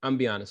 I'm gonna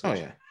be honest with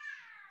you. Yeah.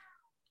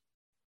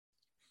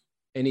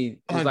 And he's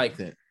like,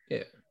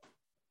 yeah.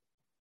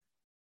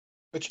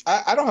 Which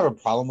I don't have a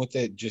problem with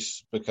it,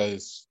 just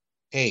because,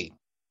 hey,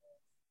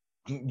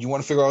 you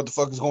want to figure out what the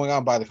fuck is going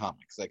on, buy the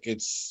comics. Like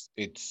it's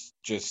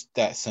just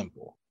that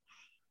simple.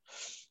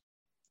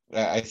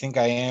 I think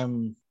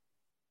I'm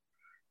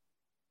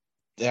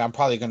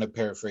probably going to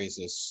paraphrase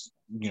this,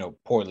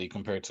 poorly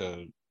compared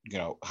to,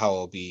 how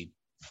LB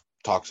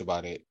talks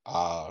about it.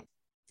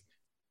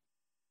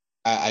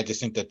 I just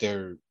think that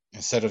they're,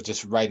 instead of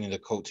just writing the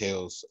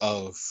coattails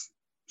of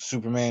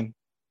Superman,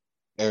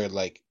 or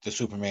like the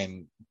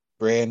Superman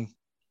brand,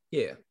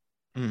 yeah,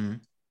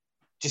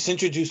 just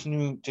introduce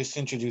new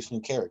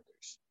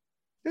characters.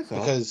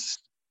 Because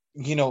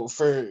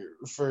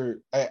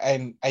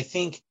I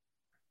think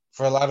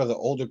for a lot of the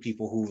older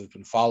people who have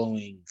been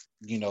following,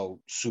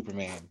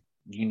 Superman,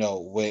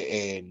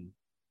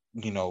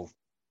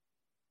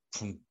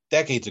 from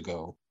decades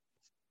ago,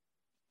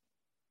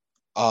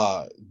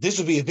 this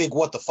would be a big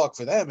what the fuck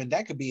for them, and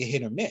that could be a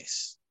hit or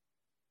miss.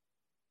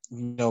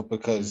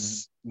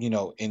 Because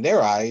in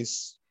their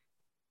eyes,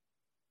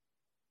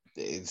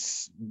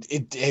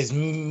 it as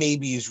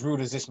maybe as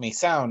rude as this may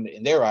sound,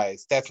 in their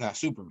eyes, that's not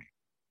Superman.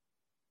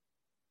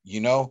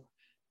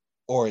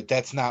 Or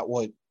that's not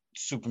what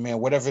Superman,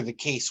 whatever the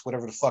case,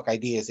 whatever the fuck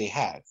ideas they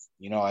have.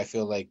 I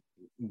feel like,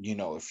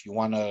 if you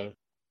wanna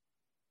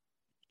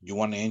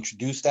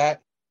introduce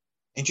that,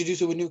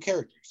 introduce it with new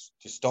characters.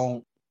 Just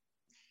don't,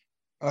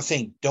 I'm not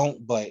saying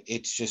don't, but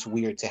it's just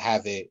weird to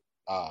have it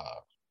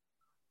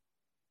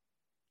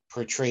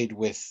portrayed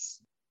with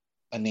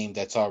a name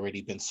that's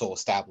already been so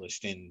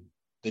established in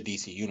the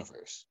DC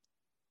universe.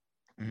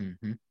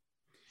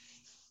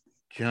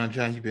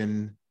 John, you've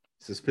been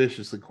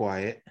suspiciously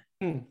quiet.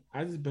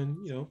 I just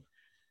been,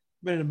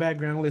 been in the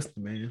background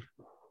listening, man.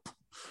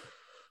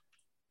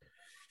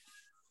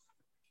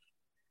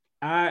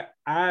 I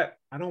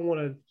don't want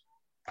to.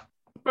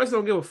 First,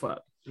 don't give a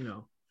fuck, Yeah.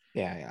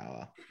 You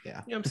know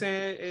what I'm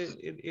saying?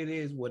 It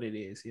is what it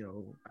is.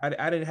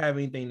 I didn't have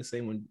anything to say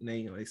when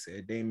they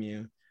said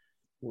Damian,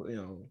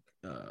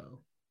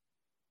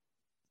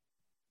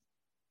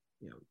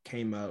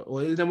 came out.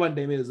 Well, it's not what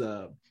Damian is.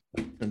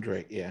 Tim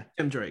Drake, yeah.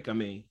 Tim Drake. I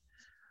mean,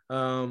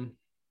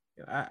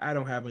 I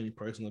don't have any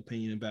personal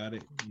opinion about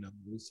it.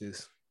 It's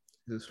just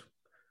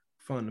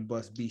fun to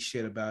bust beat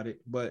shit about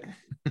it, but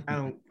I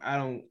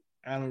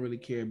don't really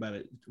care about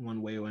it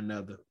one way or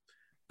another.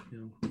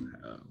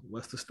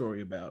 What's the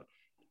story about?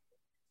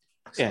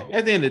 Yeah,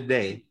 at the end of the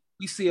day,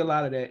 we see a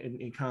lot of that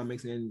in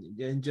comics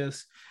and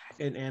just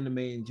in anime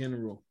in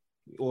general,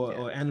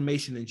 or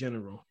animation in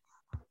general,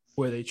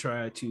 where they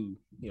try to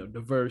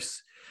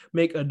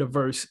make a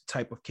diverse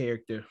type of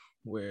character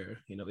where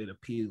it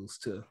appeals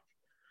to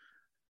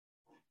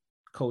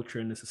culture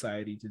in the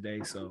society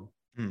today. So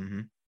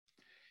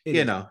it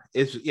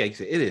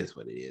is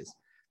what it is.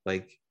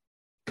 Like,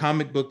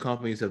 comic book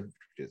companies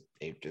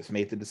they've just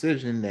made the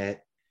decision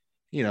that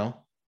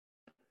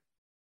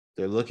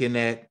they're looking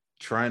at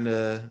trying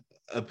to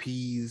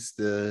appease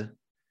the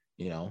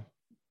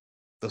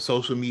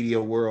social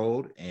media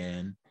world,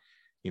 and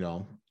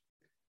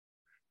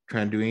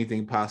trying to do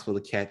anything possible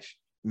to catch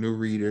new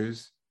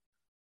readers.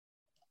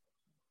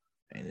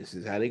 And this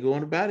is how they're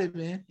going about it,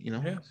 man.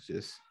 It's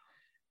just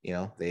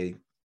they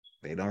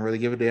don't really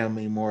give a damn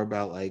anymore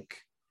about like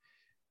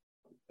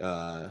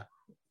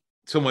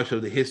so much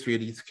of the history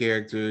of these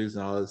characters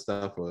and all this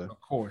stuff. Or, of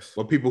course,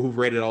 or people who've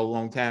read it all a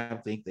long time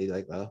think they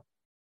like, oh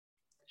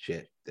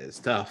shit, that's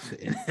tough,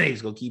 and they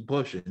just gonna keep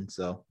pushing.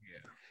 So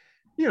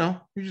you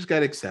just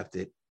gotta accept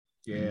it.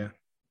 Yeah,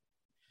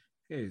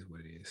 it is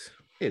what it is.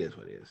 It is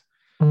what it is.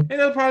 And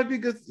it'll probably be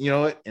good,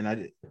 and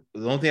the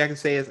only thing I can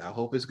say is I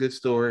hope it's good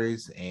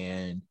stories,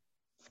 and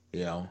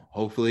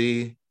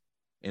hopefully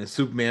in a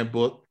Superman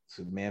book,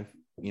 Superman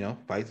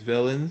fights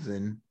villains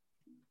and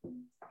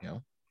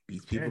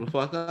beats people the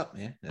fuck up,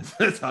 man.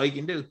 That's all you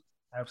can do.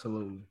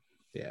 Absolutely.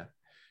 Yeah.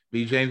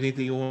 B. James,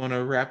 anything you want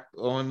to wrap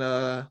on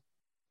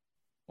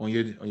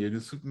your new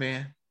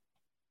Superman?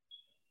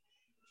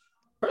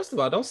 First of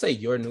all, don't say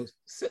your new.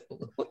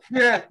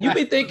 Yeah, You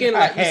be thinking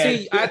like you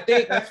see. I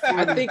think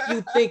funny.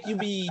 you think you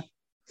be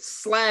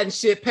sliding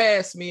shit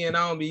past me, and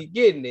I don't be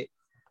getting it.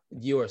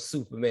 You're a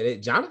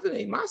Superman. Jonathan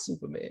ain't my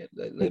Superman.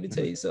 Let me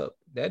tell you something.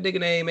 That nigga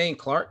name ain't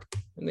Clark.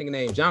 That nigga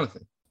name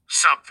Jonathan.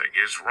 Something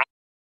is wrong.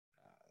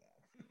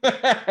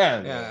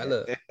 Yeah,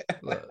 look,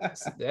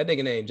 that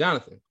nigga named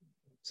Jonathan.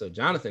 So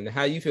Jonathan,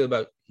 how you feel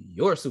about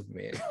your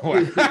Superman?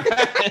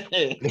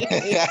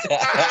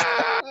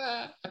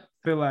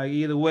 Feel like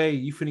either way,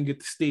 you finna get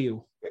the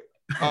steal.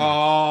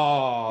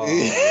 Oh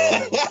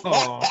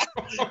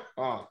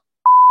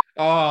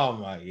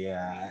my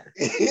god!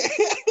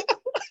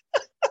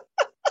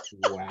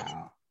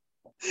 Wow.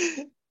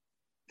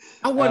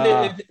 I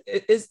wonder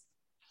if it's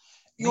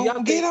You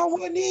y'all get on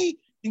one knee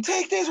and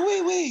take this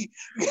wee.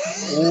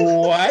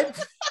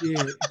 What?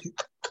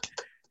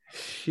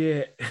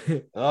 Shit.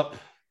 Up.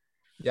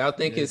 y'all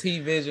think his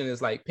heat vision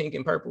is like pink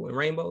and purple and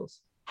rainbows?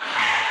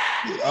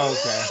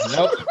 Okay.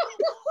 Nope.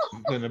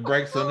 I'm putting the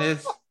brakes on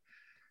this.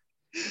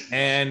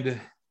 And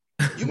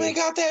You ain't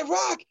got that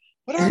rock,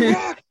 but I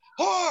rock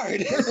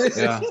hard.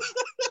 yeah.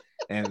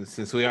 And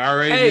since we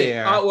already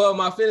there. Well,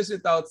 my finishing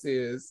thoughts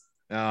is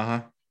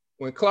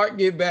when Clark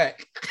get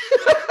back,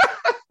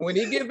 when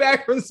he get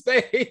back from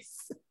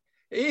space,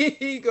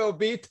 he go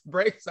beat the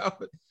brakes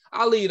off it.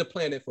 I'll leave the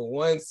planet for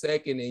 1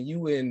 second and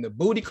you in the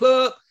booty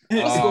club.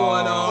 What's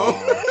going on?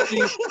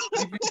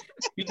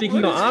 You think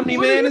you know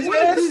Omni-Man is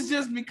What has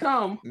just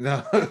become?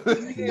 No.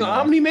 You know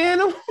Omni-Man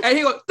him? Hey,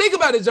 he go, think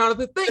about it,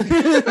 Jonathan. Think.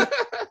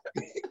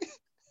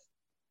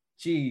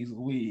 Jeez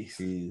Louise.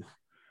 Jeez.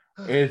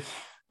 It's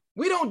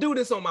We don't do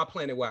this on my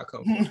planet where I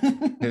come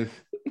from.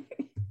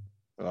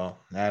 well,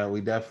 now that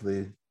we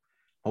definitely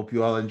hope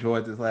you all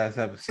enjoyed this last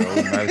episode.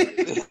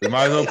 We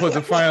might as well put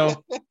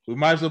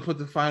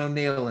the final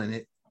nail in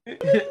it.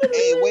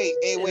 Hey, wait.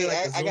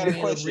 Like I got a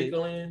question.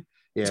 Ricoland.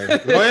 Yeah.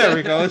 Go ahead,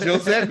 Rico. It's your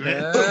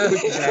segment.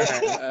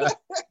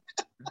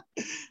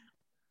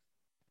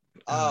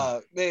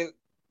 Man,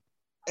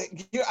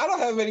 I don't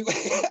have any.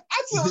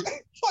 I still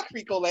fuck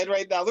Rico Land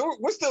right now.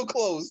 We're still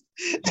closed.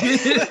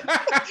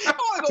 I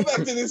want to go back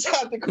to this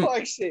Dr.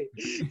 Clark shit.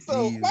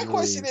 So my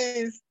question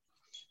is,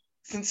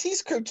 since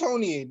he's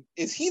Kryptonian,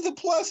 is he the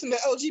plus in the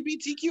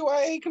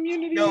LGBTQIA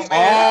community? No,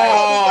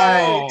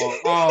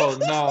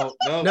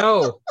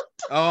 No.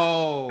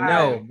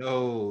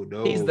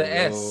 He's the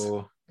S.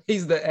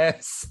 He's the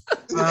S.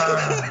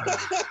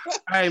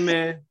 Hey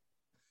man.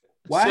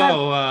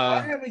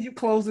 Why haven't you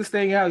closed this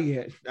thing out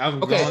yet?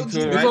 I'm Okay, going to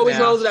it before we right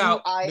close it now.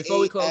 out,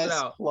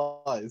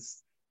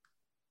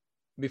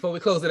 before we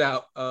close it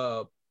out,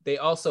 they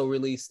also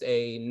released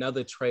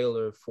another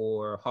trailer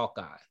for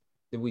Hawkeye.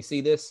 Did we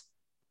see this?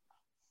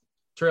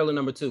 Trailer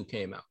number 2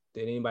 came out.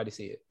 Did anybody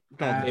see it?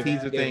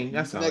 Teaser thing.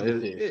 That's all.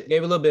 It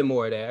gave a little bit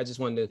more of that. I just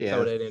wanted to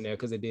throw that in there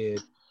because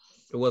it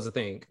was a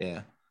thing.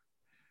 Yeah.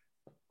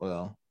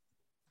 Well,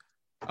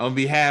 on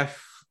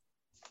behalf,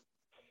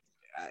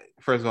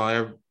 first of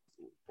all,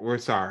 we're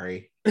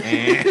sorry.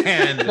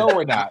 And No,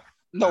 we're not.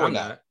 I'm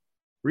not.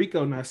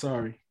 Rico not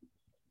sorry.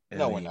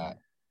 No, we're not.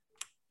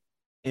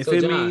 If So,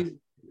 it John,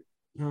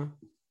 means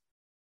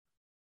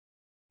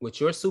with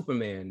your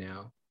Superman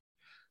now,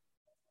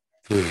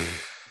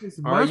 it's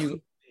are my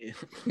you?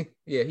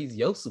 Yeah, he's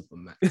your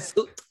Superman.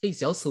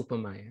 He's your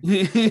Superman. oh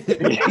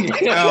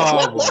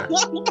boy.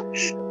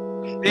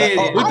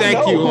 We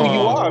thank you who all.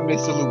 you are,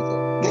 Mr. Luther.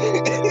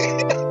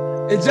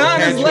 And John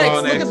We'll is catch you Lex. all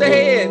Look next at the week.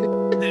 head.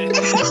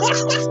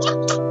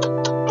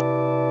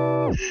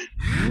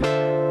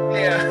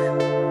 Yeah.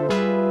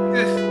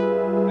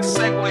 Just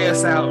segue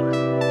us out.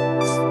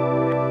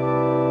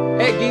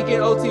 At Geek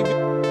and OTV.